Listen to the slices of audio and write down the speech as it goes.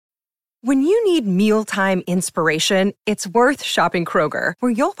When you need mealtime inspiration, it's worth shopping Kroger,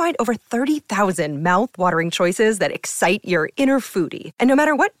 where you'll find over 30,000 mouth-watering choices that excite your inner foodie. And no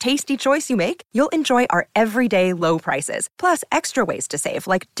matter what tasty choice you make, you'll enjoy our everyday low prices, plus extra ways to save,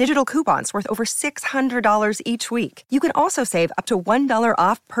 like digital coupons worth over $600 each week. You can also save up to $1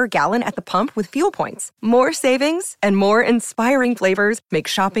 off per gallon at the pump with fuel points. More savings and more inspiring flavors make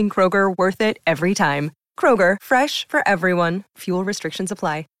shopping Kroger worth it every time. Kroger, fresh for everyone. Fuel restrictions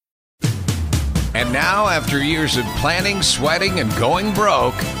apply. And now, after years of planning, sweating, and going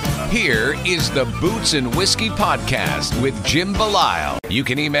broke, here is the Boots and Whiskey Podcast with Jim Belisle. You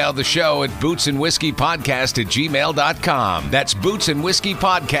can email the show at bootsandwhiskeypodcast@gmail.com. That's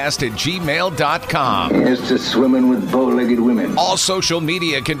bootsandwhiskeypodcast@gmail.com. Here's to swimming with bow-legged women. All social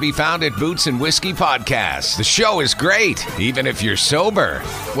media can be found at Boots and Whiskey Podcast. The show is great, even if you're sober.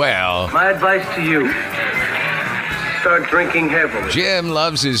 Well, my advice to you: start drinking heavily. Jim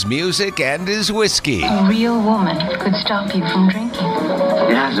loves his music and his whiskey. A real woman could stop you from drinking.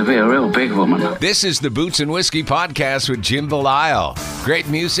 It has to be a real big woman. This is the Boots and Whiskey Podcast with Jim Belisle. Great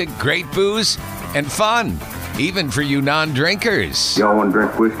music, great booze, and fun, even for you non-drinkers. Y'all want to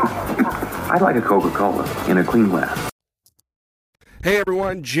drink whiskey? I'd like a Coca-Cola in a clean glass. Hey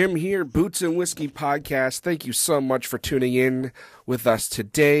everyone, Jim here, Boots and Whiskey Podcast. Thank you so much for tuning in with us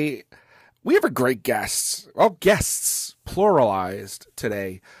today. We have a great guests, pluralized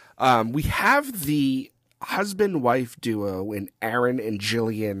today. We have the husband-wife duo in Aaron and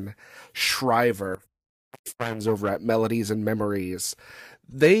Jillian Shriver, friends over at Melodies and Memories.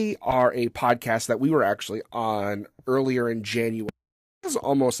 They are a podcast that we were actually on earlier in January. This is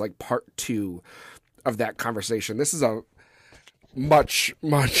almost like part 2 of that conversation. This is a much,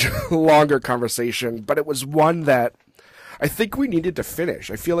 much longer conversation, but it was one that I think we needed to finish.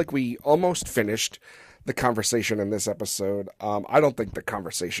 I feel like we almost finished the conversation in this episode. I don't think the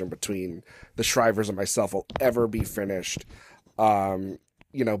conversation between the Shrivers and myself will ever be finished. But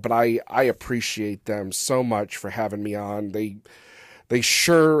I appreciate them so much for having me on. They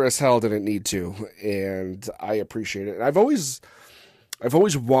sure as hell didn't need to, and I appreciate it. And I've always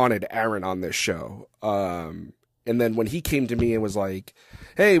wanted Aaron on this show. And then when he came to me and was like,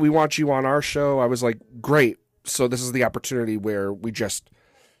 "Hey, we want you on our show," I was like, "Great." So this is the opportunity where we just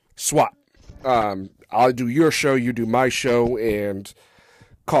swap. I'll do your show, you do my show, and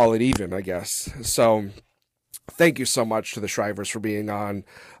call it even, I guess. So thank you so much to the Shrivers for being on.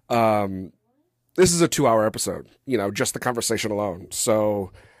 This is a 2-hour episode, just the conversation alone.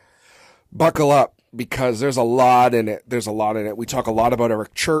 So buckle up, because there's a lot in it. We talk a lot about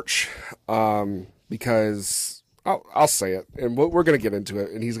Eric Church, because I'll say it, and we're going to get into it,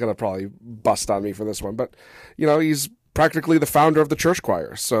 and he's going to probably bust on me for this one, but, he's practically the founder of the church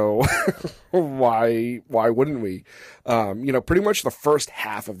choir, so why wouldn't we? Pretty much the first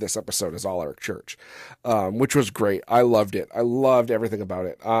half of this episode is all Eric Church, which was great. I loved it. I loved everything about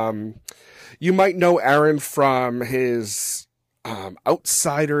it. You might know Aaron from his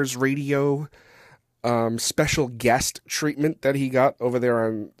Outsiders Radio special guest treatment that he got over there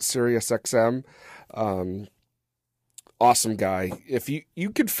on Sirius XM. Awesome guy. If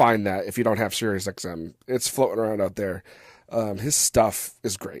you could find that, if you don't have Sirius XM, it's floating around out there. His stuff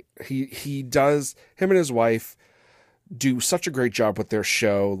is great. Him and his wife do such a great job with their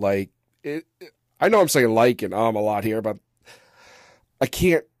show. I know I'm saying and a lot here, but I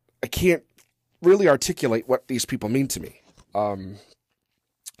can't really articulate what these people mean to me.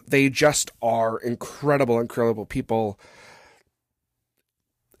 They just are incredible people.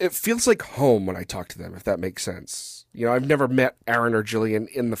 It feels like home when I talk to them, if that makes sense. I've never met Aaron or Jillian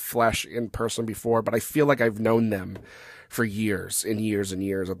in the flesh, in person before, but I feel like I've known them for years and years and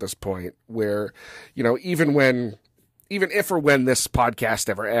years at this point, where, even if or when this podcast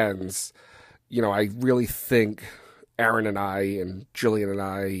ever ends, I really think Aaron and I and Jillian and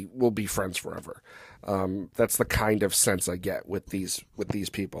I will be friends forever. That's the kind of sense I get with these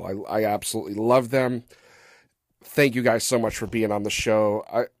people. I absolutely love them. Thank you guys so much for being on the show.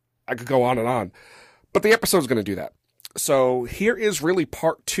 I could go on and on, but the episode's going to do that. So here is really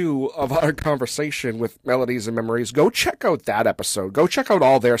part 2 of our conversation with Melodies and Memories. Go check out that episode. Go check out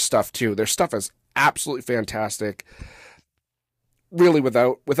all their stuff too. Their stuff is absolutely fantastic. Really,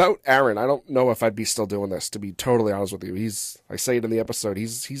 without Aaron, I don't know if I'd be still doing this, to be totally honest with you. I say it in the episode,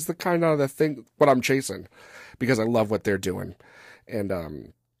 he's the kind of the thing, what I'm chasing, because I love what they're doing. And,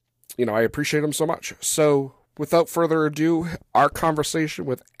 I appreciate them so much. So without further ado, our conversation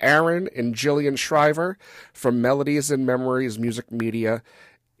with Aaron and Jillian Shriver from Melodies and Memories Music Media.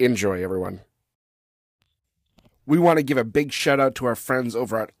 Enjoy, everyone. We want to give a big shout out to our friends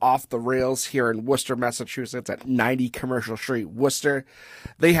over at Off the Rails here in Worcester, Massachusetts at 90 Commercial Street, Worcester.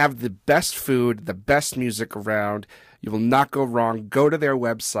 They have the best food, the best music around. You will not go wrong. Go to their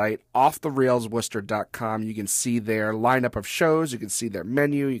website, offtherailsworcester.com. You can see their lineup of shows. You can see their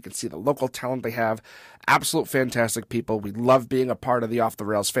menu. You can see the local talent they have. Absolute fantastic people. We love being a part of the Off the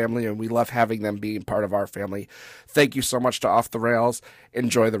Rails family, and we love having them being part of our family. Thank you so much to Off the Rails.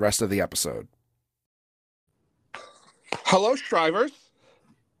 Enjoy the rest of the episode. Hello, Shrivers.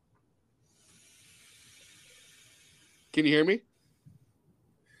 Can you hear me?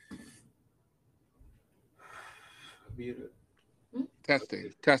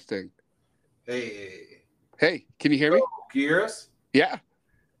 Testing. Hey. Hey, can you hear me? Can you hear us? Yeah.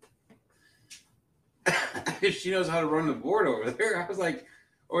 She knows how to run the board over there. I was like,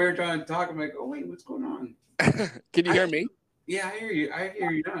 we were trying to talk. I'm like, oh, wait, what's going on? Can you hear me? Yeah, I hear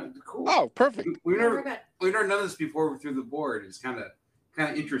you. Cool. Oh, perfect. We've never done this before through the board. It's kind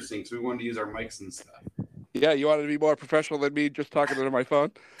of interesting. So we wanted to use our mics and stuff. Yeah, you wanted to be more professional than me just talking into my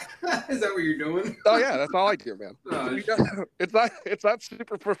phone? Is that what you're doing? Oh yeah, that's all I do, man. Oh, it's not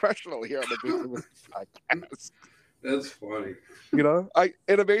super professional here on the Boots podcast. That's funny. You know,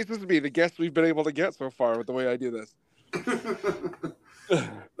 it amazes me the guests we've been able to get so far with the way I do this.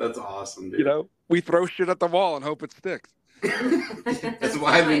 That's awesome, dude. You know, we throw shit at the wall and hope it sticks. That's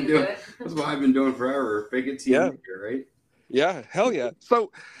what I've been doing. That's what I've been doing forever. Fake it till you make it, right? Yeah, hell yeah.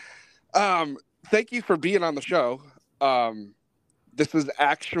 So, thank you for being on the show. This is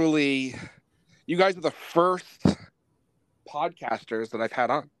actually, you guys are the first podcasters that I've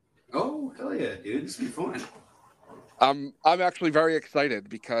had on. Oh, hell yeah, dude. This will be fun. I'm actually very excited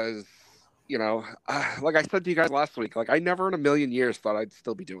because, you know, like I said to you guys last week, like I never in a million years thought I'd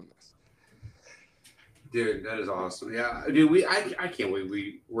still be doing this. Dude, that is awesome. Yeah, dude, I can't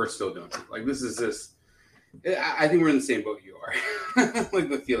wait. We're still doing it. Like this is just, I think we're in the same boat you are, like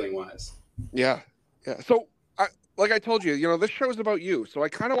the feeling wise. Yeah. So, like I told you, you know, this show is about you. So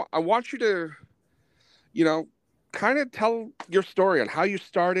I want you to, you know, kind of tell your story on how you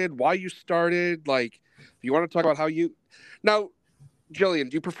started, why you started. Like, if you want to talk about how you, now, Jillian,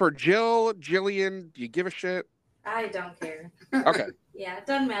 do you prefer Jillian? Do you give a shit? I don't care. Okay. Yeah, it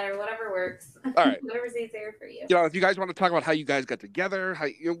doesn't matter. Whatever works. All right. Whatever's easier for you. You know, if you guys want to talk about how you guys got together, how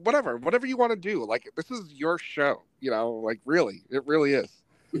you know, whatever you want to do. Like, this is your show. You know, like really, it really is.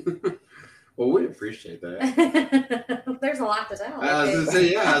 Well, we appreciate that. There's a lot to tell. I was gonna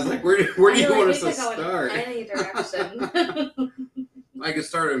say, yeah. I was like, where do you want us to start? In any direction. Like it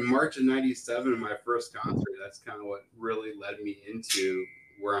started in March of '97 in my first concert. That's kind of what really led me into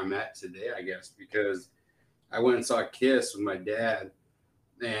where I'm at today, I guess, because I went and saw Kiss with my dad,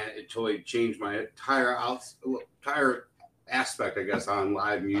 and it totally changed my entire aspect, I guess, on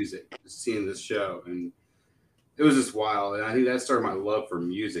live music, seeing this show. And it was just wild. And I think that started my love for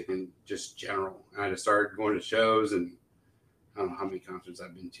music and just general. And I just started going to shows, and I don't know how many concerts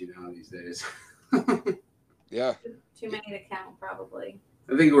I've been to now these days. Yeah. Too many to count, probably.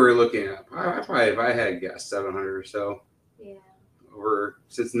 I think we were looking at, probably if I had guessed, 700 or so. Yeah. Over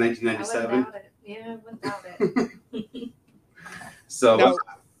since 1997. I wouldn't doubt it. So, now,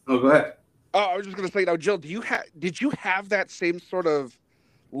 go ahead. Oh, I was just going to say, now, Jill, did you have that same sort of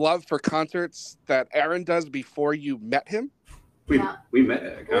love for concerts that Aaron does before you met him? We met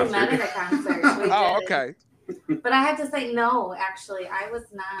at a concert. We met at a concert. Oh, okay. But I have to say, no, actually, I was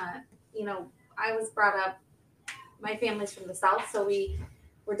not, you know, I was brought up, my family's from the South, so we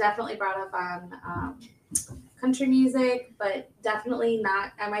were definitely brought up on country music, but definitely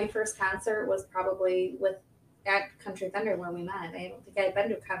not. And my first concert was probably at Country Thunder when we met. I don't think I had been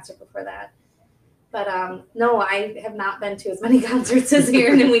to a concert before that. But no, I have not been to as many concerts as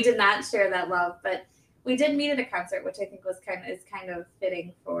Aaron, and we did not share that love. But we did meet at a concert, which I think was kind of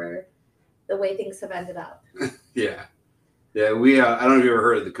fitting for the way things have ended up. Yeah. We I don't know if you ever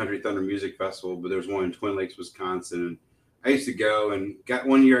heard of the Country Thunder Music Festival, but there's one in Twin Lakes, Wisconsin. And I used to go, and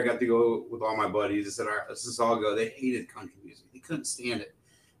one year I got to go with all my buddies. I said, all right, let's just all go. They hated country music. They couldn't stand it.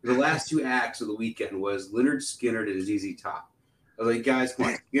 The last two acts of the weekend was Lynyrd Skynyrd and ZZ Top. I was like, guys, come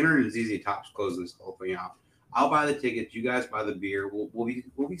on. Skynyrd and ZZ Top's closing this whole thing out. I'll buy the tickets. You guys buy the beer. We'll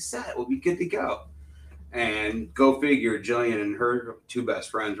be set. We'll be good to go. And go figure, Jillian and her two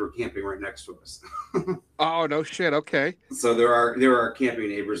best friends were camping right next to us. Oh, no shit. Okay. So there are our camping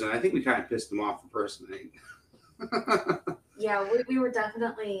neighbors, and I think we kind of pissed them off in person. Yeah, we were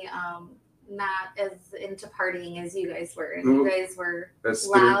definitely not as into partying as you guys were. And you guys were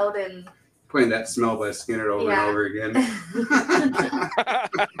loud and playing that Smell by Skynyrd over and over again.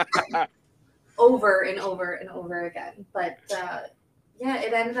 Over and over and over again. But yeah,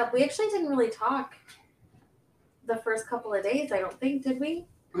 it ended up, we actually didn't really talk the first couple of days, I don't think, did we?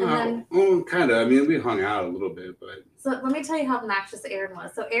 And Well, kind of. I mean, we hung out a little bit, but. So let me tell you how obnoxious Aaron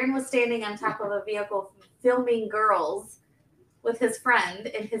was. So Aaron was standing on top of a vehicle filming girls with his friend,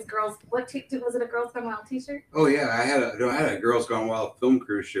 and his girls. Was it a Girls Gone Wild T-shirt? Oh yeah, I had a Girls Gone Wild film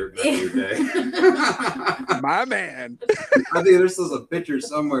crew shirt back in the day. My man. I think there's still a picture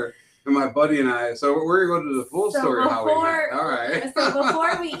somewhere. And my buddy and I, so we're going to go to the full story of how we met. All right. So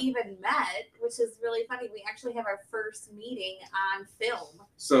before we even met, which is really funny, we actually have our first meeting on film.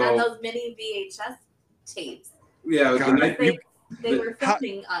 So on those mini VHS tapes. Yeah, the night they were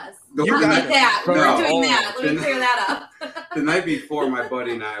filming us. Not like that. We were doing that. Let me the, clear that up. The night before, my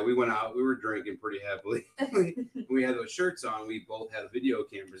buddy and I, we went out. We were drinking pretty heavily. We had those shirts on. We both had video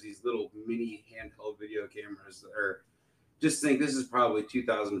cameras, these little mini handheld video cameras. Just think this is probably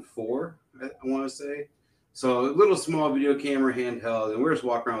 2004, I want to say. So a little small video camera handheld, and we're just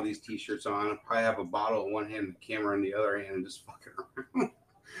walking around with these T-shirts on. Probably have a bottle in one hand, and the camera in the other hand, and just fucking around,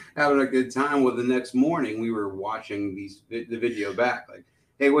 having a good time. Well, the next morning we were watching the video back, like,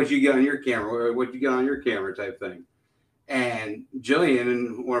 hey, what'd you get on your camera? What'd you get on your camera? Type thing. And Jillian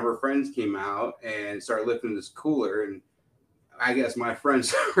and one of her friends came out and started lifting this cooler, and I guess my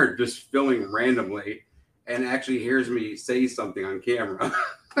friends started just filming randomly. And actually hears me say something on camera.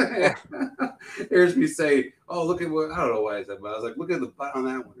 Hears me say, oh, look at what, I don't know why I said, but I was like, look at the butt on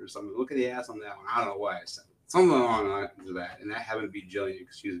that one or something. Look at the ass on that one. I don't know why I said it. Something along the lines of that. And that happened to be Jillian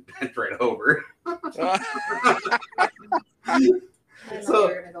because she was bent right over. So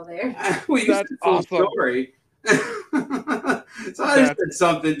we're gonna go there. We used to tell awesome. Story. So I just said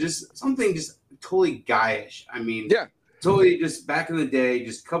something just totally guyish. I mean, yeah. Totally just back in the day,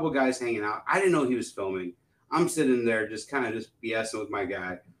 just a couple guys hanging out. I didn't know he was filming. I'm sitting there just kind of just BSing with my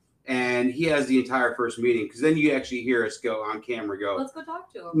guy. And he has the entire first meeting because then you actually hear us go on camera go. Let's go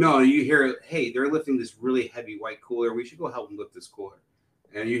talk to him. No, you hear, hey, they're lifting this really heavy white cooler. We should go help them lift this cooler.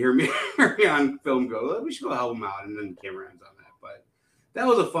 And you hear me on film go, we should go help them out. And then the camera ends on that. But that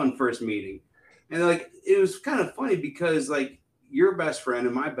was a fun first meeting. And like, it was kind of funny because like your best friend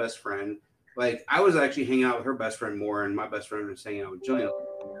and my best friend, like I was actually hanging out with her best friend more, and my best friend was hanging out with Jillian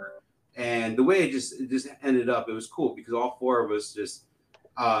more. And the way it just ended up, it was cool because all four of us just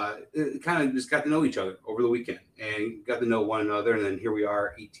kind of just got to know each other over the weekend and got to know one another. And then here we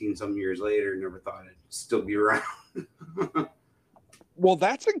are 18 some years later, never thought it'd still be around. Well,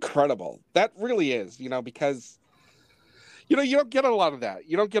 that's incredible. That really is, because, you don't get a lot of that.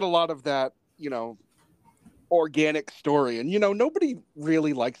 You don't get a lot of that, organic story. And, nobody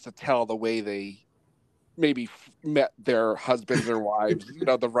really likes to tell the way they maybe met their husbands or wives,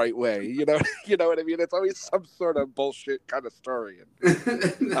 the right way. You know what I mean? It's always some sort of bullshit kind of story.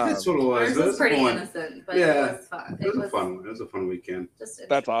 That's what it was. It was pretty innocent, but it was fun. It was fun. It was a fun weekend.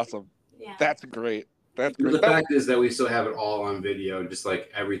 That's awesome. Yeah. That's great. That's great. The fact is that we still have it all on video, just like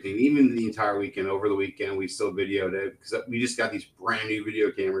everything. Even the entire weekend, over the weekend, we still videoed it because we just got these brand new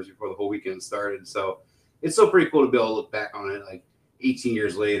video cameras before the whole weekend started. So it's still pretty cool to be able to look back on it like 18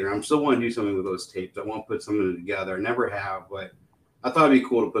 years later. I'm still want to do something with those tapes. I want to put something together. I never have, but I thought it'd be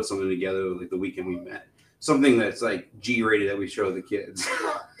cool to put something together like the weekend we met. Something that's like G-rated that we show the kids.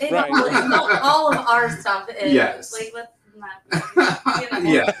 All of our stuff is. Yes. Like, let's not,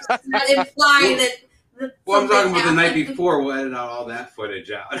 yes. not imply that. Well, I'm talking about the night before. We'll edit out all that footage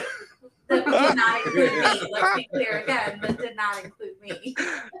out. That did not include me. Let's be clear again. That did not include me.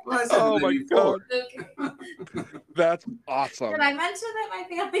 Well, oh my God. Okay. That's awesome. Did I mention that my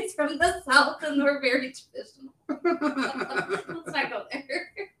family's from the South and we're very traditional? Let's not go there.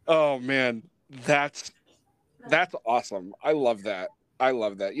 Oh man, that's awesome. I love that.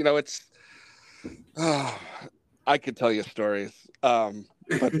 It's. I could tell you stories.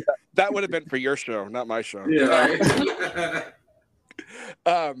 But that would have been for your show, not my show. Yeah.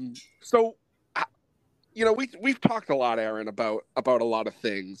 So, we've talked a lot, Aaron, about a lot of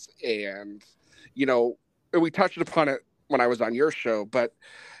things, and we touched upon it when I was on your show. But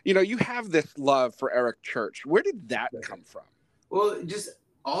you have this love for Eric Church. Where did that come from? Well, just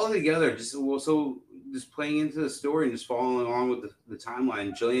all together, just playing into the story and just following along with the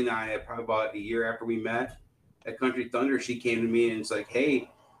timeline. Jillian and I, probably about a year after we met at Country Thunder, she came to me and it's like, hey,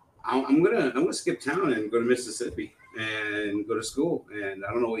 I'm gonna skip town and go to Mississippi and go to school. And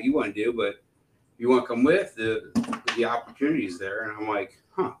I don't know what you want to do, but you want to come with, the opportunities there. And I'm like,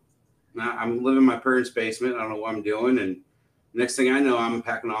 I'm living in my parents' basement. I don't know what I'm doing. And next thing I know, I'm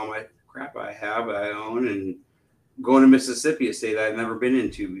packing all my crap I own and going to Mississippi, a state I've never been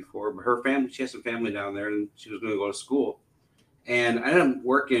into before. But her family, she has some family down there, and she was going to go to school. And I ended up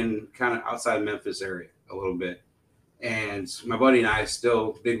working kind of outside Memphis area a little bit. And my buddy and I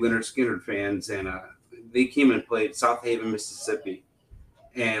still big Leonard Skinner fans, and they came and played South Haven, Mississippi.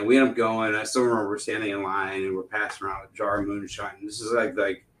 And we ended up going. I still remember we're standing in line and we're passing around a jar of moonshine. This is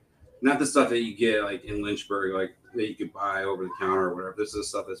like not the stuff that you get like in Lynchburg, like that you could buy over the counter or whatever. This is the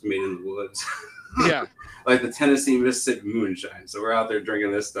stuff that's made in the woods. Yeah. Like the Tennessee, Mississippi moonshine. So we're out there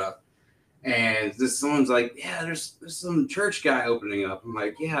drinking this stuff. And someone's like, yeah, there's some church guy opening up. I'm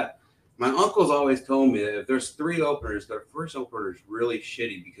like, yeah. My uncle's always told me that if there's 3 openers, their first opener is really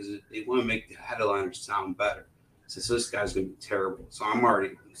shitty because they want to make the headliners sound better. So this guy's going to be terrible. So I'm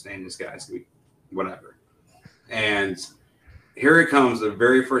already saying this guy's going to be whatever. And here it comes. The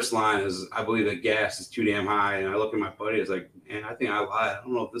very first line is, I believe that gas is too damn high. And I look at my buddy. I was like, man, I think I lied. I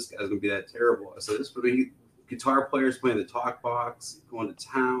don't know if this guy's going to be that terrible. I said, this would be guitar players playing the talk box, going to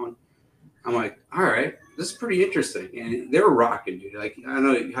town. I'm like, all right, this is pretty interesting. And they were rocking, dude. Like, I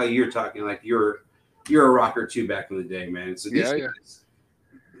know how you're talking. Like, you're a rocker, too, back in the day, man. So these guys,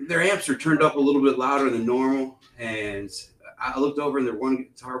 their amps are turned up a little bit louder than normal. And I looked over, and their one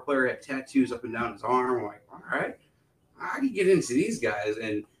guitar player had tattoos up and down his arm. I'm like, all right, I can get into these guys.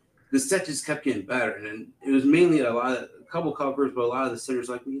 And the set just kept getting better. And then it was mainly a couple covers, but a lot of the singers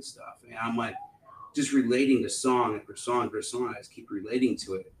like me stuff. And I'm like, just relating to song after song after song. I just keep relating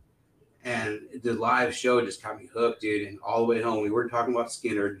to it. And the live show just got me hooked, dude. And all the way home, we weren't talking about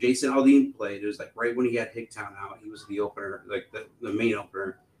Skinner. Jason Aldean played. It was like right when he had Hicktown out. He was the opener, like the main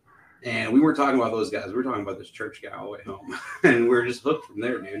opener. And we weren't talking about those guys. We were talking about this church guy all the way home. And we were just hooked from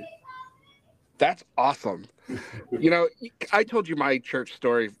there, dude. That's awesome. I told you my church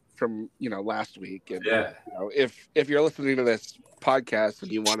story from, last week. And, if you're listening to this podcast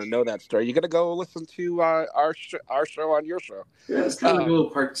and you want to know that story, you got to go listen to our show on your show. Yeah, it's kind of a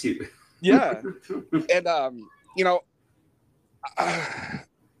little part 2. Yeah. And,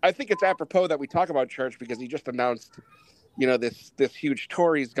 I think it's apropos that we talk about church because he just announced, this huge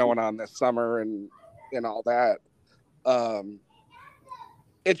tour he's going on this summer and all that.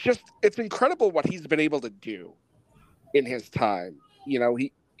 It's incredible what he's been able to do in his time.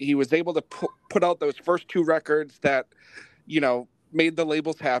 He was able to put out those first 2 records that, made the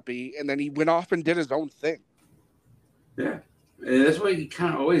labels happy, and then he went off and did his own thing. Yeah. And that's what he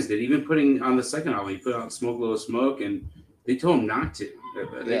kind of always did. Even putting on the second album, he put out Smoke Little Smoke, and they told him not to.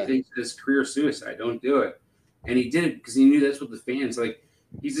 They think it's career suicide. Don't do it. And he did it because he knew that's what the fans like.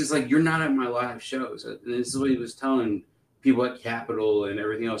 He's just like, you're not at my live shows. And this is what he was telling people at Capitol and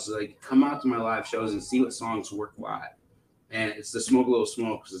everything else. Is like, come out to my live shows and see what songs work live. And it's the Smoke Little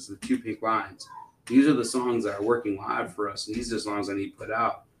Smoke because it's the 2 pink lines. These are the songs that are working live for us, and these are the songs I need to put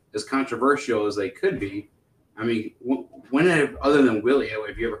out. As controversial as they could be, I mean, other than Willie,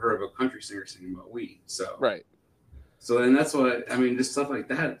 have you ever heard of a country singer singing about weed? So right. So then that's what I mean. Just stuff like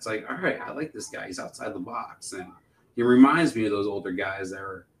that. It's like, all right, I like this guy. He's outside the box, and he reminds me of those older guys that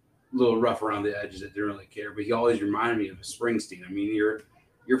were a little rough around the edges that didn't really care. But he always reminded me of Springsteen. I mean,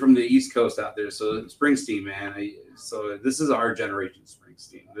 you're from the East Coast out there, so Springsteen, man. So this is our generation,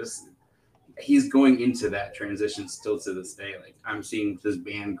 Springsteen. He's going into that transition still to this day. Like, I'm seeing this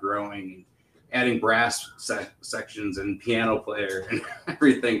band growing and adding brass sections and piano player and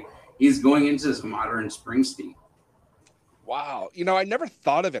everything. He's going into this modern Springsteen. Wow. I never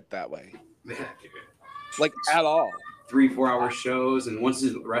thought of it that way. Yeah, dude. Like, at all. 3-4 hour shows. And once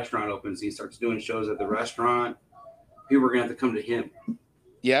his restaurant opens, he starts doing shows at the restaurant. People are going to have to come to him.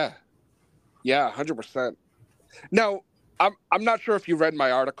 Yeah. Yeah, 100%. Now, I'm not sure if you read my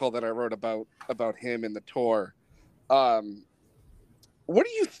article that I wrote about him and the tour. What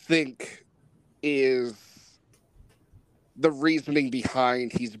do you think is the reasoning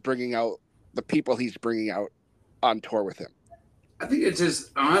behind he's bringing out the people he's bringing out on tour with him? I think it's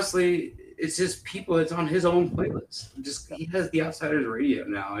just, honestly, it's just people that's on his own playlist. He has the Outsiders Radio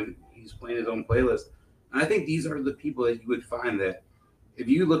now, and he's playing his own playlist. And I think these are the people that you would find that if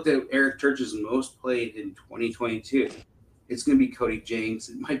you looked at Eric Church's most played in 2022, it's going to be Cody Jinks.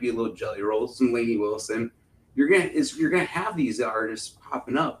 It might be a little Jelly Roll, some Lainey Wilson. You're gonna have these artists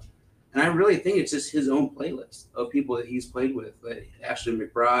popping up, and I really think it's just his own playlist of people that he's played with, like Ashley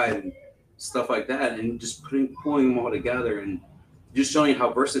McBride and stuff like that, and just pulling them all together and just showing how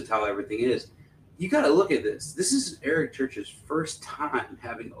versatile everything is. You got to look at this. This is Eric Church's first time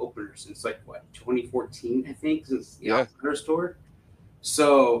having openers since 2014, I think, since the Outsiders tour.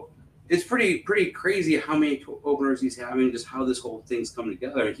 So it's pretty crazy how many openers he's having, just how this whole thing's coming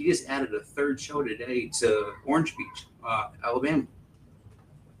together. He just added a 3rd show today to Orange Beach, Alabama.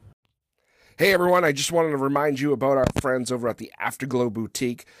 Hey everyone, I just wanted to remind you about our friends over at the Afterglow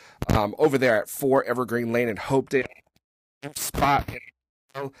Boutique, over there at 4 Evergreen Lane in Hopedale. Spot.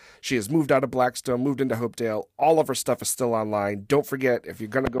 She has moved out of Blackstone, moved into Hopedale. All of her stuff is still online. Don't forget, if you're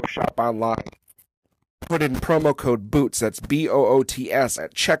going to go shop online, put in promo code BOOTS, that's BOOTS,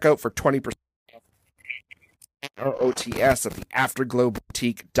 at checkout for 20% OTS at the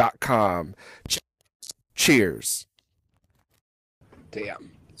afterglowboutique.com. Cheers.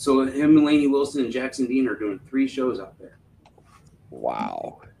 Damn. So him and Lainey Wilson and Jackson Dean are doing 3 shows out there.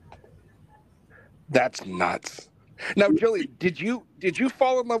 Wow. That's nuts. Now, Jillian, did you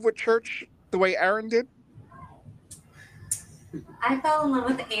fall in love with church the way Aaron did? I fell in love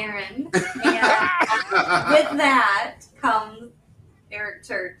with Aaron, and with that comes Eric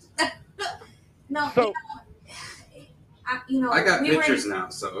Church. No, So, I got pictures now,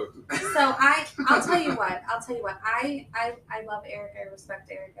 so. I'll tell you what. I love Eric. I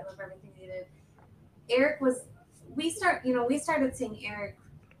respect Eric. I love everything he did. Eric was. We started seeing Eric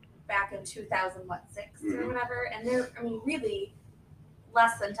back in 2006 or whatever, and really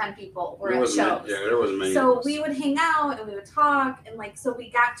less than 10 people were at shows. There wasn't many. So we would hang out and we would talk, and so we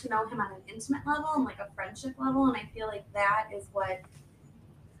got to know him on an intimate level and a friendship level, and I feel like that is why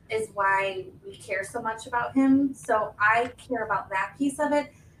we care so much about him. So I care about that piece of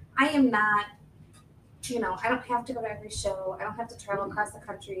it. I am not, I don't have to go to every show. I don't have to travel across the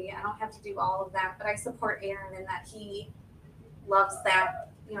country. I don't have to do all of that, but I support Aaron in that he loves that,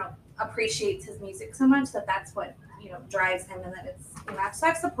 appreciates his music so much that's what, drives him, and that it's, so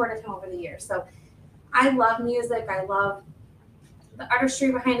I've supported him over the years. So I love music. I love the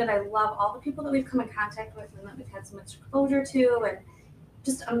artistry behind it. I love all the people that we've come in contact with and that we've had so much exposure to, and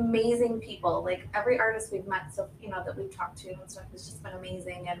just amazing people. Like every artist we've met, so, that we've talked to and stuff has just been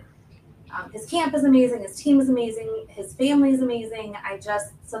amazing. And his camp is amazing. His team is amazing. His family is amazing.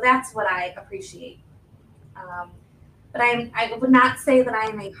 So that's what I appreciate. But I would not say that I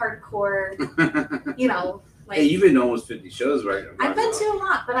am a hardcore, hey, you've been to almost 50 shows, right? I've been to a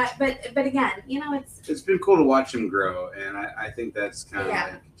lot, but again, it's been cool to watch him grow, and I think that's kind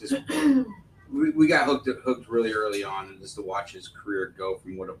of just we got hooked really early on, and just to watch his career go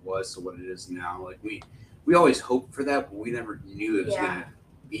from what it was to what it is now. Like we always hoped for that, but we never knew it was gonna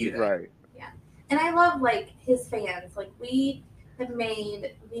be that. Right. Yeah, and I love his fans. We have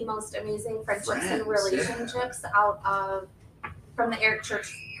made the most amazing friendships and relationships from the Eric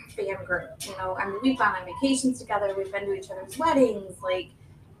Church fan group. We've gone on vacations together. We've been to each other's weddings.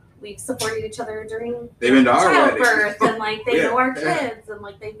 We've supported each other during childbirth, and they know our kids, and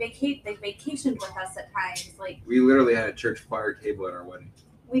they vacationed with us at times. We literally had a church choir table at our wedding.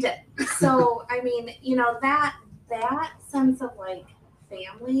 We did. So that sense of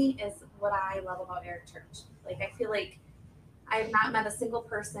family is what I love about Eric Church. I feel like I have not met a single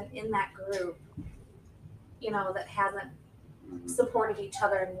person in that group, that hasn't supported each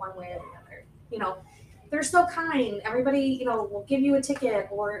other in one way or the other. They're so kind. Everybody, will give you a ticket,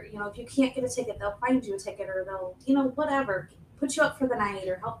 or, if you can't get a ticket, they'll find you a ticket, or they'll, whatever, put you up for the night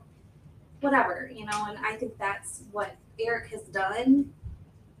or help, whatever, and I think that's what Eric has done,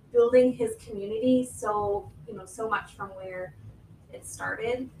 building his community so much from where it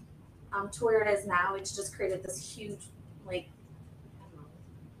started to where it is now. It's just created this huge,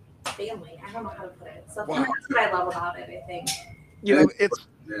 family. I don't know how to put it. So that's what I love about it, I think.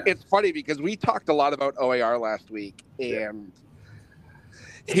 It's funny because we talked a lot about OAR last week, and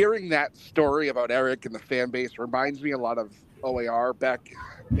hearing that story about Eric and the fan base reminds me a lot of OAR back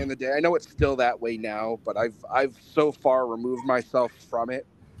in the day. I know it's still that way now, but I've so far removed myself from it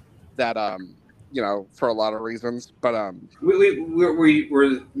that for a lot of reasons. But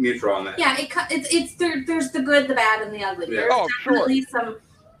we're neutral on that. Yeah, there's the good, the bad, and the ugly. Yeah. There's definitely some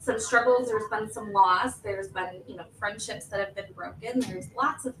struggles. There's been some loss. There's been friendships that have been broken. There's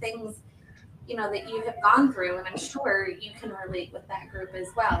lots of things that you have gone through, and I'm sure you can relate with that group as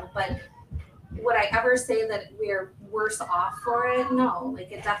well. But would I ever say that we're worse off for it? No.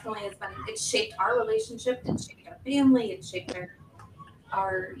 It definitely has been. It's shaped our relationship. It's shaped our family. It's shaped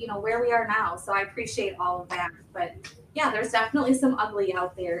our where we are now. So I appreciate all of that. But yeah, there's definitely some ugly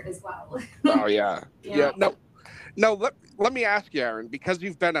out there as well. Oh yeah. Yeah. No. Let me ask you, Aaron, because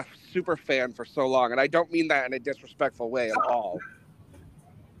you've been a super fan for so long, and I don't mean that in a disrespectful way at all.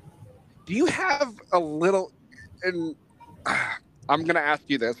 Do you have a little? And I'm going to ask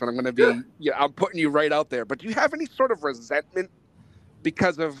you this, and I'm going to be. I'm putting you right out there. But do you have any sort of resentment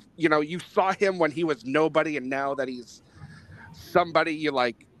because of you saw him when he was nobody, and now that he's somebody, you're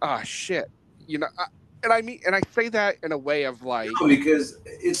like, oh shit, and I say that in a way of because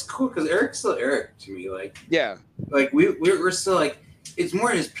it's cool because Eric's still Eric to me. We're still it's more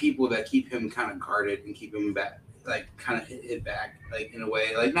his people that keep him kind of guarded and keep him back, kind of hid back, in a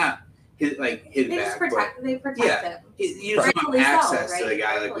way, not hid back. They protect him. He doesn't have access to the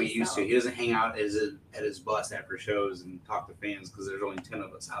guy like we used to. He doesn't hang out at his bus after shows and talk to fans because there's only 10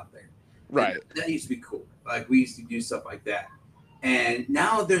 of us out there. Right. That used to be cool. Like we used to do stuff like that. And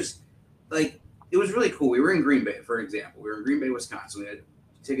now there's like, it was really cool. We were in Green Bay, for example. We were in Green Bay, Wisconsin. We had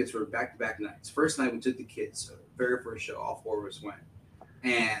tickets for back-to-back nights. First night we took the kids. So very first show, all 4 of us went.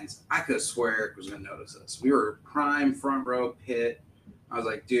 And I could swear Eric was going to notice us. We were prime front row pit. I was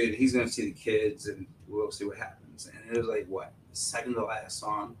like, dude, he's going to see the kids and we'll see what happens. And it was like, what, the second to last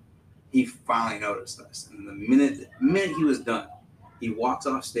song, he finally noticed us. And the minute he was done, he walks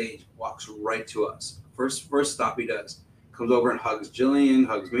off stage, walks right to us. First stop he does, comes over and hugs Jillian,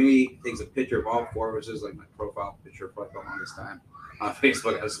 hugs me, takes a picture of all 4 of us. It was like my profile picture for like the longest time on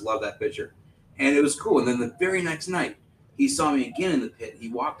Facebook. I just love that picture. And it was cool. And then the very next night, he saw me again in the pit. He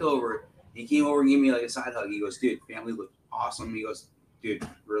walked over, he came over and gave me like a side hug. He goes, dude, family looked awesome. He goes, dude,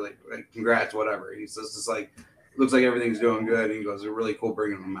 really, like, congrats, whatever. He says, it's like, looks like everything's doing good. And he goes, it's really cool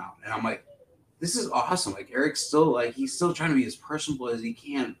bringing them out. And I'm like, this is awesome. Like, Eric's still, like, he's still trying to be as personable as he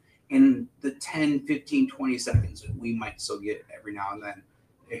can in the 10, 15, 20 seconds that we might still get every now and then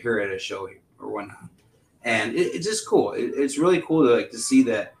here at a show or whatnot. And it's just cool. It's really cool to see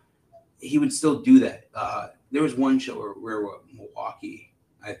that he would still do that. There was one show where we were in Milwaukee,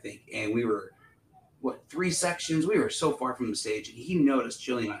 I think, and we were, 3 sections? We were so far from the stage, and he noticed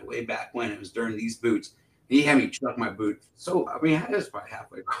Jillian and I way back when. It was during these boots. And he had me chuck my boot. So, I mean, I was probably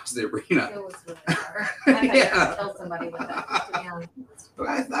halfway across the arena. It was really hard. I thought you could kill somebody with that, to be honest.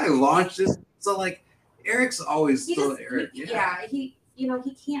 I launched this. So, like, Eric's always He still just, Eric. he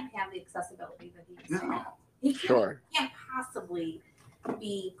can't have the accessibility that he used to have. He can't possibly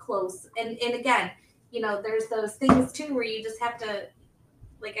be close. And again, there's those things too where you just have to,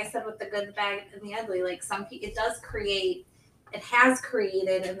 like I said, with the good, the bad, and the ugly. Like it has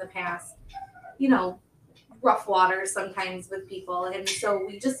created in the past, rough waters sometimes with people, and so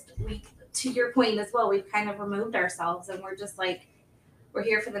we to your point as well, we've kind of removed ourselves, and we're just like, we're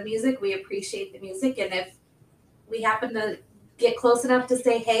here for the music. We appreciate the music, and if we happen to get close enough to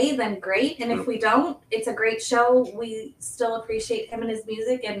say hey, then great. And if we don't, it's a great show. We still appreciate him and his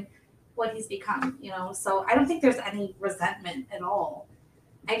music and what he's become, so I don't think there's any resentment at all.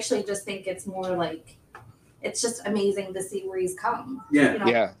 I actually just think it's more like, it's just amazing to see where he's come. He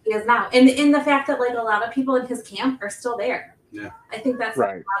is now. And in the fact that like a lot of people in his camp are still there. Yeah. I think that's a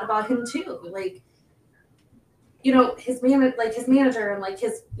lot about him too. Like, his manager and like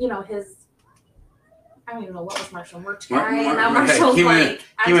his, his, I don't even know what was Marshall, merch guy, and now Marshall's came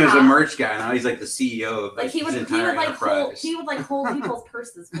in as a merch guy. Now he's like the CEO of like he would hold people's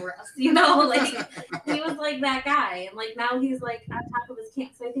purses for us, like he was like that guy, and like now he's like on top of his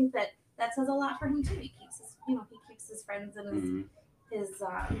camp. So I think that says a lot for him too. He keeps his friends and his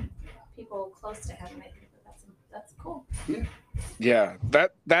people close to him, and I think that's cool. Yeah,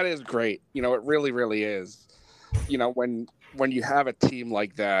 that is great. It really, really is. When you have a team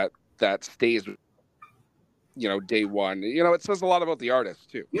like that stays with, day one, it says a lot about the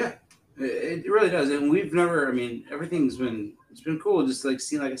artist too. Yeah, it really does. And we've never, it's been cool. Just like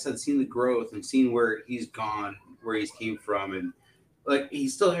seeing the growth and seeing where he's gone, where he's came from. And like,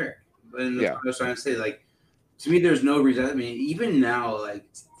 he's still here. And that's what I was trying to say. Like, to me, there's no reason. Even now, like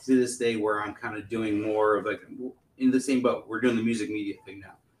to this day where I'm kind of doing more of like in the same boat, we're doing the music media thing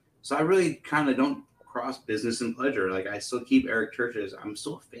now. So I really kind of don't cross business and pleasure. Like I still keep Eric Church's. I'm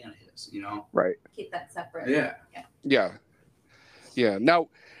still a fan of his, Right. Keep that separate. Yeah. Now,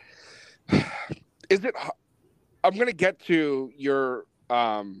 I'm going to get to your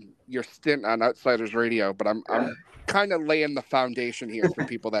stint on Outsiders Radio, but I'm kind of laying the foundation here for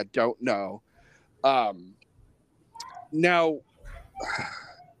people that don't know. Now,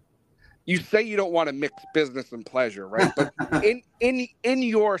 you say you don't want to mix business and pleasure, right? But in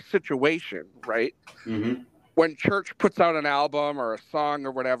your situation, right? Mm-hmm. When Church puts out an album or a song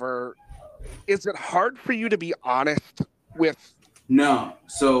or whatever, is it hard for you to be honest with? No.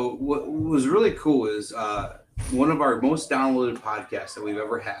 So what was really cool is one of our most downloaded podcasts that we've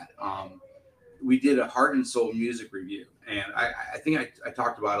ever had. We did a Heart and Soul music review, and I think I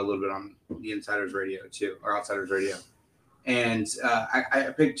talked about it a little bit on the Insiders Radio too, or Outsiders Radio. And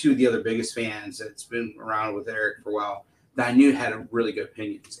I picked 2 of the other biggest fans that's been around with Eric for a while that I knew had really good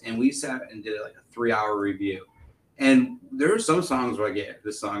opinions. And we sat and did like a 3-hour review. And there are some songs where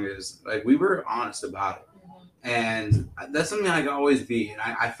this song is like, we were honest about it. And that's something I can always be. And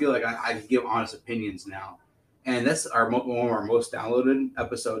I feel like I can give honest opinions now. And that's one of our most downloaded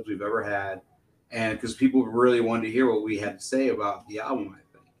episodes we've ever had. And because people really wanted to hear what we had to say about the album, I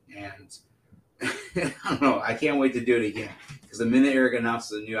think. And I don't know. I can't wait to do it again. Because the minute Eric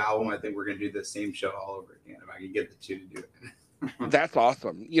announces a new album, I think we're going to do the same show all over again. If I can get the 2 to do it. That's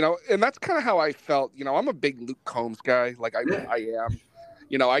awesome. And that's kind of how I felt. I'm a big Luke Combs guy. Like I am.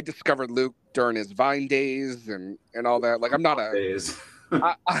 I discovered Luke during his Vine days and all that. Like, I'm not Days.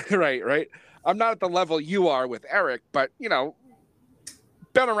 right. I'm not at the level you are with Eric, but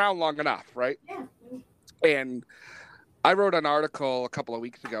been around long enough, right? Yeah. And I wrote an article a couple of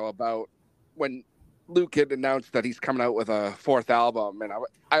weeks ago about when Luke had announced that he's coming out with a fourth album, and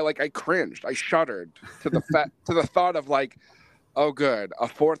I cringed, I shuddered to the to the thought of like, oh, good, a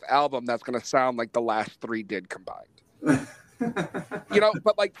fourth album that's going to sound like the last three did combined.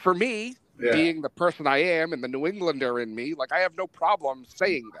 But like for me, being the person I am and the New Englander in me, like I have no problem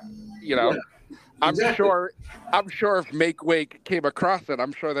saying that. Yeah, exactly. I'm sure if Make Wake came across it,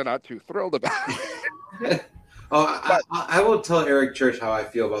 I'm sure they're not too thrilled about it. I will tell Eric Church how I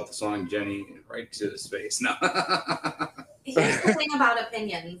feel about the song Jenny right to his face. No. Here's the thing about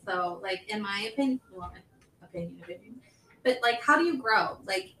opinions, though. Like, in my opinion, but like, how do you grow?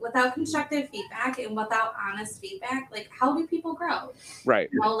 Like, without constructive feedback and without honest feedback, like, how do people grow? Right.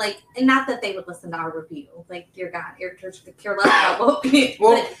 Like, and not that they would listen to our review. Like, dear God, Eric Church could care less about what we.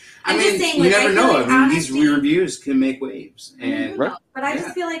 Well, I'm just saying, you like, never know. Like honesty, these reviews can make waves, and but I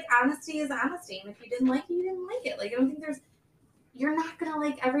just feel like honesty is honesty, and if you didn't like it, you didn't like it. Like, I don't think you're not gonna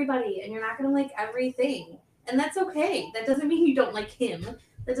like everybody, and you're not gonna like everything, and that's okay. That doesn't mean you don't like him.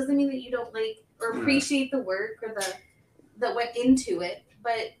 That doesn't mean that you don't like or appreciate the work or that went into it,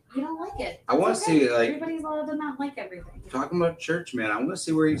 but you don't like it. I want to see, like, everybody's allowed to not like everything. Talking about Church, man, I want to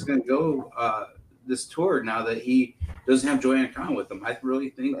see where he's going to go this tour now that he doesn't have Joanna Kahn with him. I really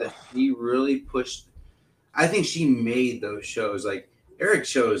think that he really pushed. I think she made those shows. Like, Eric's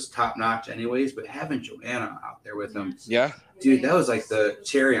show is top notch, anyways, but having Joanna out there with him, dude, that was like the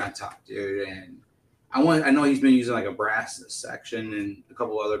cherry on top, dude. And I know he's been using like a brass section and a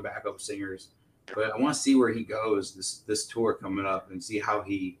couple other backup singers. But I want to see where he goes this tour coming up and see how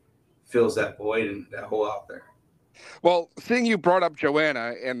he fills that void and that hole out there. Well, seeing you brought up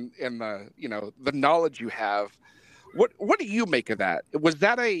Joanna and the the knowledge you have, what do you make of that? Was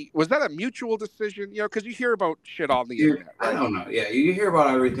that a mutual decision? Because you hear about shit on the internet. Right? I don't know. Yeah, you hear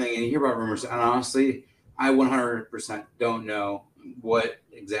about everything and you hear about rumors. And honestly, I 100% don't know what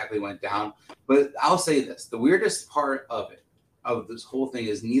exactly went down. But I'll say this: the weirdest part of this whole thing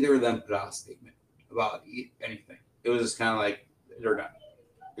is neither of them put out a statement about anything. It was just kind of like, they're done.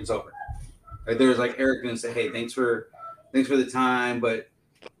 It's over. Like, there's like, Eric didn't say, hey, thanks for the time, but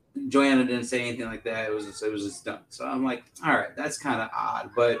Joanna didn't say anything like that. It was just done. So I'm like, all right, that's kind of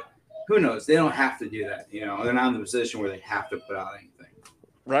odd, but who knows? They don't have to do that. They're not in the position where they have to put out anything.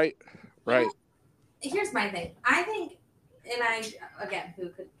 Right. Here's my thing. I think, and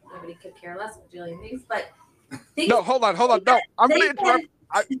nobody could care less what Jillian thinks, but no, hold on. No, I'm going to interrupt.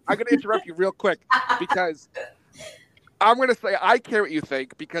 I'm going to interrupt you real quick because I'm going to say I care what you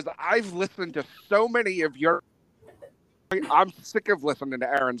think because I've listened to so many of your. I'm sick of listening to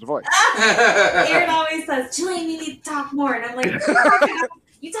Aaron's voice. Aaron always says, Jillian, you need to talk more. And I'm like,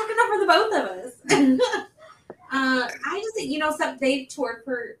 you talk enough for the both of us. I just think, they've toured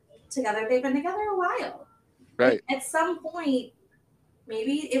together. They've been together a while. Right. At some point,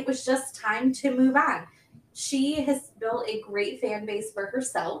 maybe it was just time to move on. She has built a great fan base for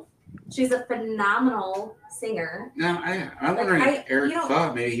herself. She's a phenomenal singer. Now, I'm wondering if Eric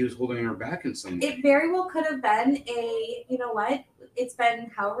thought maybe he was holding her back in some way. It very well could have been it's been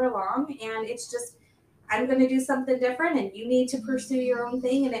however long, and it's just, I'm going to do something different, and you need to pursue your own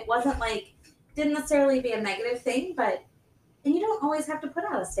thing. And it wasn't didn't necessarily be a negative thing, and you don't always have to put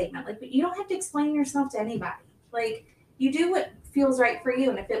out a statement. You don't have to explain yourself to anybody. You do what feels right for you,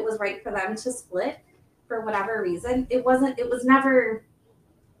 and if it was right for them to split, for whatever reason, it was never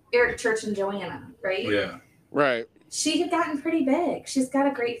Eric Church and Joanna, right? Yeah. Right. She had gotten pretty big. She's got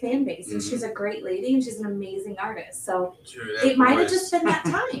a great fan base, and she's a great lady, and she's an amazing artist. So it might have just been that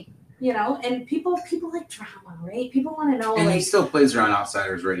time, and people like drama, right? People want to know. And he still plays around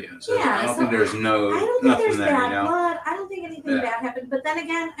Outsiders Radio. So I don't think there's nothing there, bad blood. I don't think anything bad happened. But then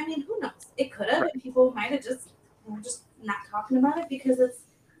again, who knows? It could have, and people might have just not talking about it because it's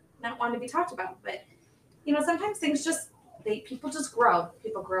not wanting to be talked about. But sometimes things people just grow.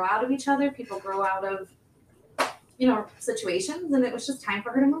 People grow out of each other. People grow out of, situations. And it was just time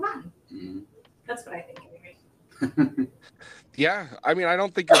for her to move on. Mm-hmm. That's what I think, anyway. Yeah. I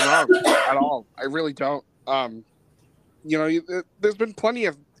don't think you're wrong at all. I really don't. There's been plenty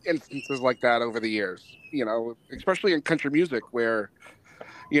of instances like that over the years, especially in country music where,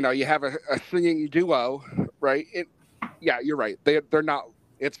 you have a singing duo, right? You're right. They're not,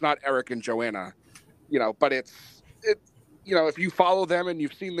 it's not Eric and Joanna, but it's if you follow them and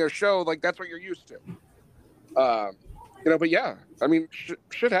you've seen their show, that's what you're used to. But yeah,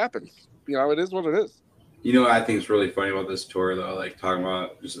 shit happens. It is what it is. You know what I think is really funny about this tour, though, like talking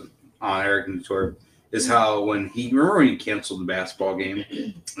about just on Eric and the tour, is how when he canceled the basketball game,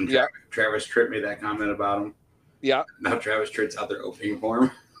 and Travis Tritt made that comment about him. Yeah. Now Travis Tritt's out there opening for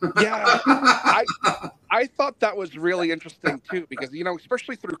him. Yeah. I thought that was really interesting, too, because, you know,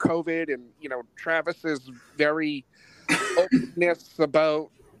 especially through COVID and, you know, Travis's very openness about,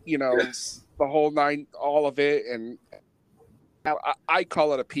 you know, the whole all of it. And I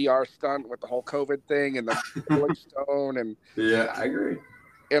call it a PR stunt with the whole COVID thing and the Rolling Stone and yeah, I agree.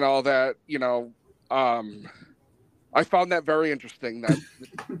 And all that, you know, I found that very interesting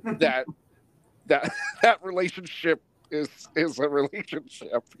that relationship is a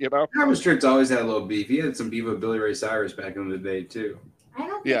relationship, you know. Travis Tritt's always had a little beef. He had some beef with Billy Ray Cyrus back in the day too. I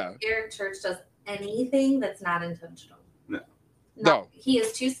don't think Eric Church does anything that's not intentional. No. He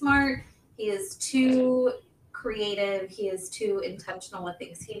is too smart. He is too creative. He is too intentional with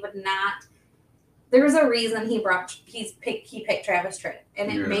things. He would not. There's a reason he picked Travis Tritt,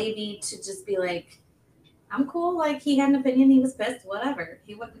 and it may be to just be like, I'm cool. Like, he had an opinion. He was pissed. Whatever.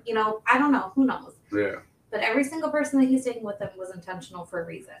 He wouldn't. You know, I don't know. Who knows? Yeah. But every single person that he's taking with him was intentional for a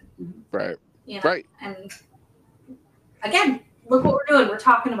reason. Right. You know? Right. And again, look what we're doing. We're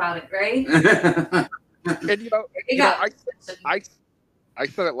talking about it, right? And I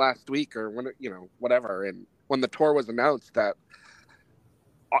said it last week or when whatever, and when the tour was announced that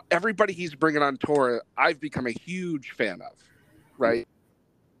everybody he's bringing on tour, I've become a huge fan of. Right.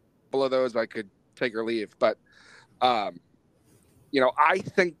 All of those I could take or leave, but you know, I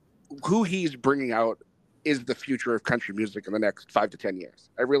think who he's bringing out is the future of country music in the next 5 to 10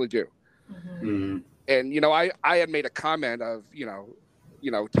 years. I really do. Mm-hmm. And, you know, I had made a comment of, you know,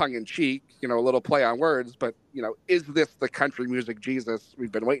 tongue in cheek, you know, a little play on words, but, you know, is this the country music Jesus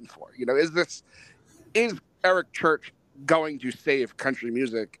we've been waiting for? You know, is Eric Church going to save country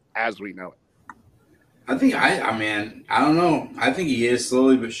music as we know it? I think I don't know. I think he is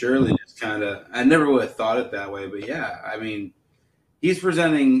slowly but surely just kind of, I never would have thought it that way, but yeah, I mean, he's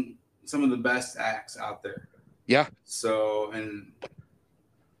presenting some of the best acts out there. Yeah. So, and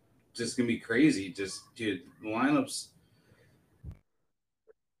just going to be crazy. Just, dude, the lineups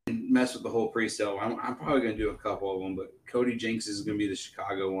mess with the whole pre-sale. I'm probably going to do a couple of them, but Cody Jinks is going to be the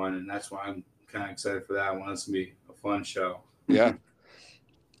Chicago one, and that's why I'm kind of excited for that one. It's going to be a fun show. Yeah.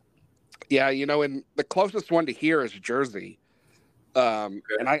 Yeah, you know, and the closest one to here is Jersey. And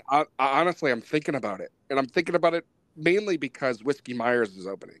I honestly, I'm thinking about it. And I'm thinking about it mainly because Whiskey Myers is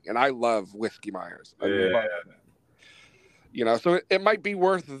opening. And I love Whiskey Myers. You know, so it might be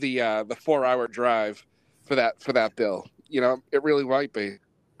worth the 4-hour drive for that bill. You know, it really might be.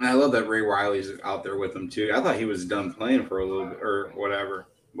 I love that Ray Wiley's out there with him, too. I thought he was done playing for a little bit or whatever.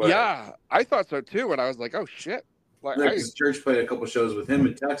 But, yeah, I thought so, too. And I was like, oh, shit. Like, Church played a couple shows with him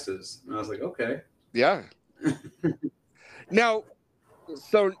in Texas, and I was like, okay, yeah. Now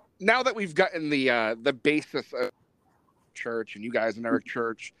that we've gotten the basis of Church and you guys and Eric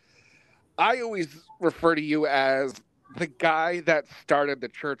Church, I always refer to you as the guy that started the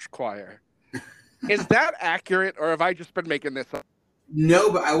church choir. Is that accurate, or have I just been making this up?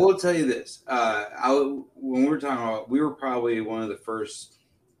 No, but I will tell you this: when we were talking about, we were probably one of the first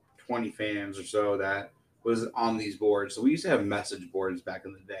 20 fans or so that was on these boards. So we used to have message boards back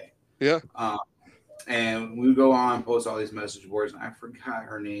in the day. Yeah. And we would go on, post all these message boards, and I forgot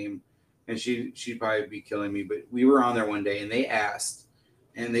her name, and she'd probably be killing me, but we were on there one day, and they asked,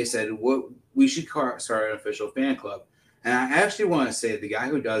 and they said, what we should start an official fan club. And I actually want to say the guy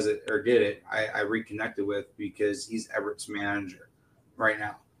who does it or did it, I reconnected with because he's Everett's manager right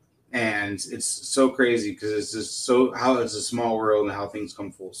now. And it's so crazy because it's just how it's a small world and how things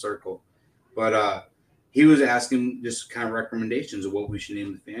come full circle. But he was asking just kind of recommendations of what we should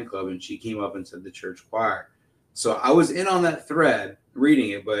name the fan club, and she came up and said the church choir. So I was in on that thread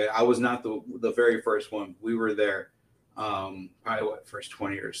reading it, but I was not the very first one. We were there probably first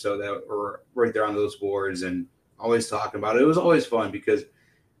 20 or so that were right there on those boards and always talking about it. It was always fun because,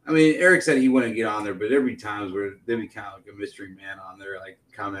 I mean, Eric said he wouldn't get on there, but every time there'd be kind of like a mystery man on there, like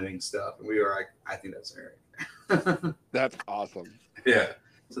commenting stuff. And we were like, I think that's Eric. That's awesome. Yeah.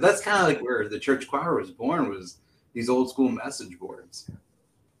 So that's kind of like where the church choir was born, was these old school message boards.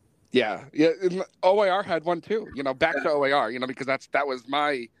 Yeah. Yeah. OAR had one too, you know, back to OAR, you know, because that was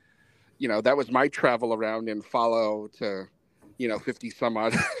my travel around and follow to, 50 some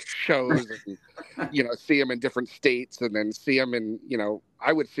odd shows and, see them in different states and then see them in,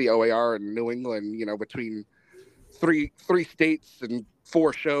 I would see OAR in New England, between three states and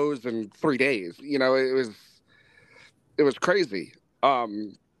 4 shows in 3 days. It was crazy.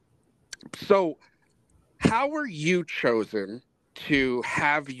 So how were you chosen to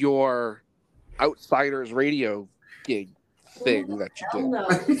have your Outsiders radio gig thing that you did? No.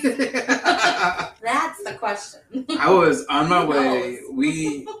 That's the question. I was on my way.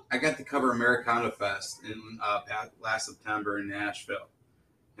 I got to cover Americana Fest in last September in Nashville,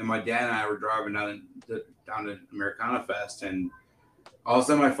 and my dad and I were driving down to Americana Fest, and all of a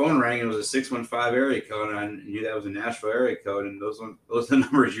sudden my phone rang. And it was a 615 area code, and I knew that was a Nashville area code. And those are the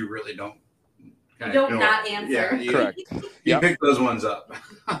numbers you really don't. You don't not answer. Yeah, Correct. You pick those ones up.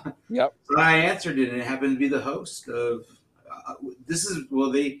 Yep. So I answered it, and it happened to be the host of.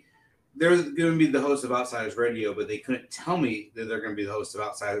 They're going to be the host of Outsiders Radio, but they couldn't tell me that they're going to be the host of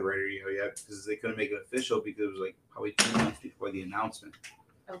Outsiders Radio yet because they couldn't make it official because it was like probably 2 months before the announcement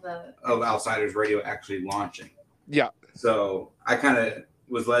of Outsiders Radio actually launching. Yeah. So I kind of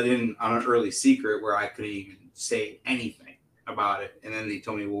was let in on an early secret where I couldn't even say anything about it. And then they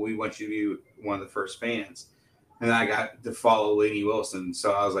told me, well, we want you to be one of the first fans. And then I got to follow Lainey Wilson.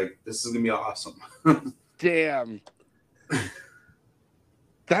 So I was like, this is going to be awesome. Damn.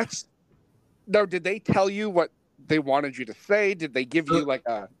 No, did they tell you what they wanted you to say? Did they give you like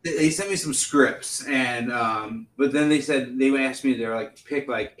a... They sent me some scripts, and but then they asked me to like pick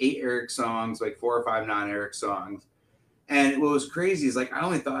like 8 Eric songs, like 4 or 5 non-Eric songs. And what was crazy is like I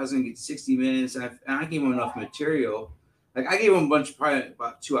only thought I was gonna get 60 minutes, and I gave them enough material. Like I gave them probably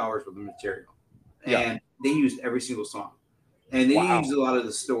about 2 hours worth of material, and they used every single song, and they used a lot of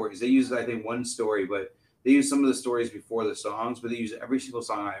the stories. They used I think 1 story, but they used some of the stories before the songs, but they used every single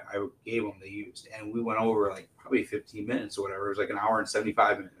song I gave them. They used, and we went over like probably 15 minutes or whatever. It was like an hour and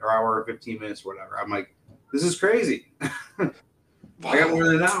 75 minutes, or hour and 15 minutes or whatever. I'm like, this is crazy. I got more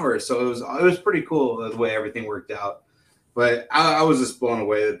than an hour, so it was pretty cool the way everything worked out. But I was just blown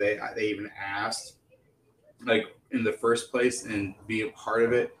away that they even asked, like in the first place, and be a part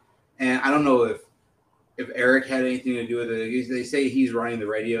of it. And I don't know if Eric had anything to do with it. They say he's running the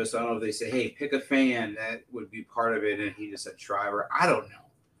radio, so I don't know if they say, hey, pick a fan that would be part of it, and he just said Shriver. I don't know.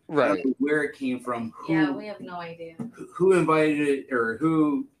 Right. I don't know where it came from. We have no idea. Who invited it, or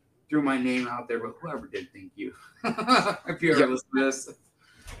who threw my name out there, but whoever did, thank you. If you ever listen to this.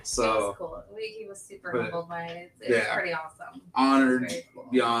 So it was cool. He was super humbled by it. It's pretty awesome. Honored cool.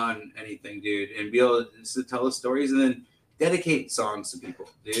 Beyond anything, dude. And be able to tell the stories and then dedicate songs to people.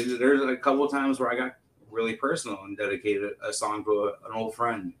 Dude, there's a couple of times where I got really personal and dedicated a song to an old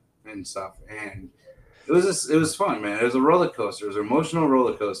friend and stuff, and it was fun, man. It was a roller coaster. It was an emotional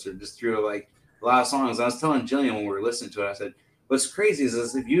roller coaster just through like a lot of songs. I was telling Jillian when we were listening to it, I said, what's crazy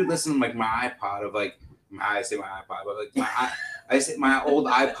is if you listen to like my iPod of like I say my iPod, but like I say my old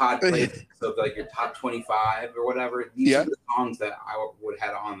iPod playlist of like your top 25 or whatever. These are the songs that I would have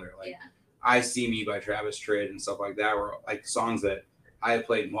had on there, like I See Me by Travis Tritt and stuff like that, were like songs that I have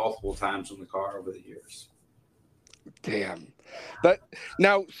played multiple times in the car over the years. Damn. But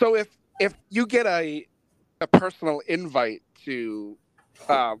now, so if you get a personal invite to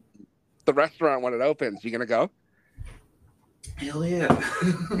the restaurant when it opens, you gonna go? Hell yeah.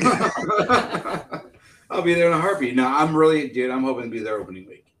 I'll be there in a heartbeat. No, I'm hoping to be there opening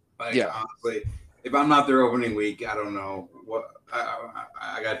week. Like, honestly, if I'm not there opening week, I don't know what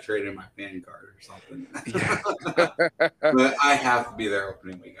I got to trade in my fan card or something. But I have to be there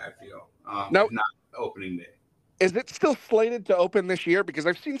opening week, I feel. No, not opening day. Is it still slated to open this year? Because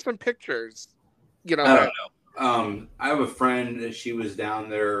I've seen some pictures. I don't know. I have a friend. She was down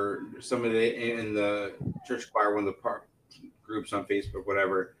there. Somebody in the church choir, one of the park groups on Facebook,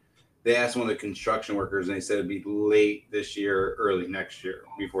 whatever. They asked one of the construction workers, and they said it'd be late this year, early next year,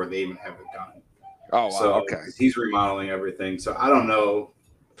 before they even have it done. Oh, wow. So okay. He's remodeling everything. So I don't know.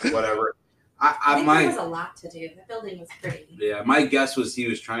 Whatever. I think there was a lot to do. The building was pretty. Yeah, my guess was he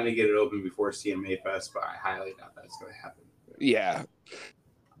was trying to get it open before CMA Fest, but I highly doubt that's going to happen. Yeah.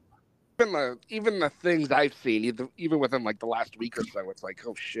 Even the things I've seen, even within like the last week or so, it's like,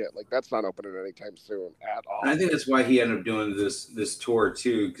 oh shit, like that's not opening anytime soon at all. And I think that's why he ended up doing this tour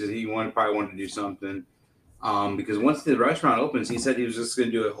too, because he probably wanted to do something. Because once the restaurant opens, he said he was just going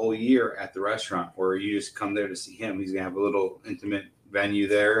to do a whole year at the restaurant, where you just come there to see him. He's going to have a little intimate venue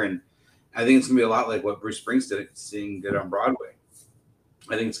there, and I think it's going to be a lot like what Bruce Springsteen did on Broadway.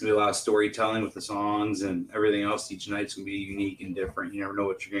 I think it's going to be a lot of storytelling with the songs and everything else. Each night's going to be unique and different. You never know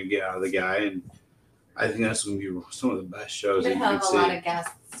what you're going to get out of the guy, and I think that's going to be some of the best shows that you can see. They have a lot of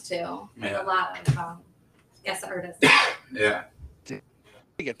guests too. Yeah. A lot of guest artists. Yeah.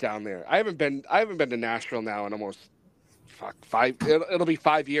 Get down there. I haven't been to Nashville now in almost 5. It'll be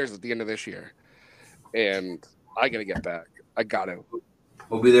 5 years at the end of this year, and I gotta get back. I gotta.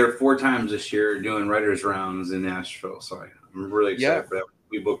 We'll be there 4 times this year doing writers rounds in Nashville. So I'm really excited for that.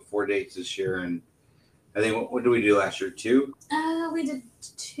 We booked 4 dates this year, and I think what did we do last year? 2? We did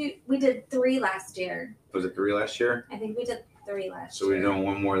 2 We did 3 last year. Was it 3 last year? I think we did 3 last So year. we're doing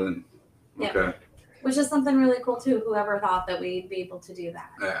one more than. Yep. Okay. Which is something really cool too. Whoever thought that we'd be able to do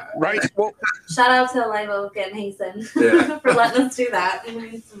that. Right. Well, shout out to Live Oak and Hasten for letting us do that.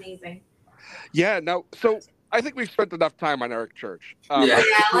 It's amazing. Yeah. No. So I think we've spent enough time on Eric Church. Yeah.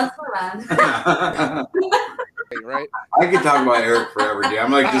 Let's move on. Right. I could talk about Eric forever, dude.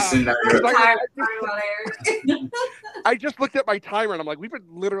 I'm like just sitting down here. I just looked at my timer and I'm like, we've been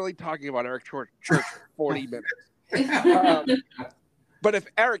literally talking about Eric Church for 40 minutes. But if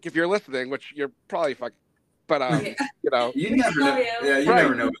Eric, if you're listening, which you're probably fucking, but you never know. Yeah, you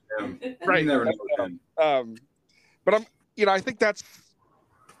never know with him. Right. You never know with him. But I think this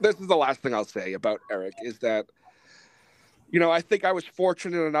is the last thing I'll say about Eric is that, I think I was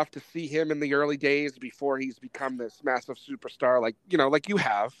fortunate enough to see him in the early days before he's become this massive superstar, like you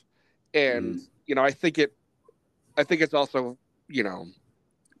have, and I think it's also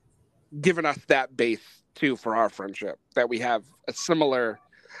given us that base too for our friendship, that we have a similar,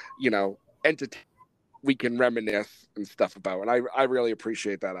 entity we can reminisce and stuff about, and I really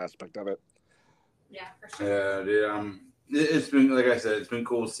appreciate that aspect of it. Yeah, for sure. Yeah, dude. It's been, like I said, it's been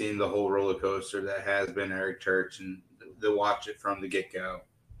cool seeing the whole roller coaster that has been Eric Church and to watch it from the get-go.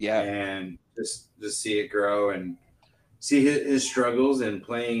 Yeah, and just see it grow and see his struggles and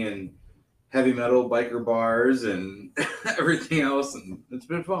playing in heavy metal biker bars and everything else, and it's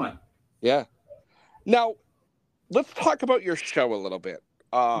been fun. Yeah. Now, let's talk about your show a little bit.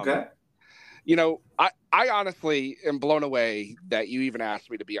 Okay. I honestly am blown away that you even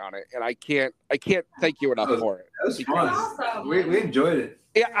asked me to be on it, and I can't thank you enough for it. That was fun. Awesome. We enjoyed it.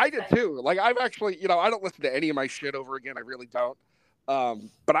 Yeah, I did too. Like, I've actually, I don't listen to any of my shit over again. I really don't.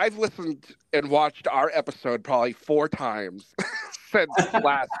 But I've listened and watched our episode probably 4 times since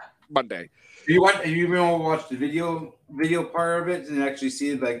last Monday. You even want to watch the video part of it and actually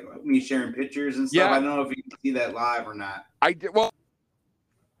see like me sharing pictures and stuff? Yeah. I don't know if you can see that live or not. I did, well,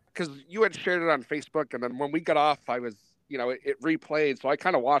 because you had shared it on Facebook, and then when we got off, I was, it replayed, so I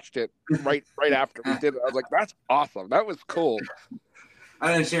kind of watched it right after we did it. I was like, that's awesome. That was cool.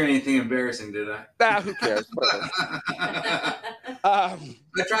 I didn't share anything embarrassing, did I? Nah, who cares? I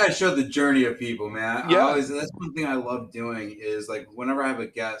try to show the journey of people, man. Yeah. That's one thing I love doing is like whenever I have a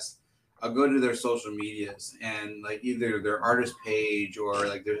guest, I'll go to their social medias and like either their artist page or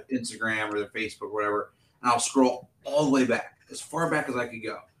like their Instagram or their Facebook or whatever, and I'll scroll all the way back, as far back as I could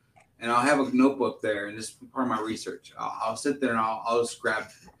go. And I'll have a notebook there, and this is part of my research. I'll sit there and I'll just grab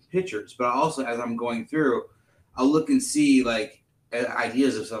pictures. But also, as I'm going through, I'll look and see like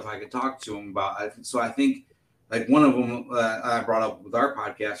ideas of stuff I could talk to them about. So I think like one of them I brought up with our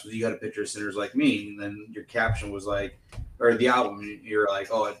podcast was you had a picture of Sinners Like Me, and then your caption was like, or the album, you're like,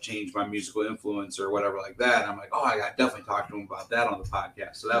 oh, it changed my musical influence or whatever like that. And I'm like, oh, I got definitely talk to them about that on the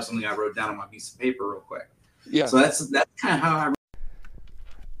podcast. So that was something I wrote down on my piece of paper real quick. Yeah. So that's kind of how I.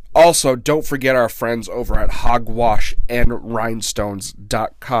 Also, don't forget our friends over at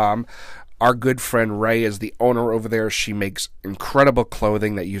hogwashandrhinestones.com. Our good friend Ray is the owner over there. She makes incredible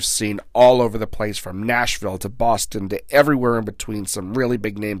clothing that you've seen all over the place, from Nashville to Boston to everywhere in between. Some really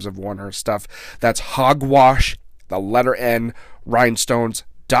big names have worn her stuff. That's hogwash, the letter N,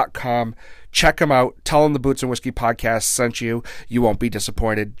 rhinestones.com. Check them out. Tell them the Boots and Whiskey podcast sent you. You won't be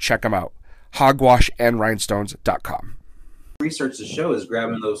disappointed. Check them out. hogwashandrhinestones.com. Research the show is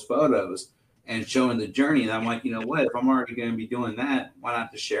grabbing those photos and showing the journey. And I'm like, you know what? If I'm already going to be doing that, why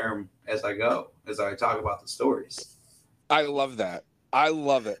not just share them as I go, as I talk about the stories? I love that. I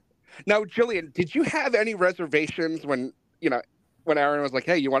love it. Now, Jillian, did you have any reservations when Aaron was like,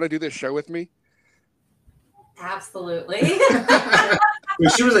 hey, you want to do this show with me? Absolutely. Well,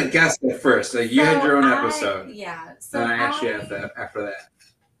 she was a guest at first. Like you had your own episode. Yeah. So and I asked you after that.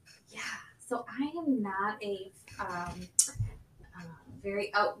 Yeah. So I am not a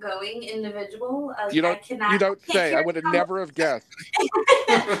very outgoing individual. You don't say. I would have never have guessed.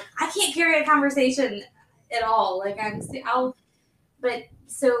 I can't carry a conversation at all. Like but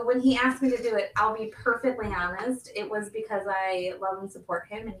so when he asked me to do it, I'll be perfectly honest. It was because I love and support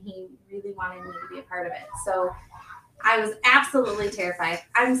him, and he really wanted me to be a part of it. So I was absolutely terrified.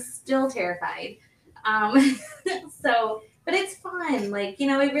 I'm still terrified. But it's fun. Like,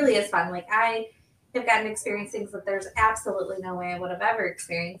 it really is fun. Like I have gotten to experience things that there's absolutely no way I would have ever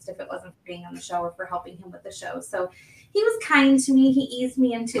experienced if it wasn't for being on the show or for helping him with the show. So he was kind to me. He eased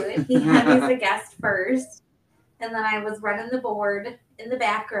me into it. He had me as a guest first. And then I was running the board in the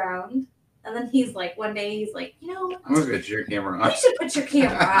background. And then one day he's like, I'm going to put your camera on. You should put your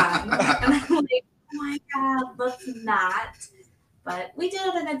camera on. And I'm like, oh my God, let's not. But we did,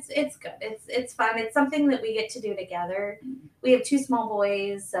 and it's good. It's fun. It's something that we get to do together. We have 2 small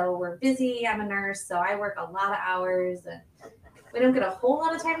boys, so we're busy. I'm a nurse, so I work a lot of hours, and we don't get a whole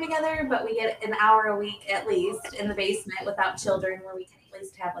lot of time together, but we get an hour a week at least in the basement without children where we can at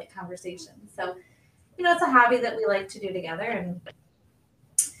least have like conversations. So, it's a hobby that we like to do together. And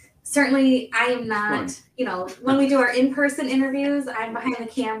certainly I am not, when we do our in-person interviews, I'm behind the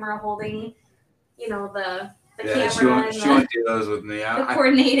camera holding, the camera. She won't do those with me. The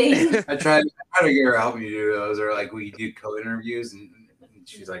coordinating. I try to get her to help me do those, or like we do co-interviews, and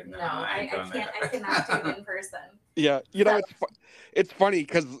she's like, no, I can't. I cannot do it in person. Yeah, it's funny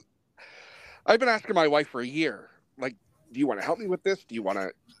because I've been asking my wife for a year, like, do you want to help me with this? Do you want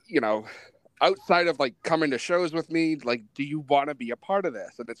to, outside of like coming to shows with me, like, do you want to be a part of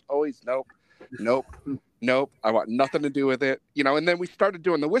this? And it's always nope. I want nothing to do with it, And then we started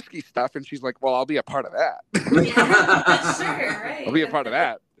doing the whiskey stuff, and she's like, "Well, I'll be a part of that." Yeah, sure, right. I'll be a part of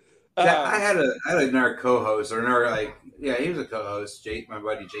that. I had another co-host, he was a co-host. My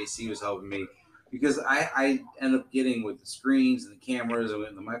buddy JC was helping me because I end up getting with the screens and the cameras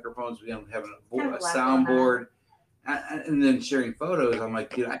and the microphones. We end up having a soundboard, and then sharing photos. I'm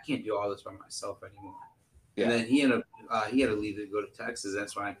like, dude, I can't do all this by myself anymore. Yeah. And then he ended up he had to leave to go to Texas.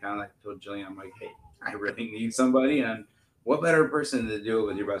 That's why I kind of like told Jillian, I'm like, hey, I really need somebody, and what better person to do it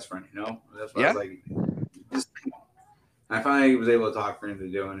with your best friend, That's why I was like, I finally was able to talk her into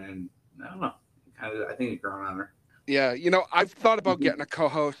doing it, and I don't know, I think it's grown on her. Yeah, I've thought about getting a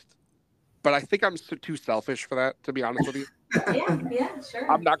co-host, but I think I'm too selfish for that, to be honest with you. Yeah,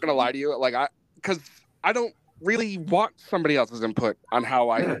 sure. I'm not gonna lie to you, because I don't really want somebody else's input on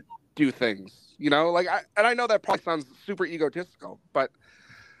how I do things. I know that probably sounds super egotistical, but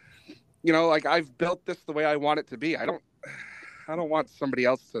I've built this the way I want it to be. I don't want somebody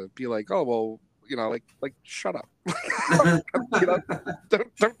else to be like, oh, well, shut up.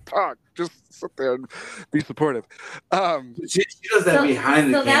 Don't talk. Just sit there and be supportive. She does that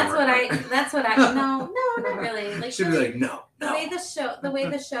behind the camera. That's what I no, not really. She'd be like, no. The way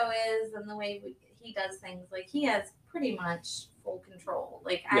the show is, and the way he does things, like, he has pretty much full control.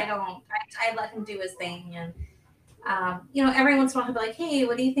 Like, I let him do his thing, and every once in a while he'll be like, hey,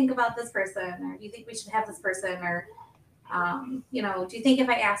 what do you think about this person? Or do you think we should have this person? Or, do you think if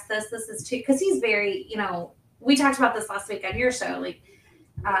I ask this is too, because he's very, we talked about this last week on your show, like,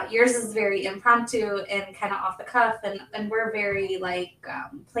 yours is very impromptu and kind of off the cuff, and we're very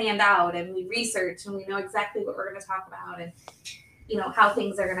planned out, and we research, and we know exactly what we're going to talk about, and how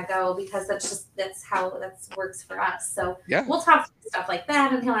things are going to go, because that's how that works for us. So we'll talk stuff like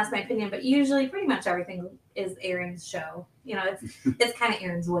that, and he'll ask my opinion, but usually pretty much everything is Aaron's show. It's kind of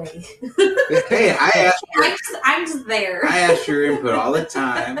Aaron's way. Hey, I'm just there. I ask your input all the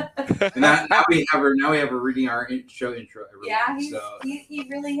time. And now we have her reading our show intro every week. He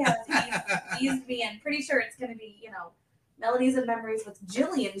really has. He's being pretty sure it's going to be, Melodies and Memories with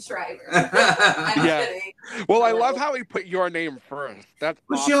Jillian Shriver. I'm kidding. Well, I love how he put your name first. That's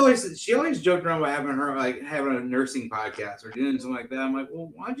awesome. She always joked around about having a nursing podcast or doing something like that. I'm like,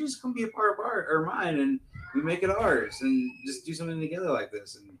 well, why don't you just come be a part of mine, and we make it ours, and just do something together like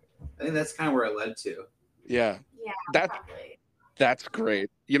this? And I think that's kind of where it led to. Yeah. Yeah. That's great.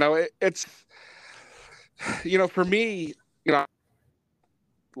 It's for me,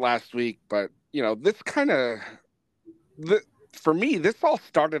 last week, but this kind of. For me, this all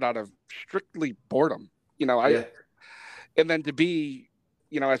started out of strictly boredom, and then to be,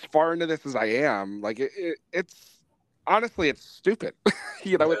 as far into this as I am, it's honestly, it's stupid,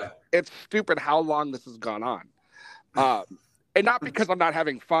 it's stupid how long this has gone on, and not because I'm not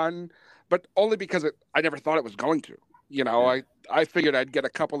having fun, but only because I never thought it was going to, I figured I'd get a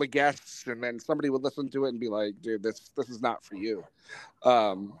couple of guests, and then somebody would listen to it and be like, dude, this is not for you.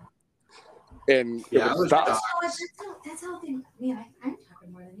 And that's how things. Man, I'm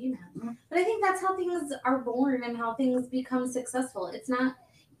talking more than you now. But I think that's how things are born and how things become successful. It's not.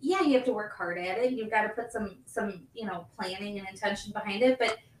 Yeah, you have to work hard at it. You've got to put some planning and intention behind it.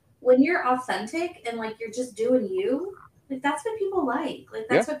 But when you're authentic and you're just doing you, that's what people like.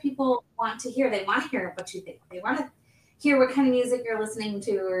 That's what people want to hear. They want to hear what you think. They want to hear what kind of music you're listening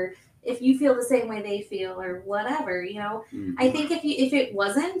to, or if you feel the same way they feel, or whatever, Mm-hmm. I think if it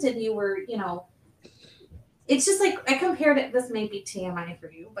wasn't, and you were, it's just like, I compared it, this may be TMI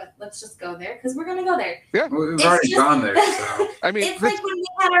for you, but let's just go there, because we're going to go there. Yeah. We've already gone there. So. I mean, it's like when we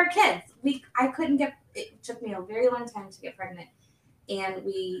had our kids, it took me a very long time to get pregnant, and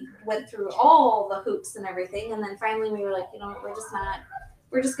we went through all the hoops and everything. And then finally we were like,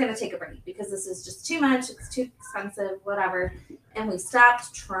 we're just going to take a break, because this is just too much. It's too expensive, whatever. And we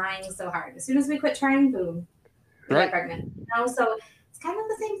stopped trying so hard. As soon as we quit trying, boom, get pregnant. So it's kind of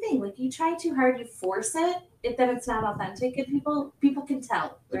the same thing. Like you try too hard, you force it, then it's not authentic, and people can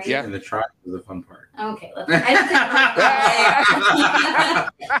tell, right? Yeah, and the try is the fun part. Okay, I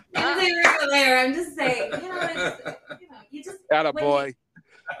didn't say we're there. I'm just saying, you just attaboy.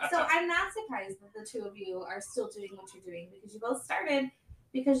 So I'm not surprised that the two of you are still doing what you're doing, because you both started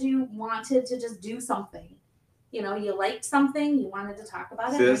because you wanted to just do something. You liked something, you wanted to talk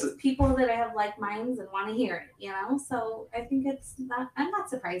about it. There's people that have like minds and want to hear it, So I think I'm not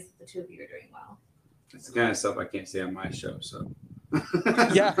surprised that the two of you are doing well. It's the kind of stuff I can't say on my show, so.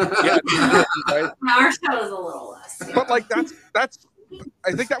 yeah. Right? Our show is a little less. But like that's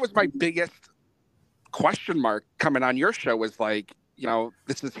I think that was my biggest question mark coming on your show was like,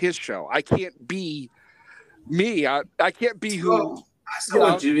 this is his show. I can't be me. I can't be who. I still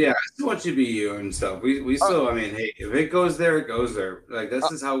want you. Yeah, I still want you to be you and stuff. We still. I mean, hey, if it goes there, it goes there. Like this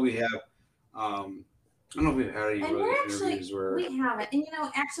is how we have. I don't know if we've had any interviews where we haven't. And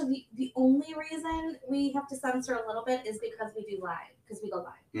actually, the only reason we have to censor a little bit is because we do live, because we go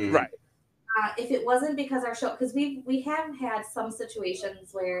live. Mm-hmm. Right. If it wasn't because our show, because we have had some situations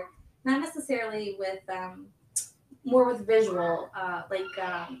where not necessarily with more with visual, like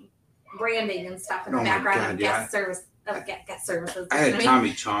branding and stuff in the background of guest services. I had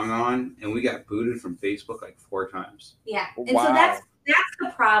Tommy Chong on, and we got booted from Facebook like 4 times. Yeah, and so that's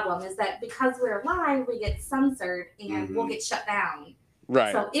the problem, is that because we're live, we get censored and we'll get shut down.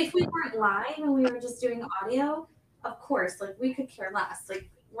 Right. So if we weren't live and we were just doing audio, of course, like we could care less. Like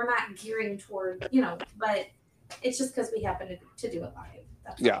we're not gearing toward, but it's just because we happen to do it live.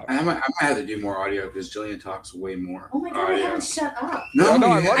 That's I might have to do more audio because Jillian talks way more. Oh my god, I haven't shut up. No, I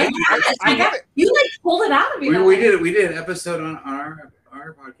love it. You like pulled it out of me. We did an episode on our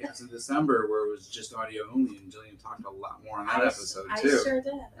podcast in December where it was just audio only, and Jillian talked a lot more on that episode too. I sure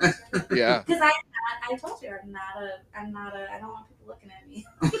did. Yeah. Because I told you I'm not a I don't want people looking at me.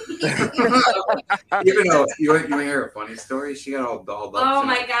 Even though you want to hear a funny story, she got all dolled up. Oh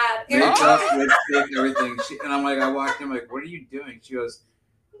my god. Makeup, lipstick, everything. And I'm like, I walked in, I'm like, what are you doing? She goes,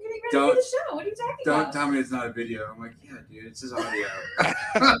 Don't the show. What are you talking about? Don't tell me it's not a video. I'm like, yeah, dude, it's just audio.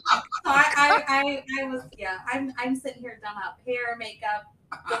 I'm sitting here done up, hair, makeup,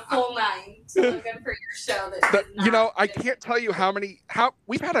 the full 9, to look good for your show. I can't tell you how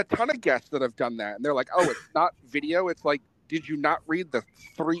we've had a ton of guests that have done that, and they're like, oh, it's not video. It's like, did you not read the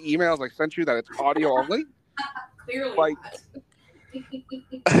 3 emails I sent you that it's audio only? Clearly not.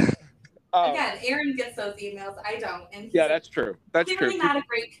 Again, Aaron gets those emails. I don't. And yeah, that's true. That's clearly true. Not a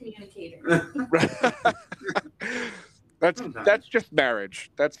great communicator. That's just marriage.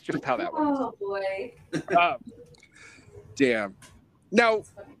 That's just how that works. Oh boy. Damn. Now,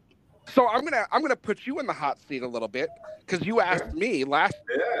 so I'm gonna put you in the hot seat a little bit because you asked me last.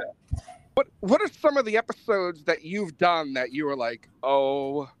 Yeah. What are some of the episodes that you've done that you were like,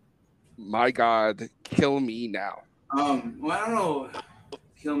 oh my God, kill me now? Well, I don't know.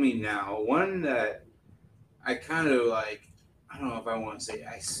 Kill me now. One that I kind of like, I don't know if I want to say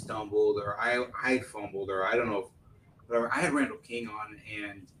I stumbled or I fumbled or I don't know, whatever. I had Randall King on,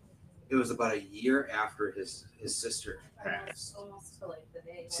 and it was about a year after his sister passed. Almost to like the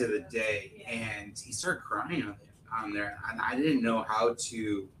day. To the day, and he started crying on there, and I didn't know I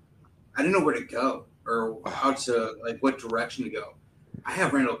didn't know where to go or how to, like, what direction to go. I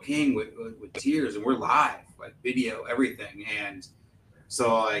have Randall King with tears, and we're live, like video, everything, and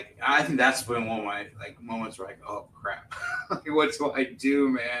so like I think that's been one of my like moments where like, oh crap, like, what do I do,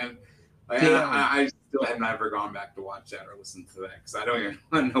 man? Like, I still have never gone back to watch that or listen to that because I don't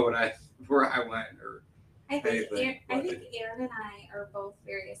even know where I went or. I think Aaron and I are both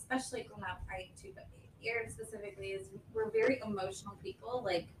very, especially well, not I too, but Aaron specifically we're very emotional people.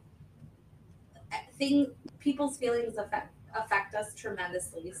 Like people's feelings affect us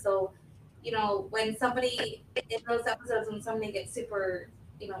tremendously. So, when somebody in those episodes when somebody gets super,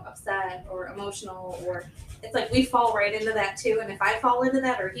 upset or emotional, or it's like we fall right into that too. And if I fall into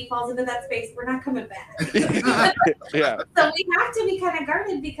that or he falls into that space, we're not coming back. Yeah. So we have to be kind of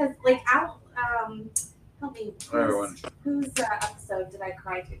guarded because, like, help me. Whose episode did I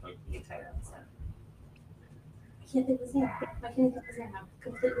cry to the entire episode? I can't think of his name. I can't think of his name. I'm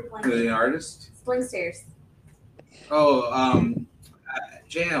completely blanking. The artist? Spling Stairs. Oh,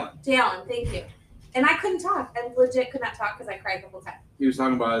 Jay Allen. Jay Allen, thank you. And I couldn't talk. I legit could not talk because I cried the whole time. He was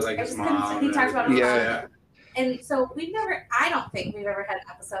talking about his mom. He talked about his mom. Yeah. And so I don't think we've ever had an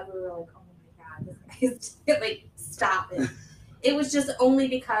episode where we were like, oh my God, this guy's like, stop it. It was just only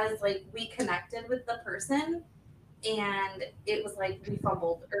because like we connected with the person and it was like we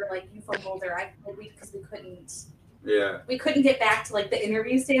fumbled or like you fumbled or because we couldn't. Yeah. We couldn't get back to like the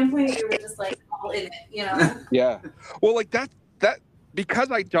interview standpoint. We were just like, oh all in it, you know. Yeah. Well, like that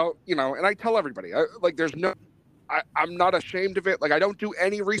because I don't, you know, and I tell everybody, like, there's no, I'm not ashamed of it. Like, I don't do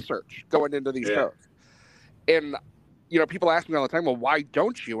any research going into these shows. And, you know, people ask me all the time, well, why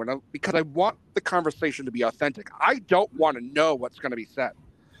don't you? And because I want the conversation to be authentic. I don't want to know what's going to be said.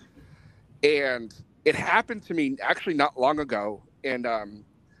 And it happened to me actually not long ago. And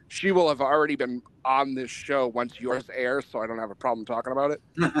she will have already been on this show once yours airs, so I don't have a problem talking about it.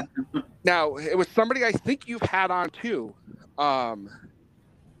 Now, it was somebody I think you've had on too.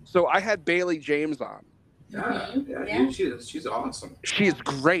 So I had Bailey James on. Yeah. She's awesome. She's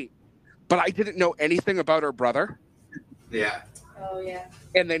great, but I didn't know anything about her brother. Yeah. Oh yeah.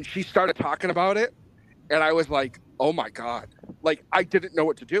 And then she started talking about it, and I was like, "Oh my God!" Like, I didn't know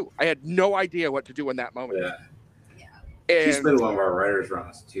what to do. I had no idea what to do in that moment. Yeah. And she's been one of our writers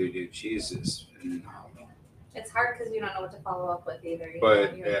runs too, dude. She's just phenomenal. It's hard because you don't know what to follow up with either.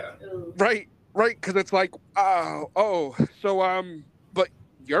 But right, because it's like, so but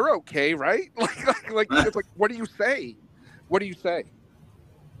you're okay, right? like it's like, what do you say? What do you say?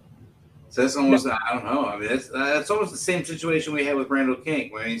 So that's almost, I don't know. I mean, that's almost the same situation we had with Randall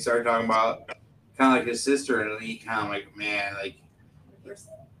King when he started talking about kind of like his sister, and he kind of like, man, like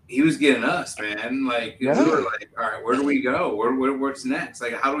he was getting us, man. Like we were like, all right, where do we go? What's next?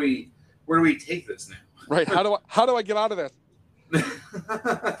 Like, where do we take this now? Right. How do I get out of this?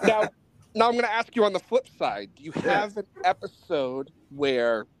 Now I'm going to ask you on the flip side. Do you have an episode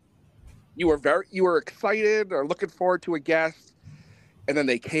where you were excited or looking forward to a guest, and then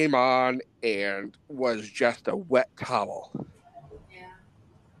they came on and was just a wet towel?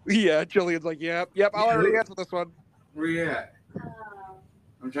 Yeah. Jillian's like, yep. I'll already answer this one. Where you at?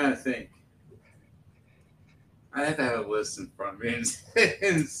 I'm trying to think. I have to have a list in front of me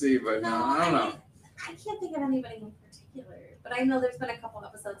and see, but no, I don't know. I can't think of anybody in particular, but I know there's been a couple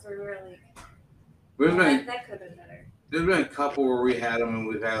episodes where we were like, that could have been better. There's been a couple where we had them and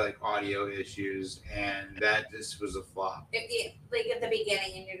we've had like audio issues, and that just was a flop. Like at the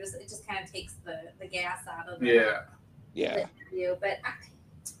beginning, and it just kind of takes the gas out of the interview. But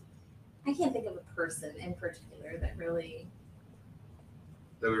I can't think of a person in particular that really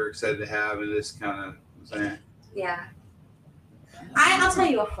that we were excited to have, and this kind of was that. Yeah. I'll tell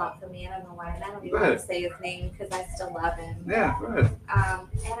you a flop for me. I don't know why. And I don't even want to say his name because I still love him. Yeah, go ahead. Adam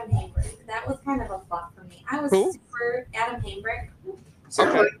Hambrick. That was kind of a flop for me. I was super Adam Hambrick. So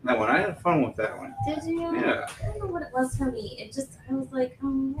I like that one. I had fun with that one. Did you? Yeah. I don't know what it was for me. I was like,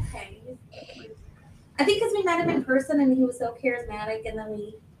 okay. I think because we met him in person and he was so charismatic, and then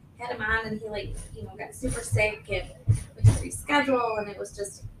we had him on and he got super sick and we had to reschedule, and it was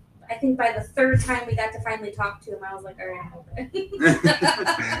just, I think by the third time we got to finally talk to him, I was like, all right, I'm over it.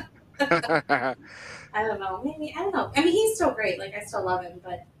 I don't know. Maybe, I don't know. I mean, he's still great. Like, I still love him,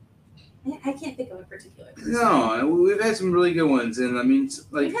 but I can't think of a particular person. No, we've had some really good ones. And I mean,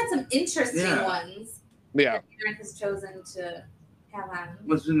 like, we've had some interesting ones. Yeah. That Aaron has chosen to have on.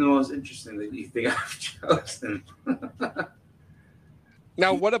 What's been the most interesting that you think I've chosen?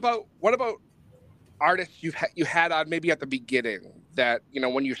 Now, what about artists you had on maybe at the beginning that,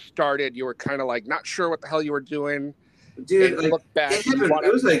 when you started, you were kind of like not sure what the hell you were doing? Dude, like,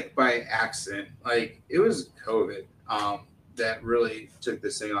 it was like by accident. Like, it was COVID that really took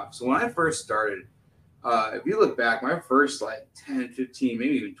this thing off. So when I first started, if you look back, my first like 10, 15,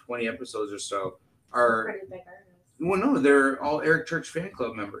 maybe even 20 episodes or so are pretty big artists. Well, no, they're all Eric Church fan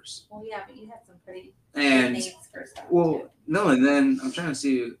club members. Well, yeah, but you had some pretty names first off. Well, too. No, and then I'm trying to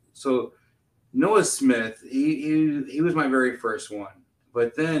see. So Noah Smith, he was my very first one,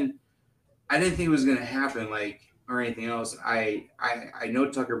 but then I didn't think it was going to happen or anything else. I know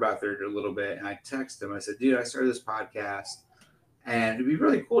Tucker Bethard a little bit, and I texted him. I said, dude, I started this podcast, and it'd be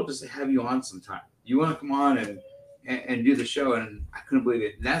really cool just to have you on sometime. You want to come on and do the show? And I couldn't believe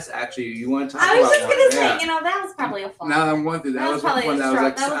it. And that's actually, you want to talk about. I was just going to say, that was probably a flop. Now I'm going through that. Was one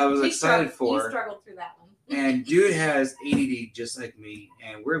that I was excited for. You struggled through that one. And dude has ADD just like me,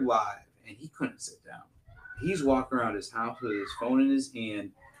 and we're live, and he couldn't sit down. He's walking around his house with his phone in his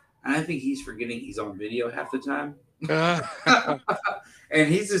hand, and I think he's forgetting he's on video half the time. And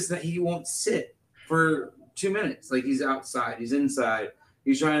he won't sit for 2 minutes. Like, he's outside, he's inside,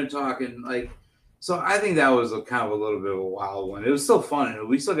 he's trying to talk, and so I think that was kind of a little bit of a wild one. It was still fun, and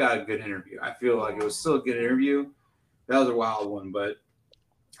we still got a good interview. I feel like it was still a good interview. That was a wild one, but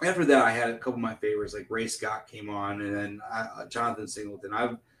after that, I had a couple of my favorites, like Ray Scott came on, and then Jonathan Singleton.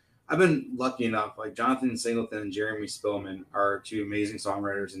 I've been lucky enough, like Jonathan Singleton and Jeremy Spillman are two amazing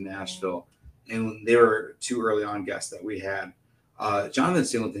songwriters in Nashville, and they were two early on guests that we had. Jonathan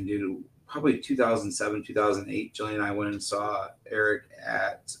Singleton, dude, probably 2007, 2008, Jillian and I went and saw Eric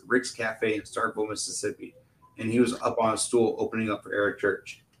at Rick's Cafe in Starkville, Mississippi. And he was up on a stool opening up for Eric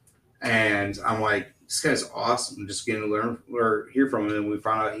Church. And I'm like, this guy's awesome. I'm just getting to learn or hear from him. And we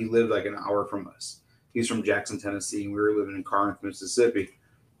found out he lived like an hour from us. He's from Jackson, Tennessee, and we were living in Corinth, Mississippi.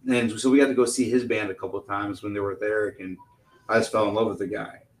 And so we got to go see his band a couple of times when they were with Eric, and I just fell in love with the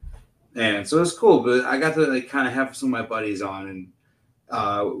guy. And so it's cool, but I got to like kind of have some of my buddies on, and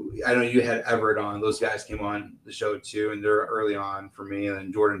I know you had Everett on. Those guys came on the show too, and they're early on for me, and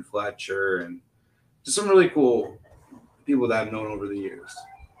then Jordan Fletcher, and just some really cool people that I've known over the years.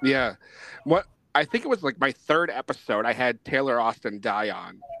 Yeah. What I think it was like my third episode, I had Taylor Austin Die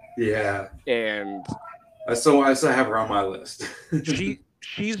on. Yeah. And I still have her on my list.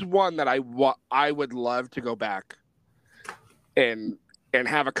 she's one that I would love to go back and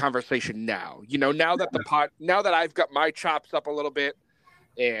have a conversation now. You know, now that now that I've got my chops up a little bit,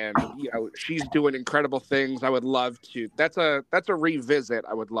 and you know she's doing incredible things, I would love to. That's a revisit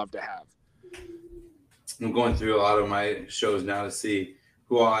I would love to have. I'm going through a lot of my shows now to see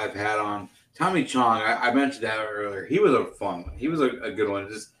who all I've had on. Tommy Chong, I mentioned that earlier. He was a fun one. He was a good one.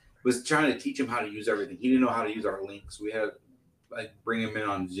 Just was trying to teach him how to use everything. He didn't know how to use our links. We had to like bring him in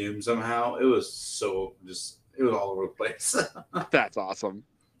on Zoom somehow. It was all over the place. That's awesome.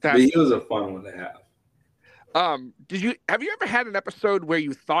 But he was a fun one to have. Have you ever had an episode where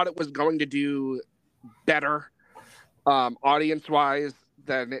you thought it was going to do better, audience wise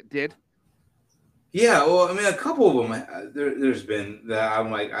than it did? Yeah, well, I mean, a couple of them. There's been that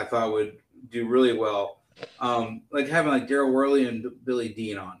I'm like I thought would do really well. Like having like Daryl Worley and Billy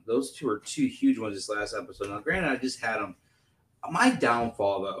Dean on. Those two are two huge ones this last episode. Now, granted, I just had them. My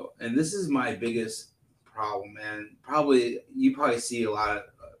downfall, though, and this is my biggest problem, man. You probably see a lot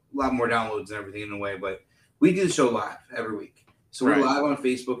more downloads and everything in a way, but we do the show live every week. So we're live on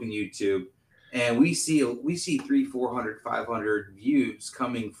Facebook and YouTube, and we see 300, 400, 500 views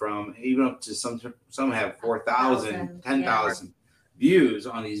coming from even up to some have 4,000, 10,000 views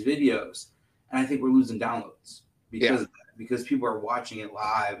on these videos. And I think we're losing downloads because people are watching it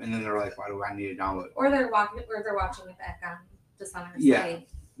live, and then they're like, "Why do I need a download?" Or they're watching it back on just on our site.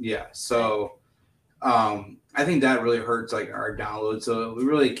 Yeah. So, I think that really hurts like our downloads. So we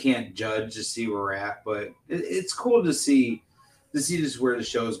really can't judge to see where we're at, but it's cool to see just where the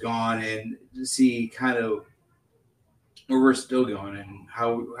show's gone and to see kind of where we're still going and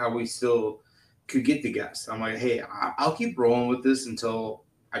how we still could get the guests. I'm like, hey, I'll keep rolling with this until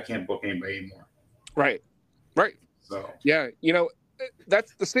I can't book anybody anymore. Right. So yeah, you know,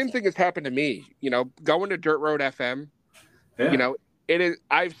 that's the same thing has happened to me. You know, going to Dirt Road FM. Yeah. You know, it is.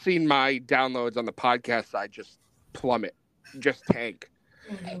 I've seen my downloads on the podcast side just plummet, just tank,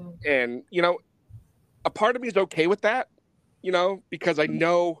 and you know, a part of me is okay with that. You know, because I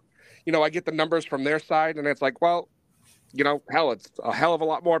know, you know, I get the numbers from their side, and it's like, well, you know, hell, it's a hell of a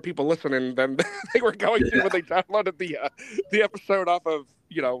lot more people listening than they were going to when they downloaded the episode off of,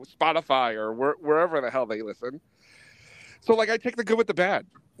 you know, Spotify or wherever the hell they listen. So, like, I take the good with the bad.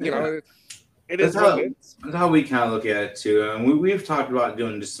 You know, that's how we kind of look at it, too. And we've talked about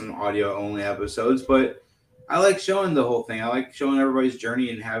doing just some audio-only episodes, but I like showing the whole thing. I like showing everybody's journey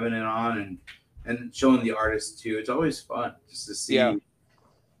and having it on and showing the artists, too. It's always fun just to see. Yeah.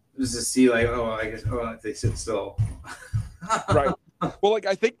 Just to see, like, if they sit still. Right. Well, like,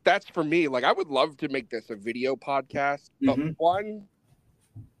 I think that's for me. Like, I would love to make this a video podcast, but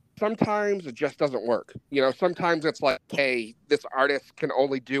sometimes it just doesn't work. You know, sometimes it's like, hey, this artist can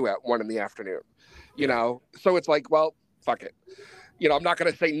only do at 1 p.m, you know? So it's like, well, fuck it. You know, I'm not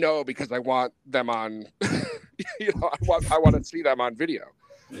going to say no because I want them on, you know, I want to see them on video.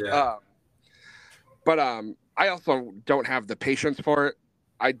 Yeah. But I also don't have the patience for it.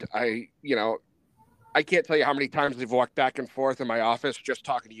 I you know, I can't tell you how many times we've walked back and forth in my office just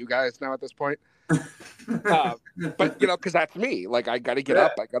talking to you guys now at this point. But you know, because that's me. Like I got to get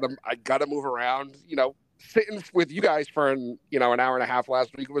up. I got to move around. You know, sitting with you guys for an hour and a half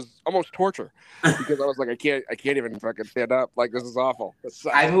last week was almost torture because I was like, I can't even fucking stand up. Like this is awful.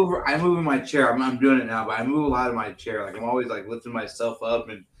 I move in my chair. I'm doing it now, but I move a lot in my chair. Like I'm always like lifting myself up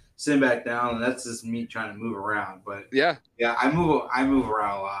and sitting back down, and that's just me trying to move around. But yeah, I move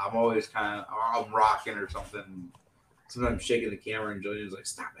around a lot. I'm always I'm rocking or something. Sometimes shaking the camera, and Jillian's like,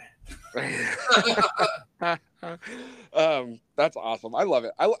 "Stop it." That's awesome. I love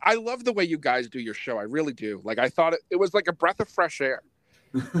it. I love the way you guys do your show. I really do. Like I thought it was like a breath of fresh air.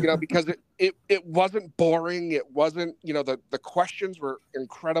 You know, because it wasn't boring. It wasn't. You know, the questions were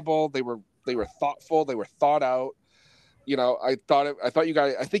incredible. They were thoughtful. They were thought out. You know, I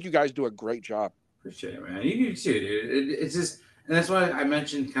think you guys do a great job. Appreciate it, man. You do too, dude. It's just, And that's why I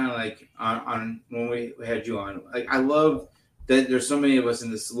mentioned kind of like on when we had you on. Like I love that there's so many of us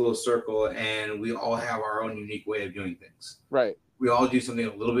in this little circle, and we all have our own unique way of doing things. Right. We all do something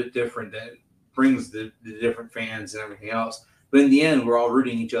a little bit different that brings the different fans and everything else. But in the end, we're all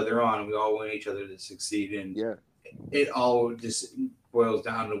rooting each other on, and we all want each other to succeed. And it all just boils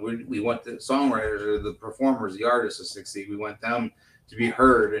down to we want the songwriters or the performers, the artists to succeed. We want them to be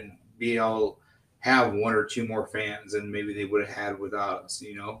heard and be able to have one or two more fans than maybe they would have had without us.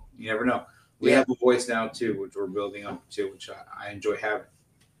 You know, you never know. We have a voice now too, which we're building up to, which I enjoy having.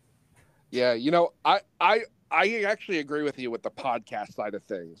 Yeah, you know, I actually agree with you with the podcast side of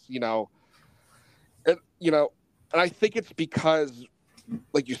things. You know, and I think it's because,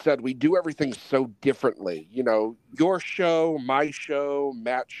 like you said, we do everything so differently. You know, your show, my show,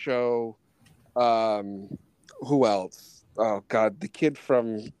 Matt's show. Who else? Oh God, the kid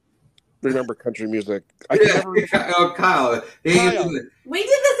from Remember Country Music. Kyle. We did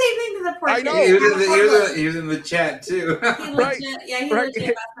the same thing to the poor I know. He was in the chat too. He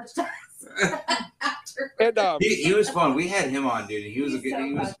legit messaged us. And he was fun. We had him on, dude. He was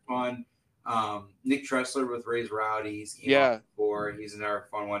He was fun. Nick Tressler with Ray's Rowdies came on before. He's another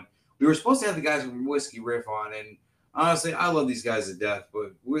fun one. We were supposed to have the guys from Whiskey Riff on, and honestly, I love these guys to death.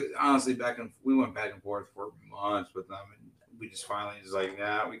 But we went back and forth for months with them, and we just finally was like,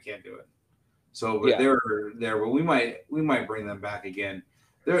 nah, we can't do it. So, but they were there. But we might bring them back again.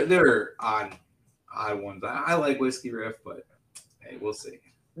 They're odd ones. I like Whiskey Riff, but hey, we'll see.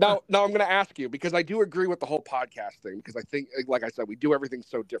 Now I'm going to ask you, because I do agree with the whole podcast thing, because I think, like I said, we do everything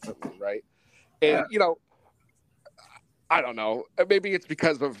so differently, right? And, you know, I don't know. Maybe it's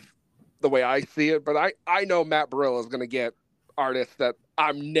because of the way I see it, but I know Matt Barillo is going to get artists that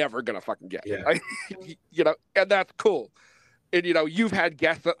I'm never going to fucking get. Yeah. You know, and that's cool. And, you know, you've had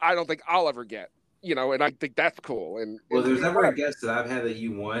guests that I don't think I'll ever get, you know, and I think that's cool. And there's never a guest that I've had that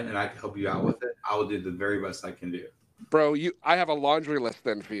you want and I can help you out with it. I will do the very best I can do. Bro, I have a laundry list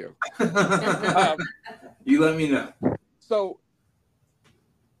then for you. You let me know. So,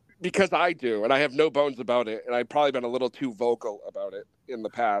 because I do, and I have no bones about it, and I've probably been a little too vocal about it in the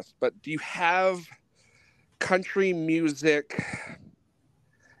past, but do you have country music,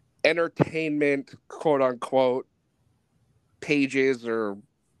 entertainment, quote unquote, pages or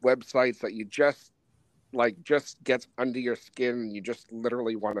websites that you just gets under your skin and you just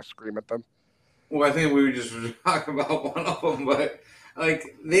literally want to scream at them? Well, I think we were just talking about one of them, but I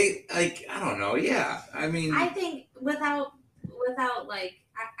don't know. Yeah, I mean, I think without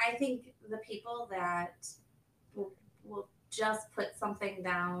I think the people that will just put something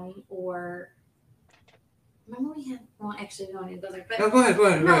down, or remember we had. Well, actually, we don't need to go there. But no, go ahead.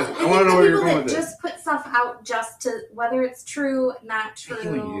 I want to know where you're going with it. Just put stuff out just to whether it's true, not true. I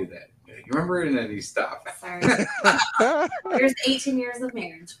hate when you do that. You remember it and then you stop. Sorry. There's 18 years of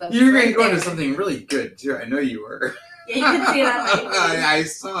marriage, folks. You're going to go into something really good too. I know you were. Yeah, you can see it on my face. I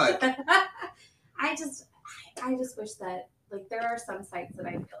saw it. I just wish that there are some sites that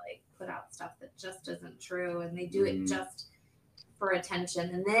I feel like put out stuff that just isn't true, and they do it just for attention,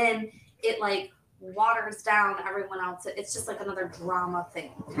 and then it waters down everyone else. It's just like another drama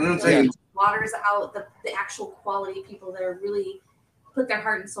thing. It waters out the actual quality people that are really put their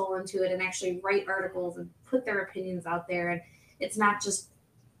heart and soul into it and actually write articles and put their opinions out there. And it's not just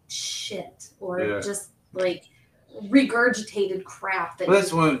shit or just regurgitated crap.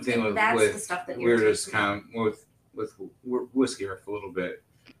 That's one thing with the stuff that we're just kind of with Whiskey Riff a little bit.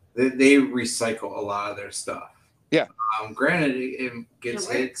 They recycle a lot of their stuff. Yeah. Granted, it gets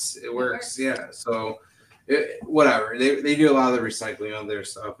hits. It works. Yeah. So whatever. They do a lot of the recycling of their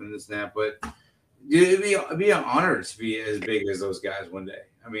stuff and this and that, but it'd be an honor to be as big as those guys one day.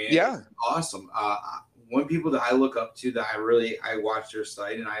 I mean, it's awesome. One people that I look up to that I watch their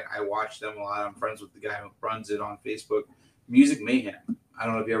site and I watch them a lot. I'm friends with the guy who runs it on Facebook, Music Mayhem. I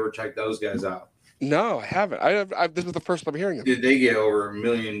don't know if you ever checked those guys out. No, I haven't. This is the first time hearing it. Did they get over 1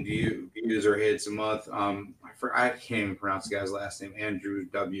 million views or hits a month? I can't even pronounce the guy's last name. Andrew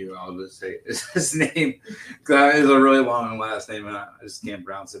W. I'll just say is his name. It's a really long last name, and I just can't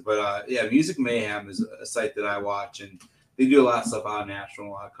pronounce it. But Music Mayhem is a site that I watch, and they do a lot of stuff out of Nashville, a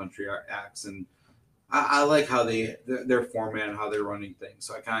lot of country acts, and I like how their format and how they're running things.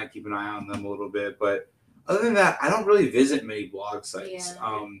 So I kind of keep an eye on them a little bit. But other than that, I don't really visit many blog sites.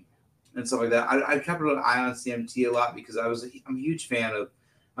 Yeah. And stuff like that. I kept an eye on CMT a lot because I'm a huge fan of.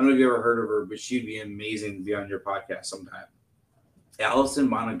 I don't know if you ever heard of her, but she'd be amazing to be on your podcast sometime. Allison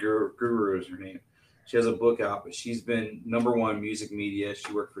Monaguru is her name. She has a book out, but she's been #1 music media.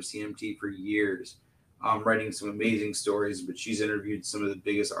 She worked for CMT for years. writing some amazing stories, but she's interviewed some of the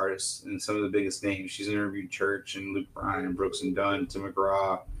biggest artists and some of the biggest names. She's interviewed Church and Luke Bryan, Brooks and Dunn, Tim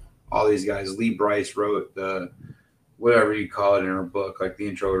McGraw, all these guys. Lee Bryce wrote the whatever you call it in her book, like the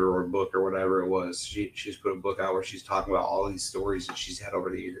intro to her book or whatever it was. She's put a book out where she's talking about all these stories that she's had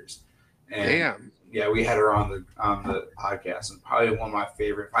over the years. And Damn. Yeah, we had her on the podcast, and probably one of my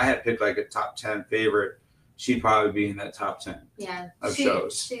favorite. If I had picked like a top 10 favorite, she'd probably be in that top 10. Yeah, of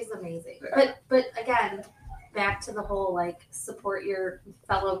shows. She's amazing. Yeah. But again, back to the whole like support your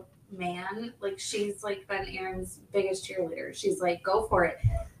fellow man. Like she's like been Aaron's biggest cheerleader. She's like, go for it.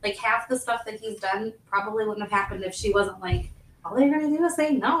 Like half the stuff that he's done probably wouldn't have happened if she wasn't like, all they're gonna do is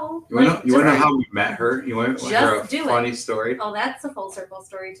say no. You want to know how we met her? You want to hear a funny story? Oh, that's a full circle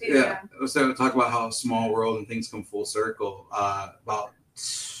story too. Yeah. So talk about how small world and things come full circle. About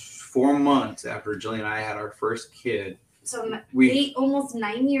 4 months after Jillian and I had our first kid. So almost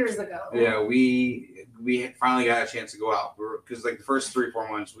 9 years ago. Yeah, we finally got a chance to go out because like the first 3-4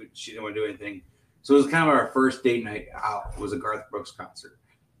 months she didn't want to do anything. So it was kind of our first date night out. Was a Garth Brooks concert.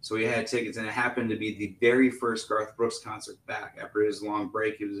 So we had tickets, and it happened to be the very first Garth Brooks concert back after his long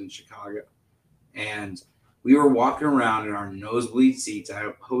break. It was in Chicago. And we were walking around in our nosebleed seats. I had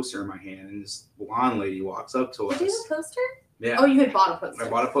a poster in my hand, and this blonde lady walks up to us. Did you have a poster? Yeah. Oh, you had bought a poster. I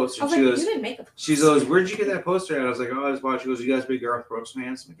bought a poster. I was like, you didn't make a poster. She goes, where'd you get that poster? And I was like, oh, I just bought it. She goes, you guys big Garth Brooks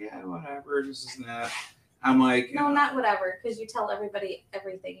fans? I'm like, yeah, whatever. This is that. I'm like, no, not whatever, because you tell everybody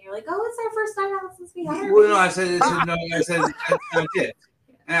everything. You're like, oh, it's our first time out since we had her. Well, no, I said I did.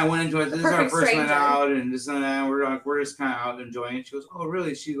 And I went into it. This is our first night out, and this and that. We're just kind of out enjoying it. She goes, "Oh,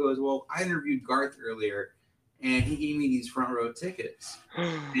 really?" She goes, "Well, I interviewed Garth earlier, and he gave me these front row tickets,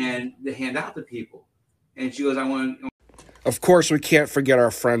 and they hand out to people." And she goes, "I want." Of course, we can't forget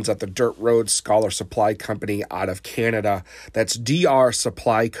our friends at the Dirt Road Scholar Supply Company out of Canada. That's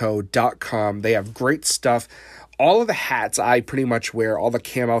drsupplyco.com. They have great stuff. All of the hats I pretty much wear, all the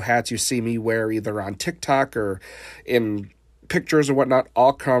camo hats you see me wear either on TikTok or in pictures or whatnot,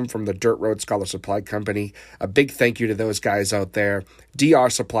 all come from the Dirt Road Scholar Supply Company. A big thank you to those guys out there.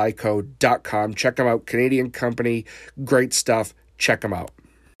 drsupplyco.com. Check them out. Canadian company. Great stuff. Check them out.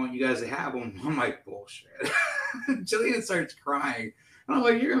 Want you guys to have them. I'm like, bullshit. Jillian starts crying. And I'm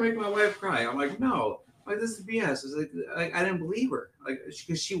like, you're going to make my wife cry. I'm like, no. I'm like, this is BS. It's like I didn't believe her. Like,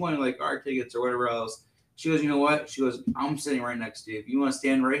 because she wanted like our tickets or whatever else. She goes, you know what? She goes, I'm sitting right next to you. If you want to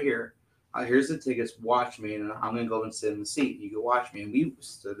stand right here, here's the tickets. Watch me, and I'm gonna go and sit in the seat. You can watch me, and we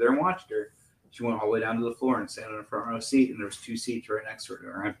stood there and watched her. She went all the way down to the floor and sat in the front row seat, and there was 2 seats right next to her that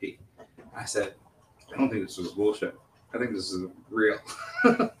were empty. I said, I don't think this was bullshit. I think this is real.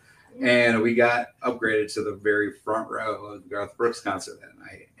 And we got upgraded to the very front row of the Garth Brooks concert that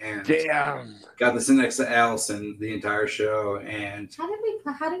night, and got to sit next to Allison the entire show. And how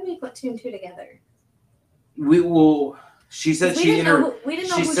did we put 2 and 2 together? She said she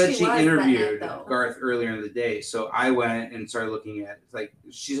interviewed Garth earlier in the day. So I went and started looking at like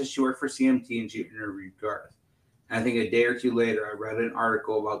she said she worked for CMT and she interviewed Garth. And I think a day or two later I read an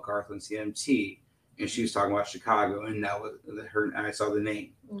article about Garth and CMT, and she was talking about Chicago, and that was her, and I saw the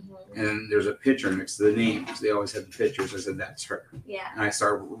name. Mm-hmm. And there's a picture next to the names. They always had the pictures. I said, that's her. Yeah. And I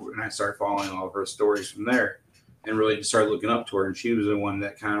started following all of her stories from there, and really just started looking up to her. And she was the one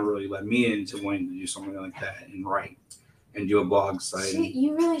that kind of really led me into wanting to do something like that and write and do a blog site.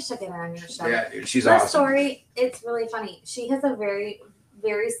 You really should get her on your show. Yeah, she's her awesome. Story, it's really funny. She has a very,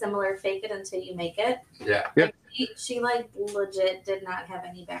 very similar fake it until you make it. Yeah. Like, she like legit did not have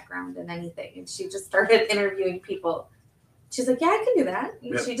any background in anything, and she just started interviewing people. She's like, yeah, I can do that.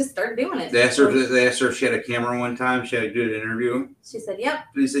 And she just started doing it. They asked her if she had a camera one time. She had to do an interview. She said, yep.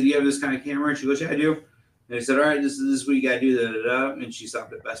 They said, you have this kind of camera? And she goes, yeah, I do. And they said, all right, this is what you got to do. Da, da, da. And she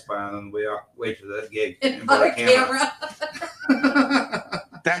stopped at Best Buy on the way to the gig. And bought a camera.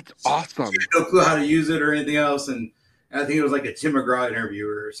 That's awesome. She had no clue how to use it or anything else. And I think it was like a Tim McGraw interview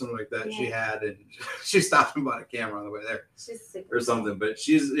or something like that she had. And she stopped and bought a camera on the way there. She's super or something. But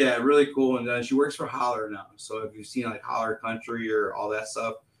she's, really cool. And she works for Holler now. So if you've seen like Holler Country or all that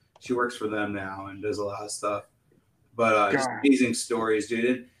stuff, she works for them now and does a lot of stuff. But just amazing stories, dude.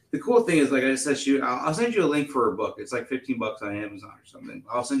 And the cool thing is, like I said, I'll send you a link for her book. It's like $15 on Amazon or something.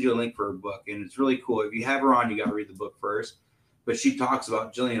 I'll send you a link for her book. And it's really cool. If you have her on, you got to read the book first. But she talks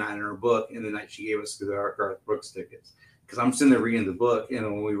about Jillian and I in her book and the night she gave us the Garth Brooks tickets. Because I'm sitting there reading the book, and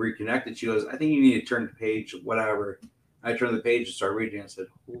when we reconnected, she goes, I think you need to turn the page, whatever. I turned the page and started reading, and I said,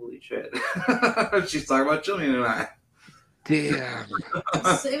 holy shit. She's talking about Jillian and I. Damn.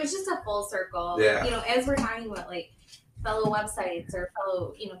 So it was just a full circle. Yeah. As we're talking about, like, fellow websites or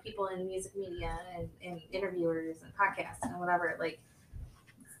fellow, people in music media and interviewers and podcasts and whatever, like,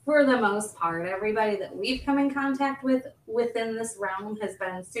 for the most part, everybody that we've come in contact with within this realm has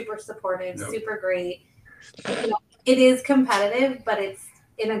been super supportive, super great. You know, it is competitive, but it's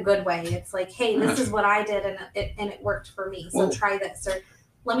in a good way. It's like, hey, this is what I did, and it worked for me. So try this, or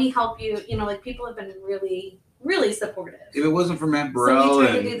let me help you. You know, like people have been really, really supportive. If it wasn't for Matt Burrell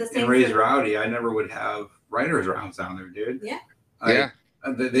and Ray's Rowdy, I never would have writers' rounds down there, dude. Yeah.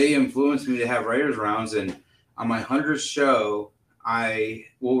 They influenced me to have writers' rounds, and on my 100th show,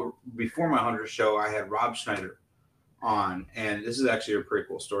 before my 100th show, I had Rob Schneider on, and this is actually a pretty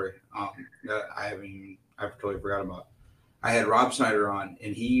cool story that I've totally forgot about. I had Rob Schneider on,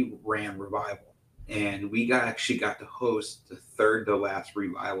 and he ran Revival, and we actually got to host the third to last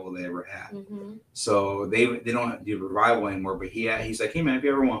Revival they ever had. Mm-hmm. So they don't do Revival anymore, but he's like, hey man, if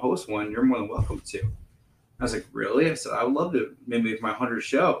you ever want to host one, you're more than welcome to. I was like, really? I said, I would love to, maybe for my 100th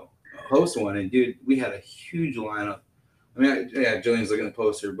show, host one. And dude, we had a huge lineup. I mean, Jillian's looking at the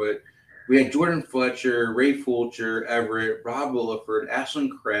poster, but we had Jordan Fletcher, Ray Fulcher, Everett, Rob Williford, Ashlyn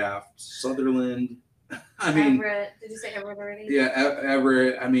Kraft, Sutherland. I mean, Everett. Did you say Everett already? Yeah,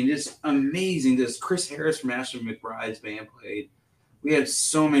 Everett. I mean, just amazing. This Chris Harris from Ashley McBride's band played. We had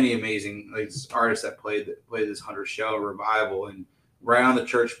so many amazing artists that played this 100th show, Revival, and right on the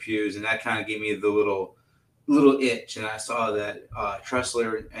church pews, and that kind of gave me the little itch. And I saw that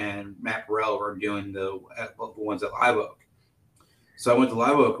Tressler and Matt Burrell were doing the ones at Live Oak. So I went to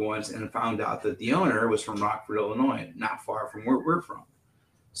Live Oak once and found out that the owner was from Rockford, Illinois, not far from where we're from.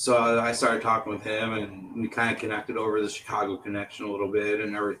 So I started talking with him, and we kind of connected over the Chicago connection a little bit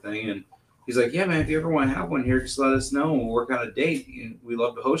and everything. And he's like, yeah, man, if you ever want to have one here, just let us know. We'll work out a date. And we'd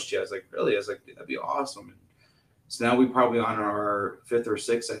love to host you. I was like, really? I was like, that'd be awesome. And so now we probably on our 5th or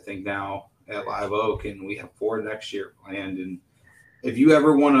 6th, I think, now at Live Oak, and we have 4 next year planned. And if you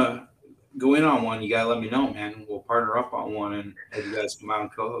ever want to go in on one, you gotta let me know, man. We'll partner up on one and have you guys come out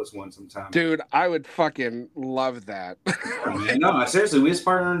and co-host one sometime. Dude, I would fucking love that. Man, no, seriously, we just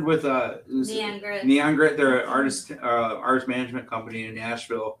partnered with Neon Grit. They're an artist management company in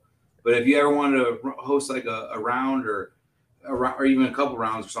Nashville. But if you ever wanted to host like a round or even a couple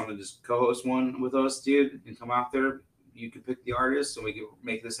rounds or something, just co-host one with us, dude, and come out there. You can pick the artist, and we can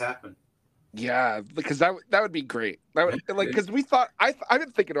make this happen. Yeah, because that would be great. That would because we thought I've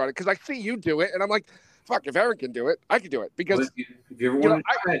been thinking about it because I see you do it, and I'm like, fuck, if Aaron can do it, I can do it. Because if you ever want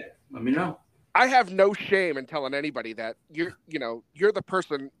to try it, let me know. I have no shame in telling anybody that you're the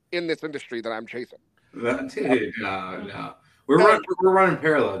person in this industry that I'm chasing. Dude, no, we're running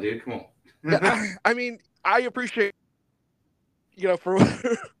parallel, dude. Come on. I mean, I appreciate.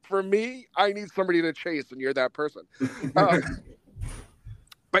 For me, I need somebody to chase, and you're that person.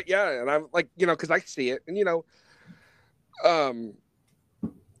 But yeah, and I'm like, because I see it, and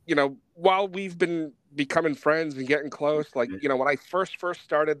while we've been becoming friends and getting close, like when I first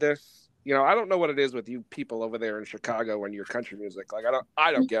started this, I don't know what it is with you people over there in Chicago and your country music. Like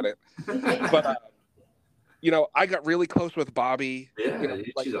I don't get it, but I got really close with Bobby. Yeah,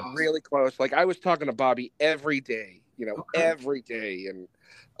 like awesome. Really close. Like I was talking to Bobby every day, every day, and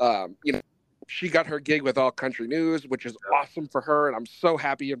she got her gig with All Country News, which is awesome for her, and I'm so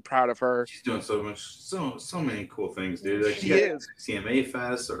happy and proud of her. She's doing so many cool things, dude. Like she is CMA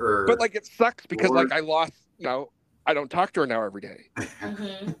Fest, but like it sucks because like I lost, I don't talk to her now every day.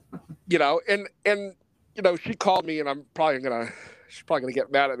 Mm-hmm. And she called me, and she's probably gonna get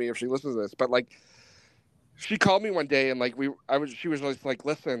mad at me if she listens to this, but like she called me one day, and like she was just like,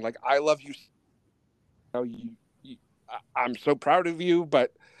 listen, like I love you. I'm so proud of you,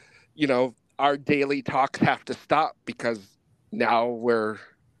 but our daily talks have to stop because now we're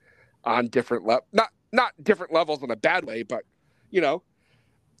on different not different levels in a bad way, but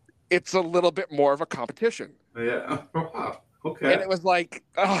it's a little bit more of a competition. Yeah. Wow. Okay. And it was like,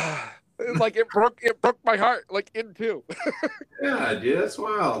 it broke my heart like in two. Yeah, dude, that's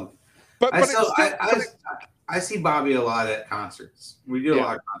wild. But I see Bobby a lot at concerts. We do a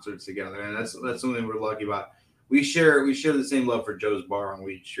lot of concerts together, and that's something we're lucky about. We share the same love for Joe's Bar on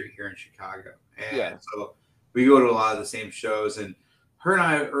Weed Street here in Chicago. And so we go to a lot of the same shows, and her and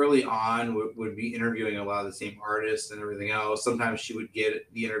I early on would be interviewing a lot of the same artists and everything else. Sometimes she would get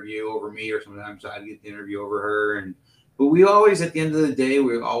the interview over me, or sometimes I'd get the interview over her. But we always, at the end of the day,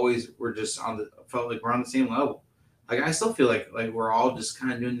 we're just felt like we're on the same level. Like I still feel like we're all just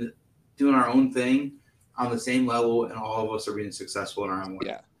kind of doing our own thing on the same level, and all of us are being successful in our own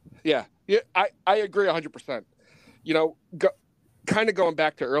way. Yeah. I agree 100%. Kind of going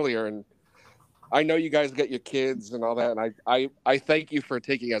back to earlier, and I know you guys get your kids and all that, and I thank you for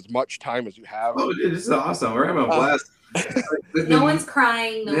taking as much time as you have. Oh, dude, this is awesome. We're having a blast. No one's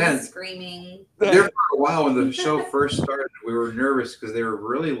crying. No one's screaming. There for a while when the show first started, we were nervous because they were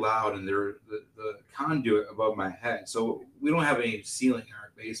really loud and they were the conduit above my head. So we don't have any ceiling in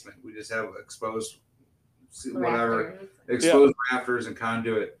our basement. We just have exposed rafters and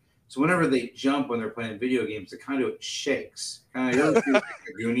conduit. So whenever they jump when they're playing video games, the conduit shakes. Kind of, you ever see like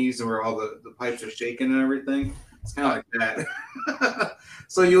the Goonies where all the pipes are shaking and everything? It's kind of like that.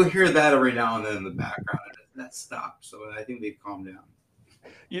 So you'll hear that every now and then in the background, and that stopped. So I think they've calmed down.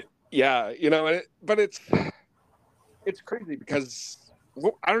 Yeah, but it's crazy because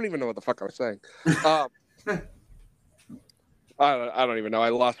I don't even know what the fuck I was saying. I don't even know. I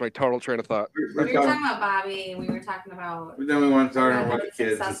lost my total train of thought. We were talking about Bobby, and we were talking about. Then we want to talk about the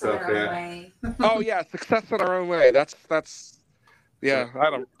kids and stuff. Oh yeah, success in our own way. That's. Yeah,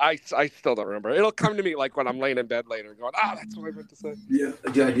 I still don't remember. It'll come to me like when I'm laying in bed later, going, that's what I meant to say. Yeah,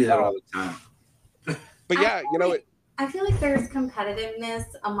 I do that all the time. But yeah, I feel like there's competitiveness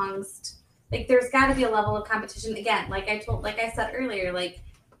amongst, like, there's got to be a level of competition. Again, like I said earlier, like,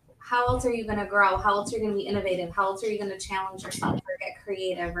 how else are you going to grow? How else are you going to be innovative? How else are you going to challenge yourself or get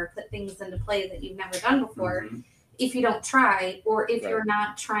creative or put things into play that you've never done before if you don't try, or if you're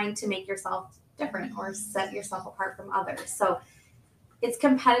not trying to make yourself different or set yourself apart from others? So it's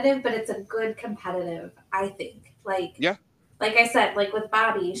competitive, but it's a good competitive, I think. Like I said, like with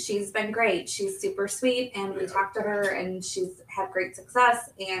Bobby, she's been great. She's super sweet, and we talked to her, and she's had great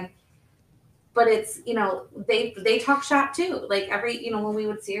success. But it's, they talk shop too. Like when we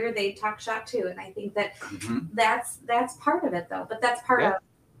would see her, they talk shop too. And I think that that's part of it though. But that's part of,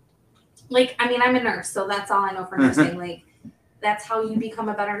 like, I mean, I'm a nurse, so that's all I know for nursing. Like, that's how you become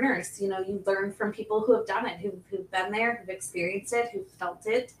a better nurse. You learn from people who have done it, who've been there, who've experienced it, who've felt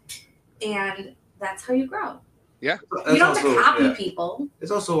it. And that's how you grow. Yeah. You don't have to copy people. It's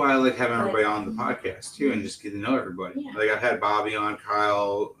also why I like having everybody on the podcast too, and just get to know everybody. Yeah. Like I've had Bobby on,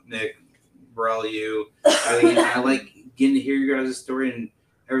 Kyle, Nick, Burrell, you. I like getting to hear your guys' story and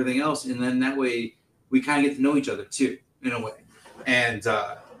everything else, and then that way we kind of get to know each other too, in a way. And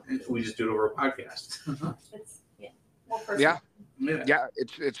we just do it over a podcast. It's more personal. Yeah,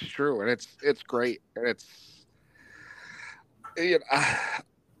 it's true, and it's great, and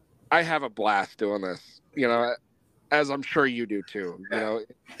I have a blast doing this. As I'm sure you do too.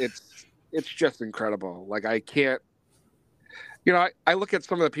 It's just incredible. Like I can't. I look at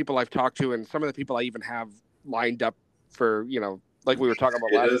some of the people I've talked to, and some of the people I even have lined up for, like we were talking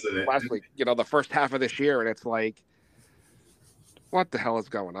about last week. The first half of this year, and it's like, what the hell is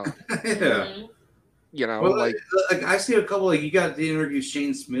going on? Like I see a couple. Like you got to interview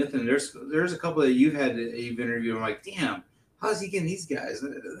Shane Smith, and there's a couple that you've interviewed. I'm like, damn, how's he getting these guys?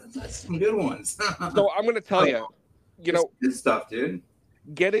 That's some good ones. So I'm going to tell you, good stuff, dude.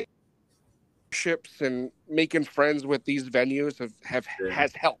 Getting ships and making friends with these venues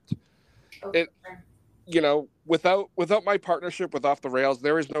has helped. Without my partnership with Off the Rails,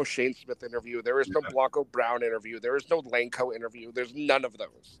 there is no Shane Smith interview, there is no Blanco Brown interview, there is no Lanco interview, there's none of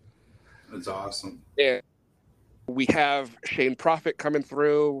those. That's awesome. And we have Shane Prophet coming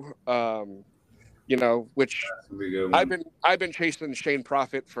through, which I've been chasing Shane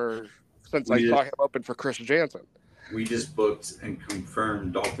Prophet since I saw him open for Chris Jansen. We just booked and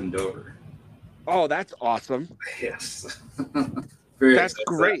confirmed Dalton Dover. Oh, that's awesome. Yes. That's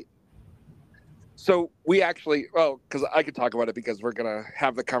great. So we actually, because I could talk about it because we're going to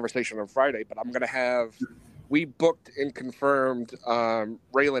have the conversation on Friday, but we booked and confirmed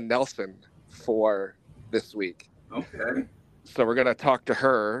Raylan Nelson for this week. Okay. So we're going to talk to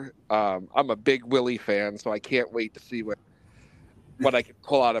her. I'm a big Willie fan, so I can't wait to see what I can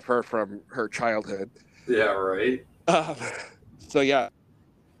pull out of her from her childhood. Yeah, right. So yeah.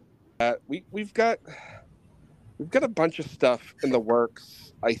 We've got a bunch of stuff in the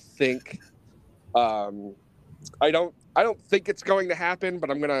works. I think I don't think it's going to happen, but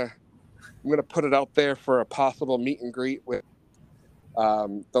I'm gonna put it out there for a possible meet and greet with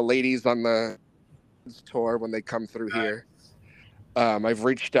the ladies on the tour when they come through here. I've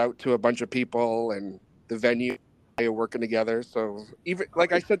reached out to a bunch of people, and the venue are working together. So even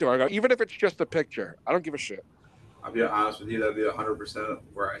like I said to her, even if it's just a picture, I don't give a shit. I'll be honest with you, that'd be 100%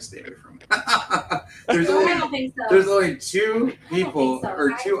 where I stay away from. I don't think so. There's only two people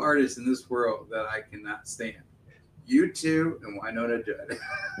or two artists in this world that I cannot stand. You two and Winona Judd.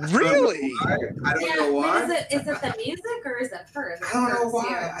 Really? I don't know why. Is it the music or is it her? I don't know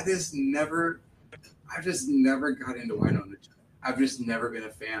why. I just never got into Winona Judd. I've just never been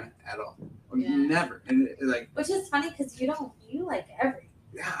a fan at all. Never. And which is funny because you like everything.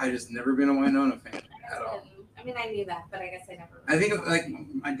 Yeah, I just never been a Winona fan at all. I mean, I knew that, but I guess I never. I think like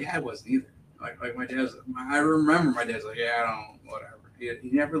my dad wasn't either. Like my dad's. I remember my dad's like, yeah, I don't, whatever. He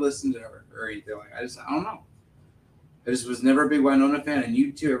never listened to her or anything. Like I don't know. I just was never a big Winona fan, and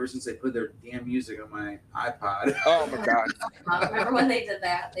you too. Ever since they put their damn music on my iPod. Oh my god! Remember when they did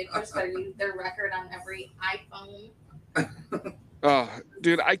that? They pushed their record on every iPhone. Oh,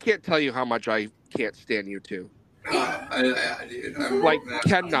 dude, I can't tell you how much I can't stand you two. Dude, like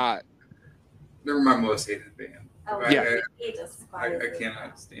cannot. They're my most hated band. Oh, yeah. I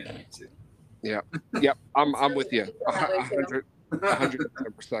cannot stand you two. Yeah. Yep. I'm with you.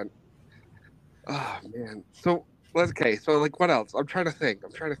 100%. Oh man. So like what else? I'm trying to think.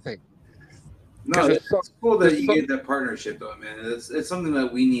 No, it's cool that you get that partnership though, man. It's something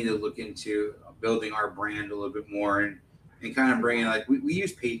that we need to look into, building our brand a little bit more and kind of bringing, like, we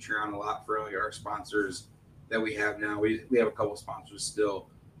use Patreon a lot for like our sponsors that we have now. We have a couple sponsors still.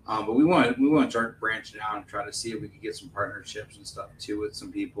 But we want to start branching out and try to see if we can get some partnerships and stuff too with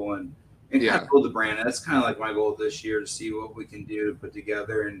some people and kind of build the brand. That's kind of like my goal this year, to see what we can do to put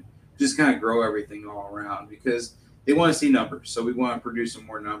together and just kind of grow everything all around, because they want to see numbers. So we want to produce some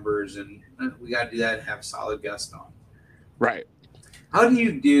more numbers, and we got to do that and have solid guests on. Right. How do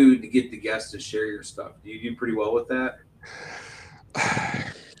you do to get the guests to share your stuff? Do you do pretty well with that?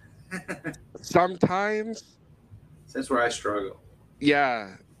 Sometimes. That's where I struggle.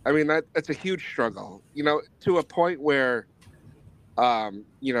 Yeah. I mean, that's a huge struggle, to a point where,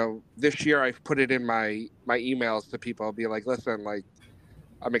 this year I've put it in my emails to people. I'll be like, listen, like,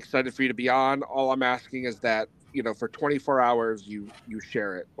 I'm excited for you to be on. All I'm asking is that, for 24 hours, you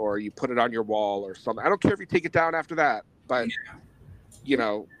share it, or you put it on your wall or something. I don't care if you take it down after that, but,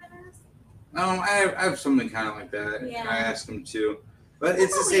 I have something kind of like that. Yeah. I asked them to, but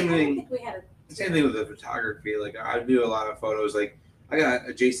it's the same thing. Same thing with the photography. Like, I do a lot of photos. Like, I got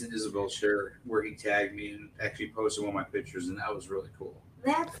a Jason Isabel shirt where he tagged me and actually posted one of my pictures, and that was really cool.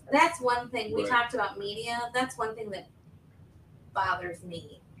 That's one thing. We talked about media. That's one thing that bothers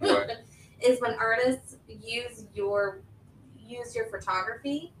me. What? Is when artists use your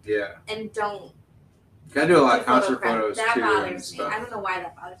photography. Yeah. And don't. I do a lot of concert photos that too. That bothers me. I don't know why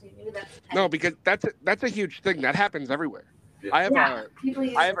that bothers me. Maybe that's no, because that's a huge thing that happens everywhere. Yeah. I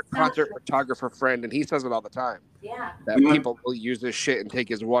have a concert photographer friend, and he says it all the time. Yeah. That people will use this shit and take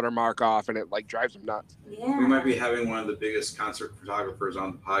his watermark off, and it like drives him nuts. Yeah. We might be having one of the biggest concert photographers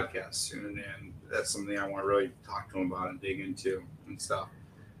on the podcast soon, and that's something I want to really talk to him about and dig into and stuff.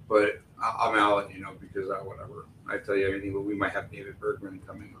 But I'll let you know, because whatever. I tell you anything, but we might have David Bergman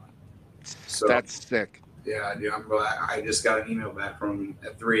coming on. So that's sick. Yeah, dude, I just got an email back from him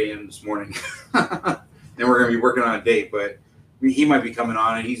at 3 a.m. this morning. And we're going to be working on a date, but he might be coming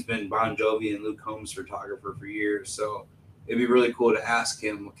on, and he's been Bon Jovi and Luke Combs photographer for years. So it'd be really cool to ask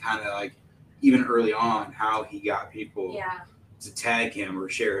him, kind of like, even early on, how he got people to tag him or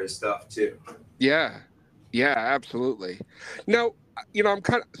share his stuff too. Yeah. Yeah, absolutely. No, I'm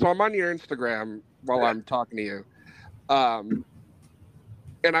on your Instagram while I'm talking to you.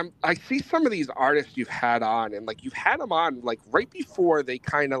 And I see some of these artists you've had on, and like you've had them on like right before they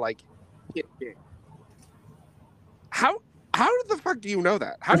kind of like hit big. How the fuck do you know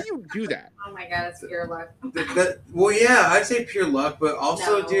that? How do you do that? Oh my god, it's pure luck. Well, yeah, I'd say pure luck, but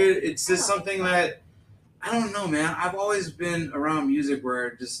also, dude, it's just something that I don't know, man. I've always been around music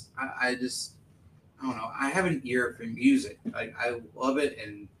where I don't know. I have an ear for music. Like, I love it,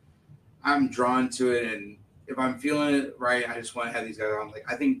 and I'm drawn to it, and if I'm feeling it right, I just want to have these guys on. Like,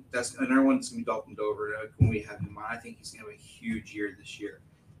 I think that's another one that's gonna be Dalton Dover. When we have him on, I think he's gonna have a huge year this year,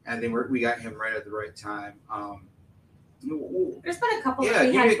 and I think we got him right at the right time. There's been a couple. Yeah,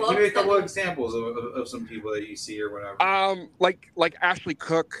 give me a couple of examples of some people that you see or whatever. Like Ashley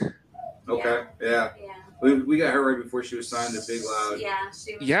Cook. Okay, yeah. We got her right before she was signed to Big Loud. Yeah,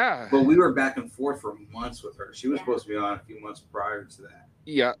 she was. Yeah. But we were back and forth for months with her. She was supposed to be on a few months prior to that.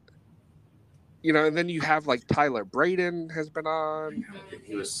 Yeah. And then you have like Tyler Braden has been on.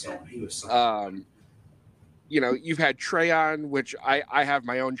 He was so. You've had Trey on, which I have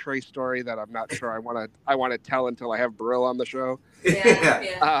my own Trey story that I'm not sure I want to tell until I have Brill on the show.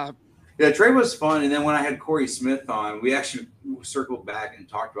 Yeah. Trey was fun, and then when I had Corey Smith on, we actually circled back and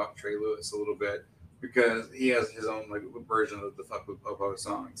talked about Trey Lewis a little bit, because he has his own like version of the Fuck with Popo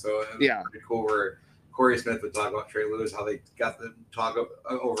song. So it was pretty cool where Corey Smith would talk about Trey Lewis, how they got the talk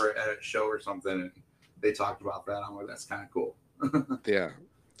over at a show or something, and they talked about that. I'm like, that's kind of cool. Yeah.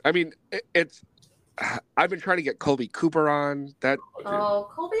 I mean, I've been trying to get Colby Cooper on.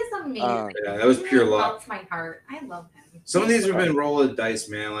 Colby's amazing. Yeah, that was pure luck. Melts my heart. I love him. Some of these have been roll of the dice,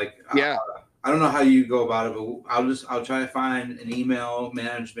 man. Like, I don't know how you go about it, but I'll try to find an email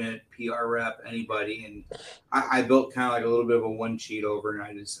management, PR rep, anybody, and I built kind of like a little bit of a one sheet over, and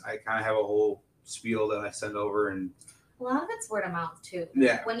I kind of have a whole spiel that I send over, and a lot of it's word of mouth too.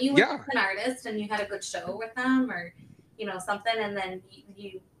 Yeah. When you work with an artist and you had a good show with them, or something, and then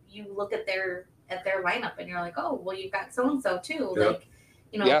you look at their lineup and you're like, oh, well, you've got so and so too. Yep.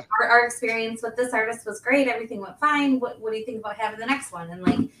 Like, our experience with this artist was great. Everything went fine. What do you think about having the next one? And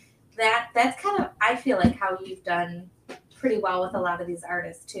like that's kind of, I feel like, how you've done pretty well with a lot of these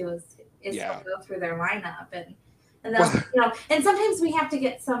artists too, is to go through their lineup and they'll, and sometimes we have to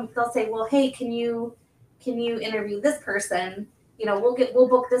get they'll say, well, hey, can you interview this person? We'll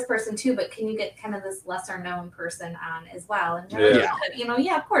book this person too, but can you get kind of this lesser known person on as well? And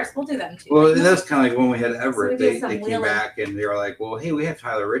of course, we'll do them too. Well, that's kind of like when we had Everett. They came back and they were like, well, hey, we have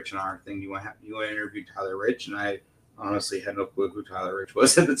Tyler Rich in our thing. You want to interview Tyler Rich? And I honestly had no clue who Tyler Rich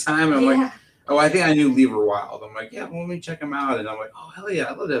was at the time. And I'm like, oh, I think I knew Lever Wild. I'm like, yeah, well, let me check him out. And I'm like, oh, hell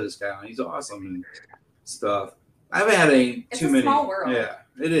yeah, I'd love to have this guy on. He's awesome and stuff. I haven't had too many. It's a small world. Yeah,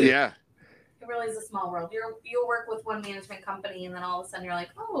 it is. Yeah. It really is a small world. You'll work with one management company, and then all of a sudden you're like,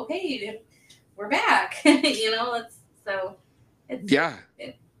 oh, hey, we're back. It's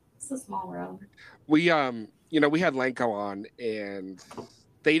a small world. We we had Lenko on, and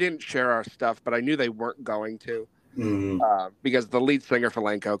they didn't share our stuff, but I knew they weren't going to, because the lead singer for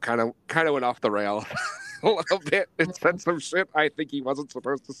Lenko kind of went off the rails a little bit and said some shit I think he wasn't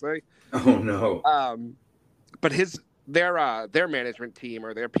supposed to say. Oh no. But their management team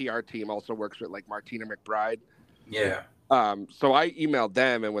or their PR team also works with like Martina McBride. Yeah. So I emailed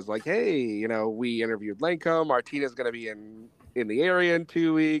them and was like, hey, we interviewed Lenko. Martina's going to be in the area in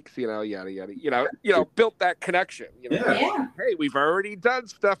 2 weeks, yada, yada, built that connection. Hey, we've already done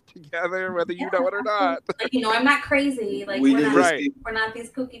stuff together, whether you know it or not. I'm not crazy. Like, we're not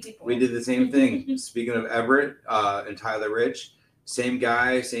these kooky people. We did the same thing. Speaking of Everett and Tyler Rich, same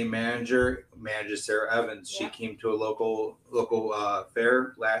guy, same manager, manages Sarah Evans. Yeah. She came to a local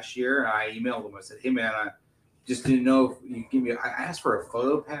fair last year, and I emailed him. I said, hey, man, I just didn't know if you give me. I asked for a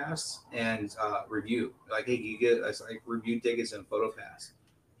photo pass and review. Like, hey, you get review tickets and photo pass.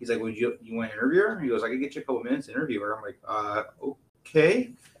 He's like, would you want to interview her? He goes, I could get you a couple minutes to interview her. I'm like,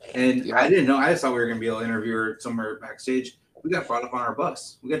 okay. And I didn't know. I just thought we were gonna be able to interview her somewhere backstage. We got brought up on our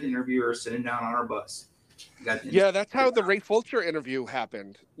bus. We got to interview her sitting down on our bus. That's how the Ray Fulcher interview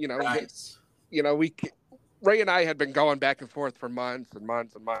happened. Nice. Ray and I had been going back and forth for months and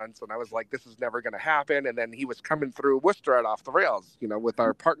months and months, and I was like, this is never going to happen. And then he was coming through Worcester at Off the Rails, with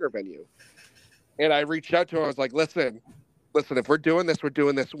our partner venue. And I reached out to him. I was like, listen, if we're doing this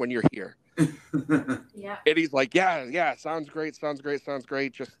when you're here. Yeah. And he's like, yeah, sounds great.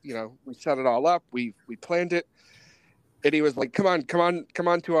 Just, we set it all up. We planned it. And he was like, come on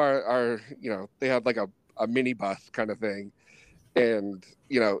to our they had like a minibus kind of thing. And,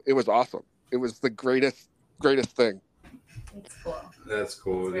 it was awesome. It was the greatest thing. It's cool. That's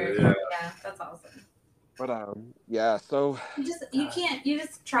cool. Cool. Yeah, that's awesome. But so you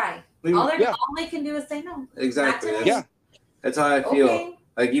just try. All they can do is say no. Exactly. That's how I feel. Okay.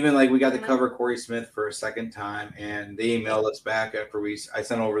 Like, even like we got to cover Corey Smith for a second time, and they emailed us back after I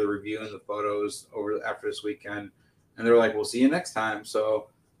sent over the review and the photos after this weekend, and they were like, we'll see you next time. So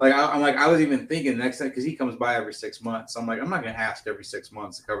like I was even thinking next time, because he comes by every 6 months. I'm like, I'm not gonna ask every 6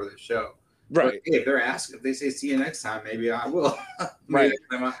 months to cover this show. Right. But, hey, if they say see you next time, maybe I will. Right.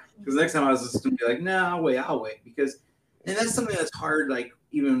 Because next time I was just gonna be like, no, I'll wait. And that's something that's hard, like,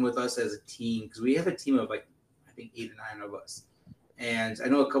 even with us as a team, because we have a team of like, I think 8 or 9 of us. And I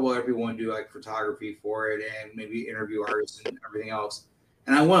know a couple other people want to do like photography for it and maybe interview artists and everything else.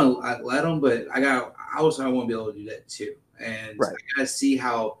 And I want to let them, but I want to be able to do that too. And I got to see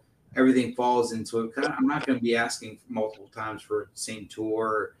how everything falls into it. Because I'm not going to be asking multiple times for same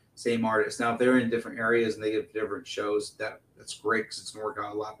tour, same artist. Now, if they're in different areas and they get different shows, that's great, because it's going to work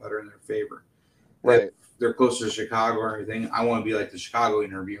out a lot better in their favor. Right. If they're closer to Chicago or anything, I want to be like the Chicago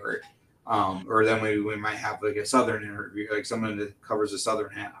interviewer. Or then maybe we might have like a Southern interview, like someone that covers the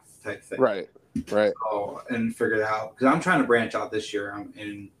Southern half type thing. Right. So, and figure it out, because I'm trying to branch out this year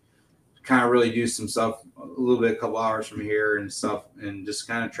and kind of really do some stuff a little bit, a couple hours from here and stuff, and just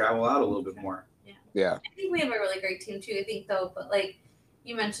kind of travel out a little bit more. Yeah. I think we have a really great team too. I think though, but like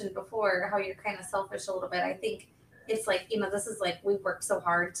you mentioned before, how you're kind of selfish a little bit. I think it's like, this is like, we've worked so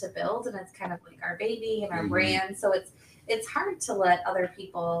hard to build, and it's kind of like our baby and our brand. So it's hard to let other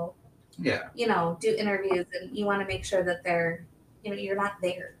people do interviews, and you want to make sure that they're, you're not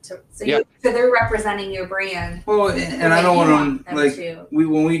there so they're representing your brand. Well, and I don't want to, like,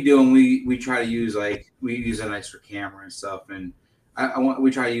 when we do them, we try to use, like, we use a nicer camera and stuff, and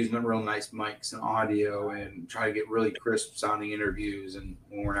we try to use real nice mics and audio and try to get really crisp sounding interviews. And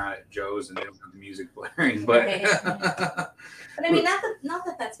when we're not at Joe's and they don't have the music blaring, but Right. But I mean, not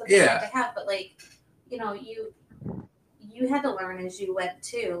that that's what they have to have, but like, you know, you had to learn as you went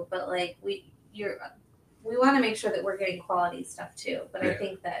too. But like we want to make sure that we're getting quality stuff too. But I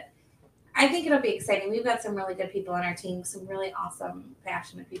think it'll be exciting. We've got some really good people on our team, some really awesome,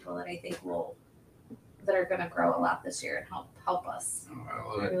 passionate people that I think that are going to grow a lot this year and help us.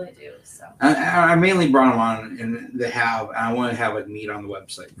 I really do. So I mainly brought them on, and I want to have like meat on the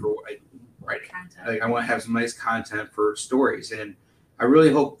website for content. Like I want to have some nice content for stories, and I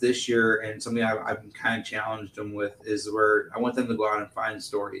really hope this year, and something I've kind of challenged them with is where I want them to go out and find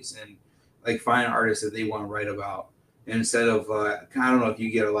stories and like find artists that they want to write about. And instead of I don't know if you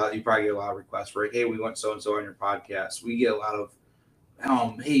probably get a lot of requests for, hey, we want so and so on your podcast. We get a lot of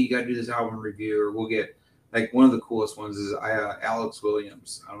hey, you got to do this album review, or we'll get like one of the coolest ones is Alex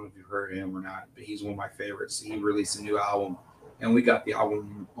Williams. I don't know if you've heard of him or not, but he's one of my favorites. He released a new album, and we got the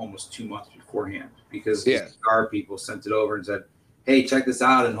album almost 2 months beforehand because our people sent it over and said, hey, check this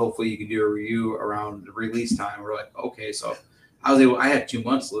out, and hopefully you can do a review around the release time. We're like, okay, so I had 2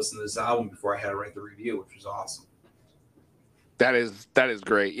 months to listen to this album before I had to write the review, which was awesome. That is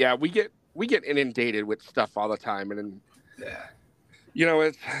great. Yeah, we get inundated with stuff all the time, and you know,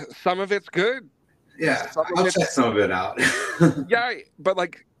 it's some of it's good. Yeah, I'll check some of it out. Yeah, but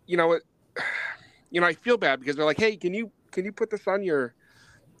like, you know, I feel bad because they're like, hey, can you put this on your,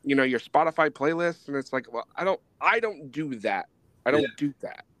 you know, your Spotify playlist? And it's like, well, I don't do that. I don't do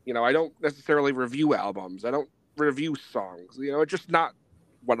that. You know, I don't necessarily review albums. I don't review songs. You know, it's just not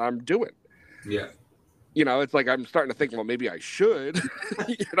what I'm doing. Yeah. You know, it's like I'm starting to think, well, maybe I should.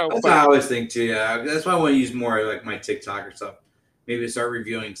 You know, that's what I always think too. Yeah, that's why I want to use more like my TikTok or stuff. Maybe start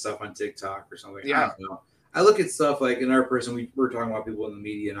reviewing stuff on TikTok or something. Yeah. I don't know. I look at stuff like another person we're talking about people in the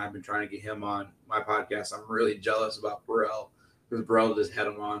media, and I've been trying to get him on my podcast. I'm really jealous about Burrell because Burrell just had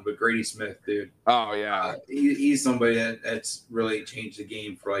him on. But Grady Smith, dude. Oh yeah, he's somebody that's really changed the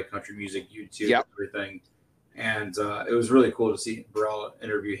game for like country music, YouTube, and everything. And it was really cool to see Burrell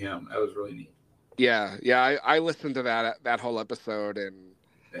interview him. That was really neat. Yeah. I listened to that whole episode, and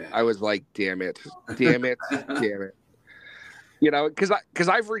I was like, damn it. You know, because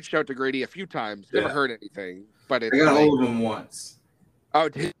I've reached out to Grady a few times, never heard anything. But it's I got a hold of him once. Oh,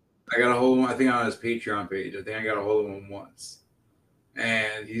 did I got a hold of him? I think on his Patreon page. I think I got a hold of him once,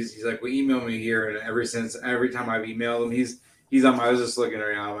 and he's like, "Well, email me here." And every time I've emailed him, he's on my. I was just looking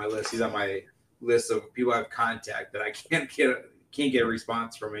around my list. He's on my list of people I've contacted that I can't get a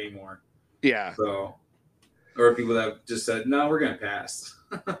response from anymore. Yeah. So, or people that have just said, "No, we're gonna pass."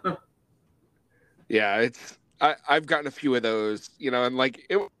 Yeah, I've gotten a few of those, you know, and like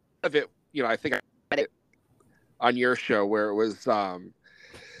you know, I think I read it on your show where it was,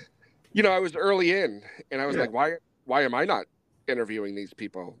 you know, I was early in, and I was like, why am I not interviewing these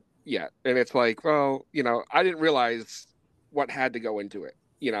people yet? And it's like, well, you know, I didn't realize what had to go into it,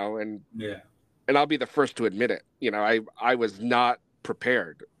 you know, and I'll be the first to admit it. You know, I was not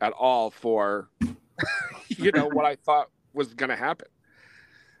prepared at all for, you know, what I thought was going to happen.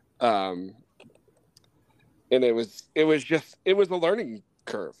 And it was a learning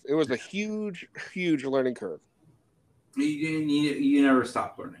curve. It was a huge learning curve. You never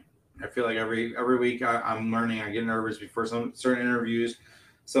stop learning. I feel like every week I'm learning. I get nervous before some certain interviews.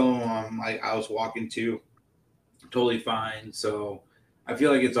 So I was walking to totally fine. So I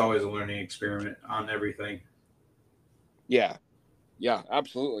feel like it's always a learning experiment on everything. Yeah,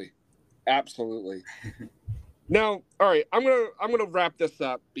 absolutely. Now, all right, I'm gonna wrap this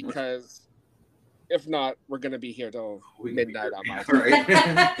up because if not, we're gonna be here till midnight on my time.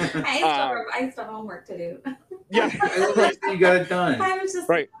 I still have homework to do. Yeah, you got it done. I was just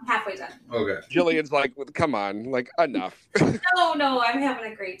halfway done. Okay. Jillian's like, well, come on, like enough. No, I'm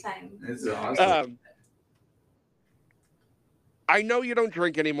having a great time. It's awesome. I know you don't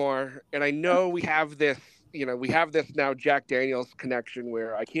drink anymore, and I know we have this now Jack Daniels connection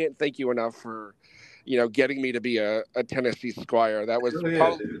where I can't thank you enough for, you know, getting me to be a Tennessee Squire. That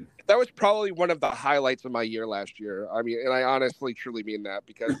was probably one of the highlights of my year last year. I mean, and I honestly, truly mean that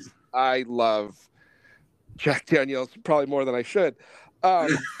because I love Jack Daniels probably more than I should. Well,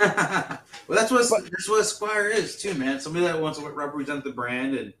 that's what a Squire is too, man. Somebody that wants to represent the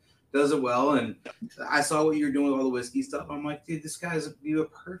brand and does it well. And I saw what you're doing with all the whiskey stuff. I'm like, dude, this guy's a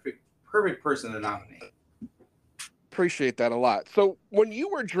perfect person to nominate. Appreciate that a lot. So when you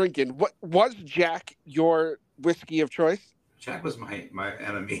were drinking, what was Jack your whiskey of choice? Jack was my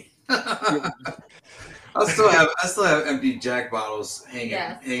enemy. I still have empty Jack bottles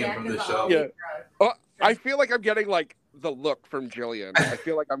hanging from the shelf. Yeah. I feel like I'm getting like the look from Jillian. I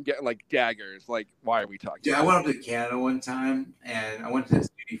feel like I'm getting like daggers. Like, why are we talking? Dude, I went up to Canada one time, and I went to this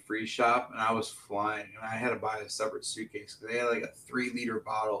duty-free shop, and I was flying, and I had to buy a separate suitcase because they had like a 3-liter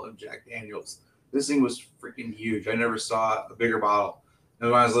bottle of Jack Daniels. This thing was freaking huge. I never saw a bigger bottle. And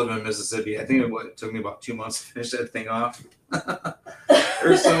when I was living in Mississippi, I think it took me about 2 months to finish that thing off.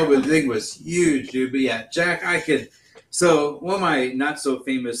 Or so, but the thing was huge, dude. But yeah, Jack, I could. So one of my not so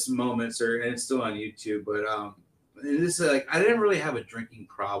famous moments, and it's still on YouTube, but and this is like I didn't really have a drinking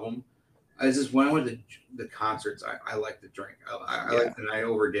problem. I just when I went to the concerts, I liked to drink. I liked, and I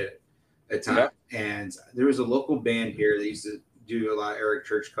overdid it at times. Yeah. And there was a local band here that used to do a lot of Eric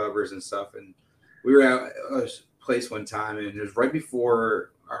Church covers and stuff. And we were at a place one time, and it was right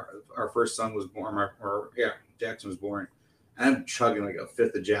before our first son was born. Jackson was born. And I'm chugging like a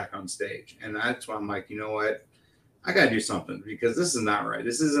fifth of Jack on stage, and that's why I'm like, you know what? I got to do something because this is not right.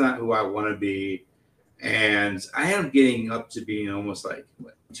 This is not who I want to be. And I am getting up to being almost like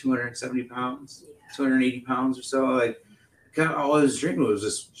 270 pounds, 280 pounds or so. Like, God, all I was drinking was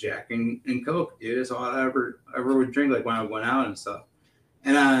just Jack and Coke, dude. That's all I ever would drink, like when I went out and stuff.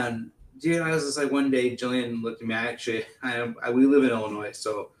 And dude, I was just like, one day, Jillian looked at me. We live in Illinois,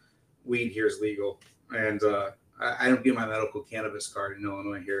 so weed here is legal, and I don't get my medical cannabis card in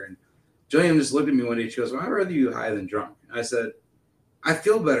Illinois here. And Jillian just looked at me one day. She goes, well, I'd rather you high than drunk. And I said, I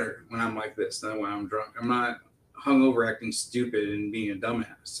feel better when I'm like this than when I'm drunk. I'm not hungover acting stupid and being a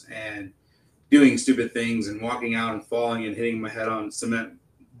dumbass and doing stupid things and walking out and falling and hitting my head on cement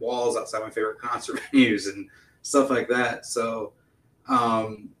walls outside my favorite concert venues and stuff like that. So,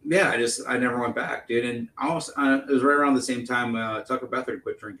 yeah, I never went back, dude. And also, it was right around the same time Tucker Bethard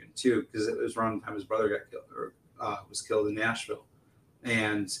quit drinking too, because it was around the time his brother got killed or was killed in Nashville.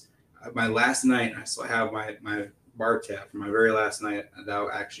 And my last night, I still have my bar tab from my very last night that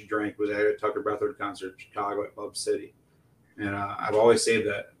I actually drank was at a Tucker Bethard concert in Chicago at Club City. And I've always saved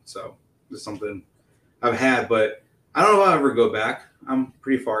that. So it's something I've had, but I don't know if I'll ever go back. I'm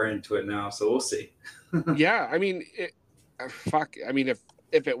pretty far into it now, so we'll see. Yeah, I mean, fuck. I mean,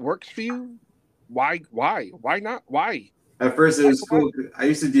 if it works for you, why not? Why? At first, it was cool. I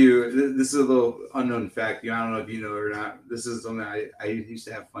used to do, this is a little unknown fact. I don't know if you know it or not. This is something I used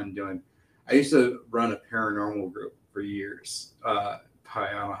to have fun doing. I used to run a paranormal group for years. Probably,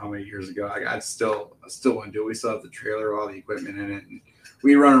 I don't know how many years ago. I still want to do it. We still have the trailer, all the equipment in it. And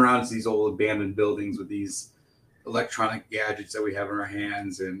we run around to these old abandoned buildings with these electronic gadgets that we have in our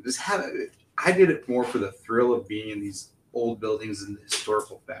hands. And I did it more for the thrill of being in these old buildings and the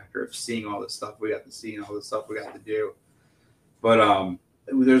historical factor of seeing all this stuff we got to see and all the stuff we got to do. But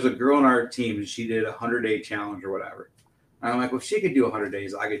there's a girl on our team, and she did a 100-day challenge or whatever. And I'm like, well, if she could do 100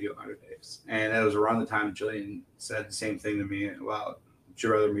 days, I could do 100 days. And that was around the time Jillian said the same thing to me about she'd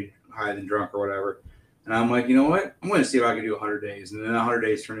rather be high than drunk or whatever. And I'm like, you know what? I'm going to see if I can do 100 days. And then 100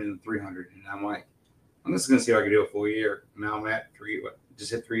 days turned into 300. And I'm like, I'm just going to see if I can do a full year. Now I'm at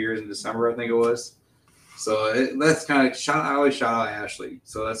just hit 3 years in December, I think it was. So that's kind of I always shout out Ashley.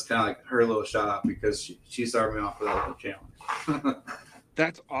 So that's kind of like her little shout out because she started me off with that little challenge.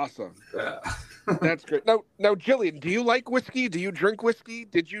 That's awesome. Yeah. That's great. Now, Jillian, do you like whiskey? Do you drink whiskey?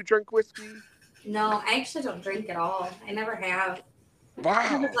 Did you drink whiskey? No, I actually don't drink at all. I never have. Wow. I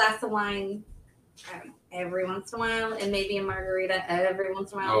have a glass of wine every once in a while, and maybe a margarita every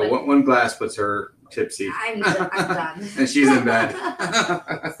once in a while. Oh, one glass puts her tipsy. I'm done. And she's in bed.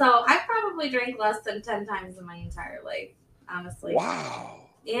 So I probably drank less than 10 times in my entire life, honestly. Wow.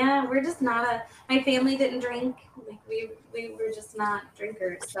 Yeah, we're just not my family didn't drink. Like we were just not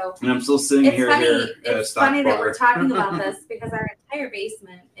drinkers. So and I'm still sitting here. It's funny that we're talking about this because our entire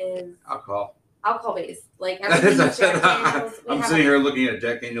basement is alcohol based. Like everything's Jack Daniels. I'm sitting here looking at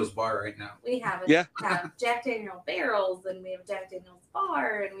Jack Daniels bar right now. We have have Jack Daniels barrels, and we have Jack Daniels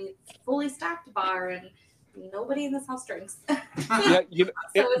bar, and we have fully stocked bar, and nobody in this house drinks. Yeah,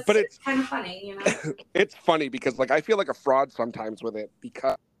 it's kind of funny, you know. It's funny because like I feel like a fraud sometimes with it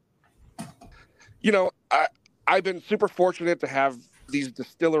because I've been super fortunate to have these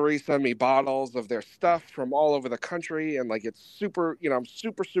distilleries send me bottles of their stuff from all over the country, and like it's super, I'm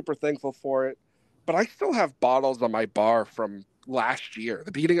super thankful for it. But I still have bottles on my bar from last year,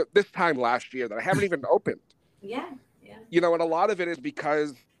 the beginning of this time last year that I haven't even opened. Yeah. And a lot of it is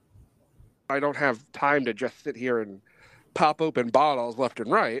because I don't have time to just sit here and pop open bottles left and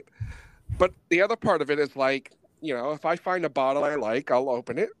right. But the other part of it is like, if I find a bottle I like, I'll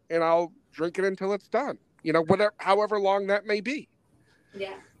open it and I'll drink it until it's done. However long that may be.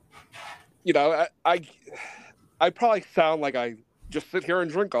 Yeah. I probably sound like I just sit here and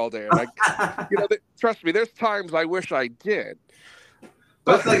drink all day. And trust me, there's times I wish I did.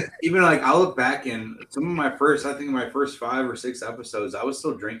 But like even like I look back in some of my first, I think my first 5 or 6 episodes, I was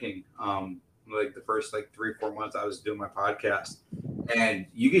still drinking. Like the first like 3-4 months I was doing my podcast, and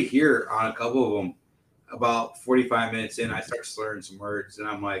you could hear on a couple of them about 45 minutes in, I start slurring some words, and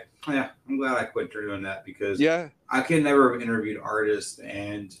I'm like, oh, yeah, I'm glad I quit doing that because I could never have interviewed artists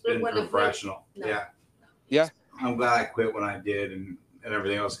and been professional. No. Yeah. I'm glad I quit when I did and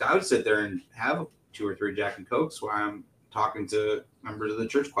everything else. I would sit there and have 2 or 3 Jack and Cokes while I'm talking to members of the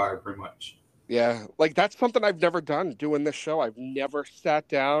church choir pretty much. Yeah, like that's something I've never done doing this show. I've never sat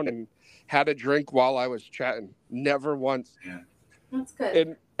down and had a drink while I was chatting. Never once. Yeah. That's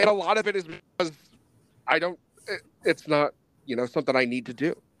good. And a lot of it is because it's not, something I need to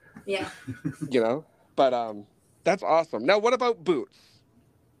do. Yeah. But that's awesome. Now, what about boots?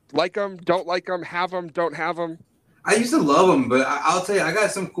 Like them, don't like them, have them, don't have them? I used to love them, but I'll tell you, I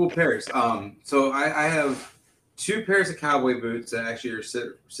got some cool pairs. So I have 2 pairs of cowboy boots that actually are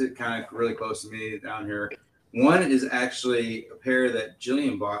sit kind of really close to me down here. One is actually a pair that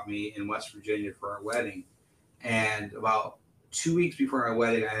Jillian bought me in West Virginia for our wedding. And about 2 weeks before our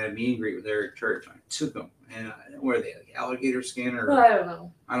wedding, I had a meet and greet with Eric Church. I took them. And what are they, like alligator skin? Or I don't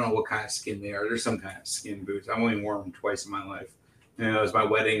know. I don't know what kind of skin they are. There's some kind of skin boots. I've only worn them twice in my life. And it was my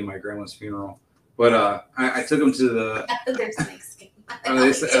wedding and my grandma's funeral. But I took them to the... They're snake skin. Are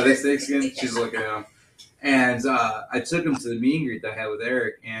they snake skin? She's looking at them. And I took him to the meet and greet that I had with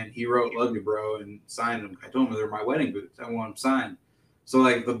Eric, and he wrote "Love You, Bro" and signed them. I told him they're my wedding boots. I want them signed. So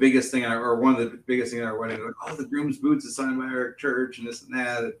like the biggest thing, one of the biggest things at our wedding, like, oh, the groom's boots is signed by Eric Church and this and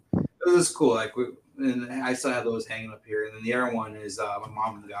that. It was cool. Like, and I still have those hanging up here. And then the other one is my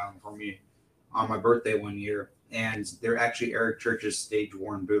mom got them for me on my birthday one year, and they're actually Eric Church's stage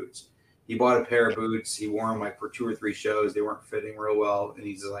worn boots. He bought a pair of boots. He wore them like for 2 or 3 shows. They weren't fitting real well, and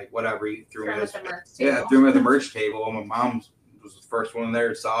he's just like, whatever. He threw them at the merch table. And my mom was the first one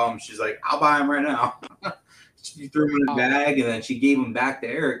there, saw them. She's like, I'll buy them right now. She threw them in a bag, and then she gave them back to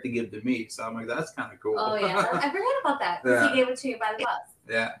Eric to give to me. So I'm like, that's kind of cool. Oh yeah, I forgot about that because he gave it to you by the bus.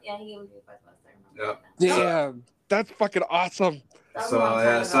 Yeah. Yeah, he gave it to you by the bus. I remember. Yeah, that's fucking awesome. So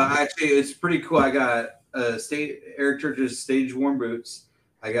actually, it's pretty cool. I got Eric Church's stage worn boots.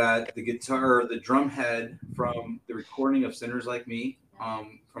 I got the guitar, the drum head from the recording of Sinners Like Me,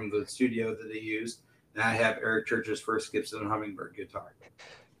 from the studio that they used. And I have Eric Church's first Gibson Hummingbird guitar.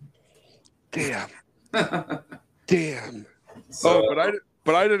 Damn. Damn. So,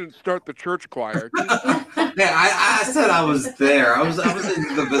 but I didn't start the church choir. Yeah, I said I was there. I was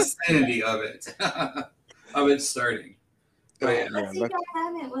in the vicinity of it, of it starting. But yeah, back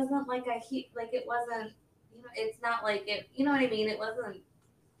then it wasn't like it wasn't. It's not like it. You know what I mean? It wasn't.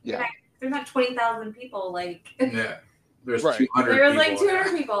 Yeah. There's not 20,000 people like. Yeah. There's 200 There was like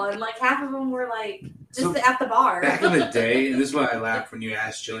 200 people, and like half of them were like just at the bar. Back in the day, and this is why I laughed when you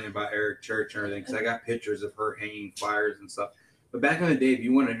asked Jillian about Eric Church and everything, because I got pictures of her hanging flyers and stuff. But back in the day, if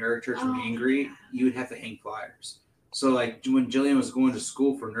you wanted an Eric Church meet and greet, you would have to hang flyers. So like when Jillian was going to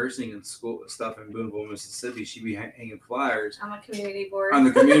school for nursing and school stuff in Boonville, Mississippi, she'd be hanging flyers on the community board. On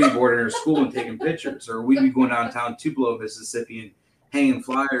the community board in her school and taking pictures. Or we'd be going downtown Tupelo, Mississippi, and hanging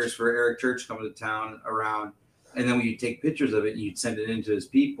flyers for Eric Church coming to town around. And then when you take pictures of it, you'd send it in to his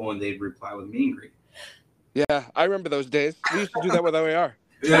people, and they'd reply with meet and greet. Yeah, I remember those days. We used to do that with OAR.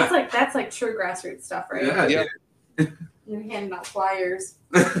 Yeah. That's like true grassroots stuff, right? Yeah. You're handing out flyers.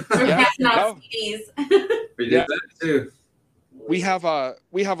 Yeah. Handing out CDs. We did that too. We have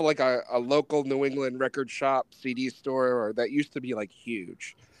like a local New England record shop CD store that used to be like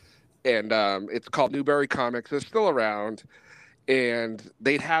huge, and it's called Newberry Comics. It's still around, and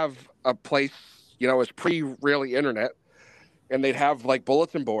they'd have a place. It was pre-really internet, and they'd have like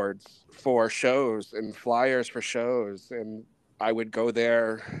bulletin boards for shows and flyers for shows. And I would go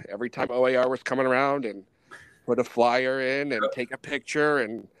there every time OAR was coming around and put a flyer in and take a picture.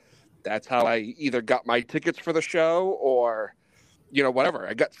 And that's how I either got my tickets for the show or, whatever.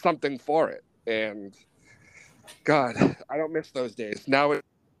 I got something for it. And God, I don't miss those days. Now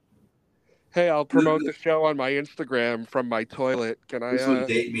hey, I'll promote the show on my Instagram from my toilet. Can I? This would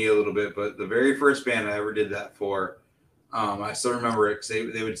date me a little bit, but the very first band I ever did that for, I still remember it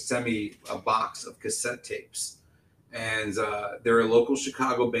because they would send me a box of cassette tapes. And they were a local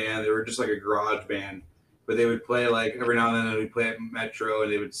Chicago band. They were just like a garage band. But they would play like every now and then. They would play at Metro,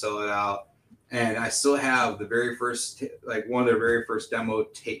 and they would sell it out. And I still have the very first, like one of their very first demo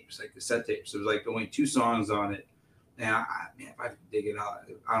tapes, like cassette tapes. There was like only 2 songs on it. And if I dig it out,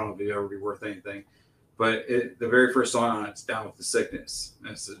 I don't know if it'd ever be worth anything. But the very first song on it's Down with the Sickness.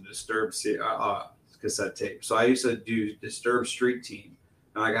 And it's a Disturbed cassette tape. So I used to do Disturbed Street Team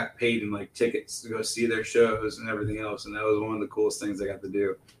And I got paid in like tickets to go see their shows and everything else. And that was one of the coolest things I got to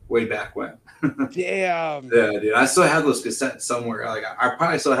do way back when. Damn. Yeah, dude. I still have those cassettes somewhere. Like I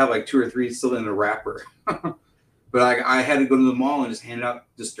probably still have like 2 or 3 still in a wrapper. But I had to go to the mall and just hand out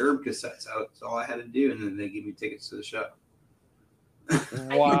Disturbed cassettes out. That's all I had to do. And then they gave me tickets to the show.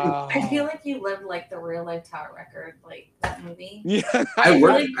 Wow. I feel like you lived like the real life Tower Record, like that movie. Yeah. I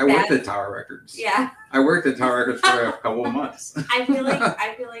worked at Tower Records. Yeah. I worked at Tower Records for a couple of months. I feel like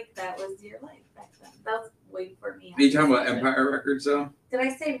that was your life back then. That was way for me. Are you talking about Empire Records though? Did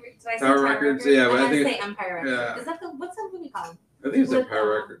I say Tower Records? Yeah, but I think say Empire Records. Yeah. Is that what's that movie called? I think it's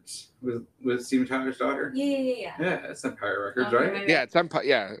Empire Records with Steven Tyler's daughter. Yeah. Yeah, it's Empire Records, Okay, right? Yeah, it's Empire.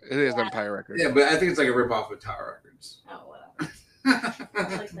 Yeah, it is Empire Records. Yeah, but I think it's like a ripoff of Tower Records. Oh, whatever.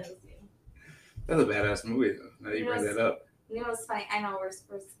 I like those two. That's a badass movie though. Now you bring that up. You know what's funny? I know we're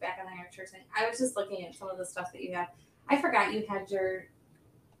back on our church thing. I was just looking at some of the stuff that you had. I forgot you had your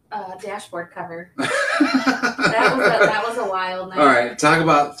dashboard cover. that was a wild night. All right, talk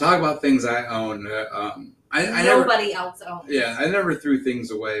about things I own. Nobody else owns. Yeah, I never threw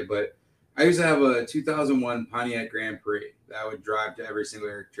things away, but I used to have a 2001 Pontiac Grand Prix that I would drive to every single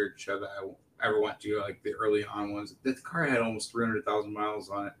church show that I ever went to, like the early on ones. The car had almost 300,000 miles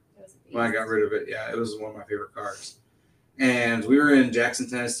on it when I got rid of it. Yeah, it was one of my favorite cars. And we were in Jackson,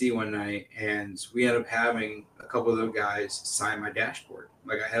 Tennessee one night, and we ended up having a couple of the guys sign my dashboard.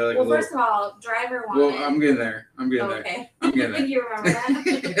 Like I had like a little. First of all, driver wanted. Well, I'm getting there. I'm getting there. You remember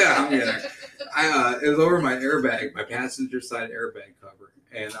that? Yeah, I'm getting there. It was over my airbag, my passenger side airbag cover,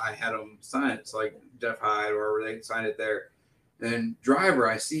 and I had them sign it. So like Jeff Hyde or wherever they signed it there. And driver,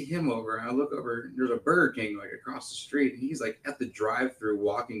 I see him over, and I look over. There's a Burger King like across the street, and he's like at the drive-through,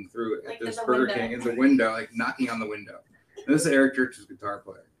 walking through at this Burger King in the window, like knocking on the window. And this is Eric Church's guitar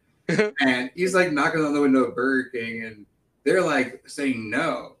player, and he's like knocking on the window of Burger King, and they're like saying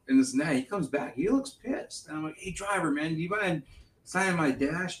no. And this night he comes back, he looks pissed, and I'm like, "Hey, driver, man, do you mind signing my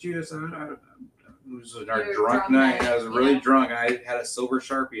dash, dude?" So it was our drunk night. I was really drunk. I had a silver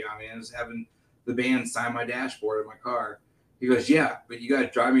Sharpie on me, and I was having the band sign my dashboard in my car. He goes, "Yeah, but you got to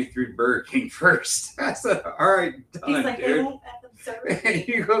drive me through Burger King first." I said, "All right, done, he's like, dude." They won't let them serve me.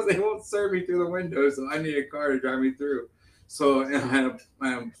 He goes, "They won't serve me through the window, so I need a car to drive me through." So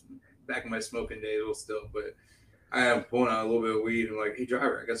I'm back in my smoking days still, but I am pulling out a little bit of weed. I'm like, "Hey,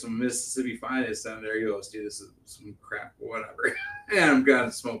 driver, I got some Mississippi Finest down there. He goes, dude, this is some crap, whatever." And I'm going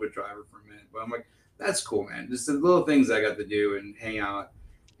to smoke with driver for a minute. But I'm like, that's cool, man. Just the little things I got to do and hang out.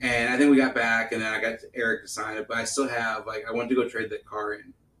 And I think we got back, and then I got Eric to sign it. But I still have, like, I went to go trade that car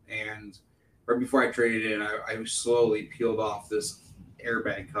in. And right before I traded in, I slowly peeled off this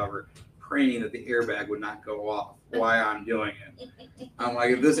airbag cover, praying that the airbag would not go off while I'm doing it. I'm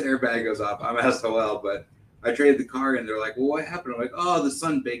like, if this airbag goes off, I'm SOL. But I traded the car in. They're like, well, what happened? I'm like, oh, the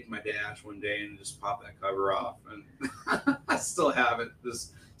sun baked my dash one day and just popped that cover off. And I still have it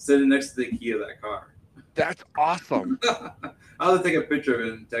just sitting next to the key of that car. That's awesome. I'll have to take a picture of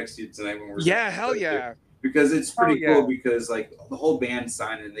it and text you tonight when we're hell yeah. Because it's pretty cool because like the whole band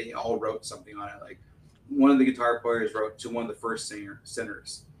signed and they all wrote something on it. Like one of the guitar players wrote to one of the first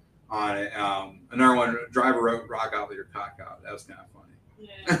sinners on it. Another one, driver wrote "Rock Out with Your Cock Out." That was kind of funny.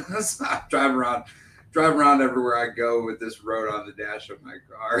 Yeah. So I drive around everywhere I go with this wrote on the dash of my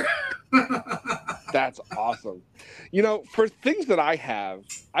car. That's awesome. You know, for things that I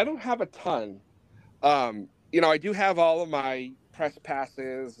don't have a ton. You know, I do have all of my press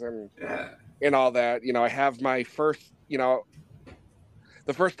passes and all that. You know, I have my first, you know,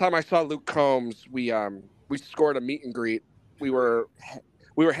 the first time I saw Luke Combs, we scored a meet and greet. We were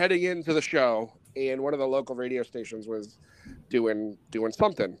heading into the show, and one of the local radio stations was doing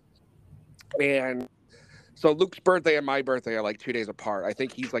something. And so Luke's birthday and my birthday are like 2 days apart. I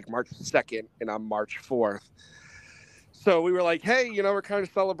think he's like March 2nd and I'm March 4th. So we were like, hey, you know, we're kind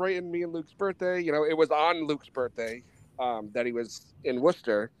of celebrating me and Luke's birthday. You know, it was on Luke's birthday that he was in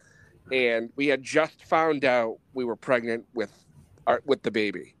Worcester. And we had just found out we were pregnant with the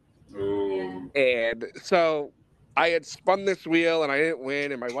baby. Ooh. And so I had spun this wheel and I didn't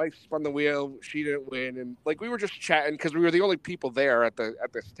win. And my wife spun the wheel. She didn't win. And like we were just chatting because we were the only people there at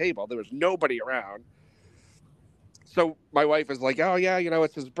this table. There was nobody around. So my wife is like, oh, yeah, you know,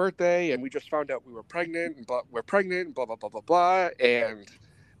 it's his birthday, and we just found out we were pregnant, and blah, blah, blah, blah, blah, and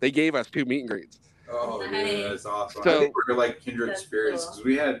they gave us 2 meet and greets. Oh, yeah, that's awesome. So, I think we're like kindred spirits, because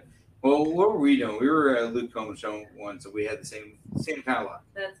we had, well, what were we doing? We were at Luke Combs' show once, so we had the same kind of luck.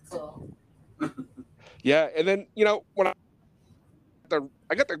 That's cool. Yeah, and then, you know, when I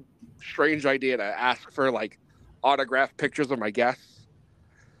got the strange idea to ask for, like, autographed pictures of my guests,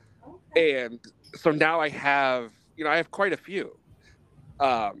 and so now I have... You know, I have quite a few.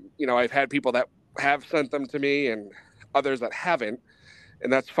 I've had people that have sent them to me and others that haven't,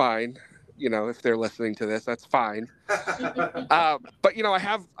 and that's fine. If they're listening to this, that's fine. But I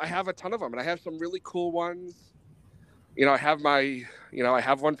have a ton of them, and I have some really cool ones. I have I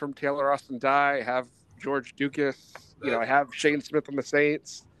have one from Taylor Austin Dye. I have George Dukas. I have Shane Smith and the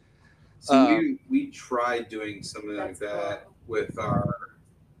Saints. So we tried doing something like that with our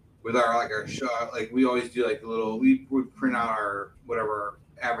like our show. Like we always do like we would print out our whatever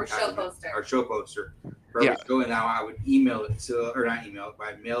advertisement, our show poster for every show, and now I would email it to, or not email it, but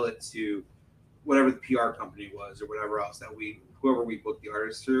I'd mail it to whatever the PR company was or whatever else that whoever we booked the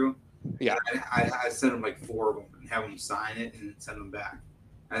artist through. Yeah, I sent them like 4 of them and have them sign it and send them back.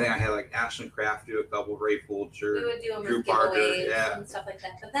 I think I had like Ashland Kraft do a couple, Ray Fulcher, we would do them Drew as Parker, giveaways and stuff like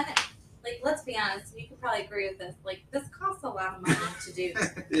that. But then, let's be honest, you could probably agree with this. Like, this costs a lot of money to do.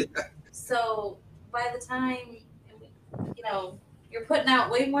 Yeah. So by the time, you're putting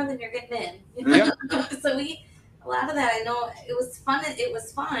out way more than you're getting in. Yeah. So a lot of that, I know it was fun. It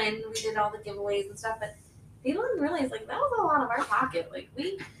was fun. We did all the giveaways and stuff, but people didn't realize like that was a lot of our pocket. Like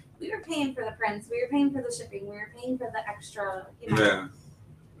we were paying for the prints, we were paying for the shipping, we were paying for the extra.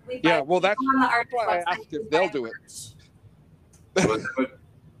 Yeah. Well, that's why I asked if they'll do it.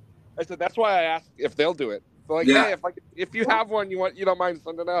 I said that's why I asked if they'll do it. So hey, if you have one you don't mind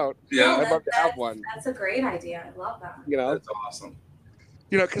sending out. Yeah, I'd love to have one. That's a great idea. I love that. That's awesome.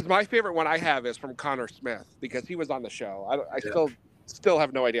 Because my favorite one I have is from Connor Smith because he was on the show. I still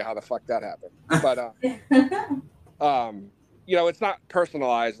have no idea how the fuck that happened. But it's not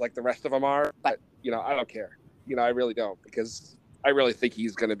personalized like the rest of them are. But I don't care. I really don't because I really think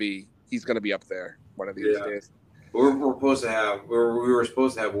he's gonna be up there one of these days. We were supposed to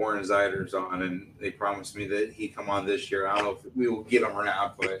have Warren Ziders on, and they promised me that he'd come on this year. I don't know if we will get him or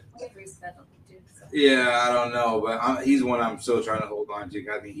not, but yeah, I don't know. But he's one I'm still trying to hold on to.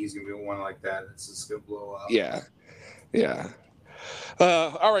 I think he's gonna be one like that. It's just gonna blow up. Yeah.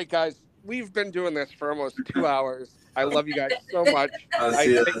 All right, guys, we've been doing this for almost 2 hours. I love you guys so much.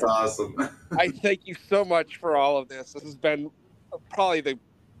 That's awesome. I thank you so much for all of this. This has been probably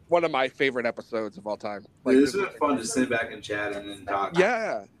one of my favorite episodes of all time. This has been fun to sit back and chat and talk.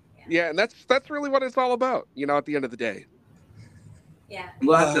 Yeah, and that's really what it's all about. At the end of the day. Yeah.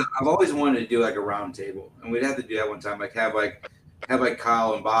 Well, I've always wanted to do like a round table, and we'd have to do that one time. Have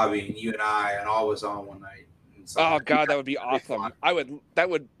Kyle and Bobby and you and I and all of us on one night. Oh God, that would be awesome.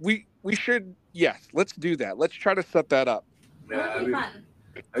 We should. Yes, let's do that. Let's try to set that up. Yeah, that'd be fun.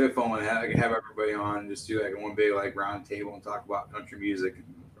 That'd be fun. I could have everybody on and just do like one big round table and talk about country music.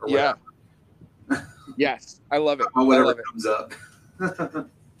 Or whatever. Yes, I love it. Whatever comes up.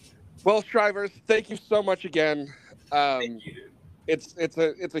 Well, Shrivers, thank you so much again. Thank you, dude.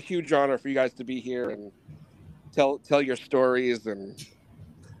 It's a huge honor for you guys to be here and tell your stories and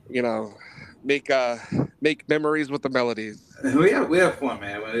make memories with the Melodies. We have fun,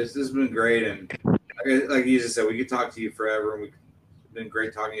 man. This has been great, and like you just said, we could talk to you forever. And we've been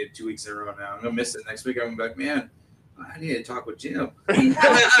great talking to you 2 weeks in a row now. I'm gonna miss it next week. I'm gonna be like, man, I need to talk with Jim. Right?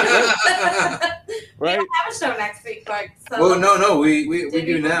 We don't have a show next week, but well, no, we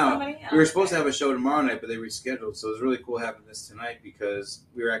do now. We were supposed to have a show tomorrow night, but they rescheduled. So it was really cool having this tonight because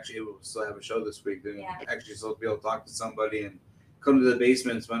we were actually able to still have a show this week. Then actually still be able to talk to somebody and come to the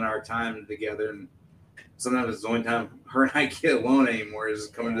basement and spend our time together. And sometimes it's the only time her and I get alone anymore is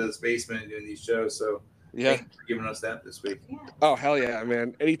coming to this basement and doing these shows. So thank you for giving us that this week. Yeah. Oh, hell yeah,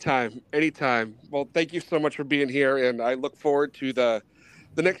 man. Anytime. Well, thank you so much for being here. And I look forward to the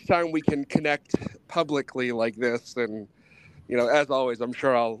next time we can connect publicly like this. And, as always, I'm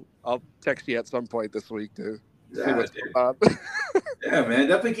sure I'll text you at some point this week to see what's going on. Yeah, man.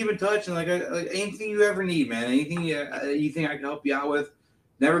 Definitely keep in touch. And like anything you ever need, man, anything you think I can help you out with,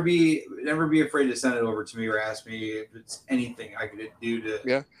 never be afraid to send it over to me or ask me if it's anything I could do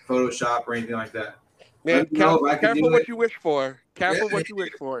to Photoshop or anything like that. Man, careful what you wish for. Careful what you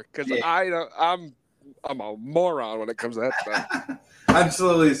wish for, because I'm a moron when it comes to that stuff. I'm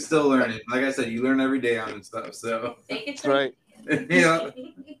slowly still learning. Like I said, you learn every day on this stuff. So that's right.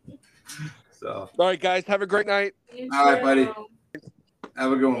 So all right, guys, have a great night. All right, buddy.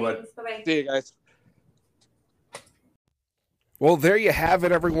 Have a good one, bud. Bye-bye. See you guys. Well, there you have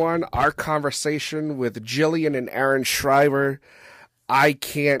it, everyone. Our conversation with Jillian and Aaron Shriver. I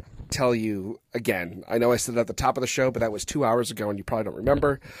can't tell you again. I know I said it at the top of the show, but that was 2 hours ago and you probably don't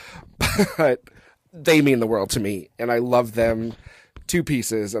remember. But they mean the world to me, and I love them to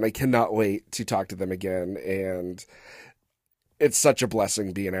pieces, and I cannot wait to talk to them again. And it's such a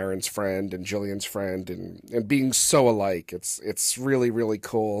blessing being Aaron's friend and Jillian's friend and being so alike. It's really, really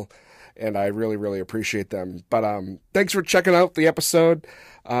cool. and I really, really appreciate them. But thanks for checking out the episode.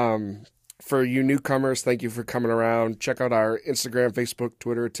 For you newcomers, thank you for coming around. Check out our Instagram, Facebook,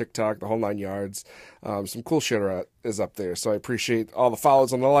 Twitter, TikTok, the whole 9 yards. Some cool shit is up there. So I appreciate all the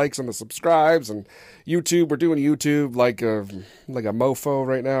follows and the likes and the subscribes. And YouTube, we're doing YouTube like a mofo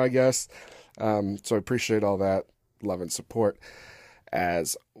right now, I guess. So I appreciate all that love and support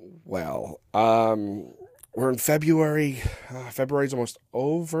as well. We're in February. February's almost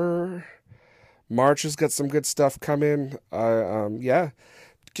over. March has got some good stuff coming. Yeah.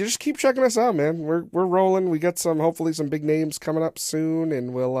 Just keep checking us out, man. We're rolling. We got hopefully some big names coming up soon,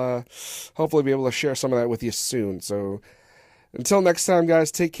 and we'll hopefully be able to share some of that with you soon. So until next time, guys,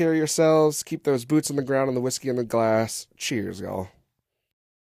 take care of yourselves. Keep those boots on the ground and the whiskey in the glass. Cheers, y'all.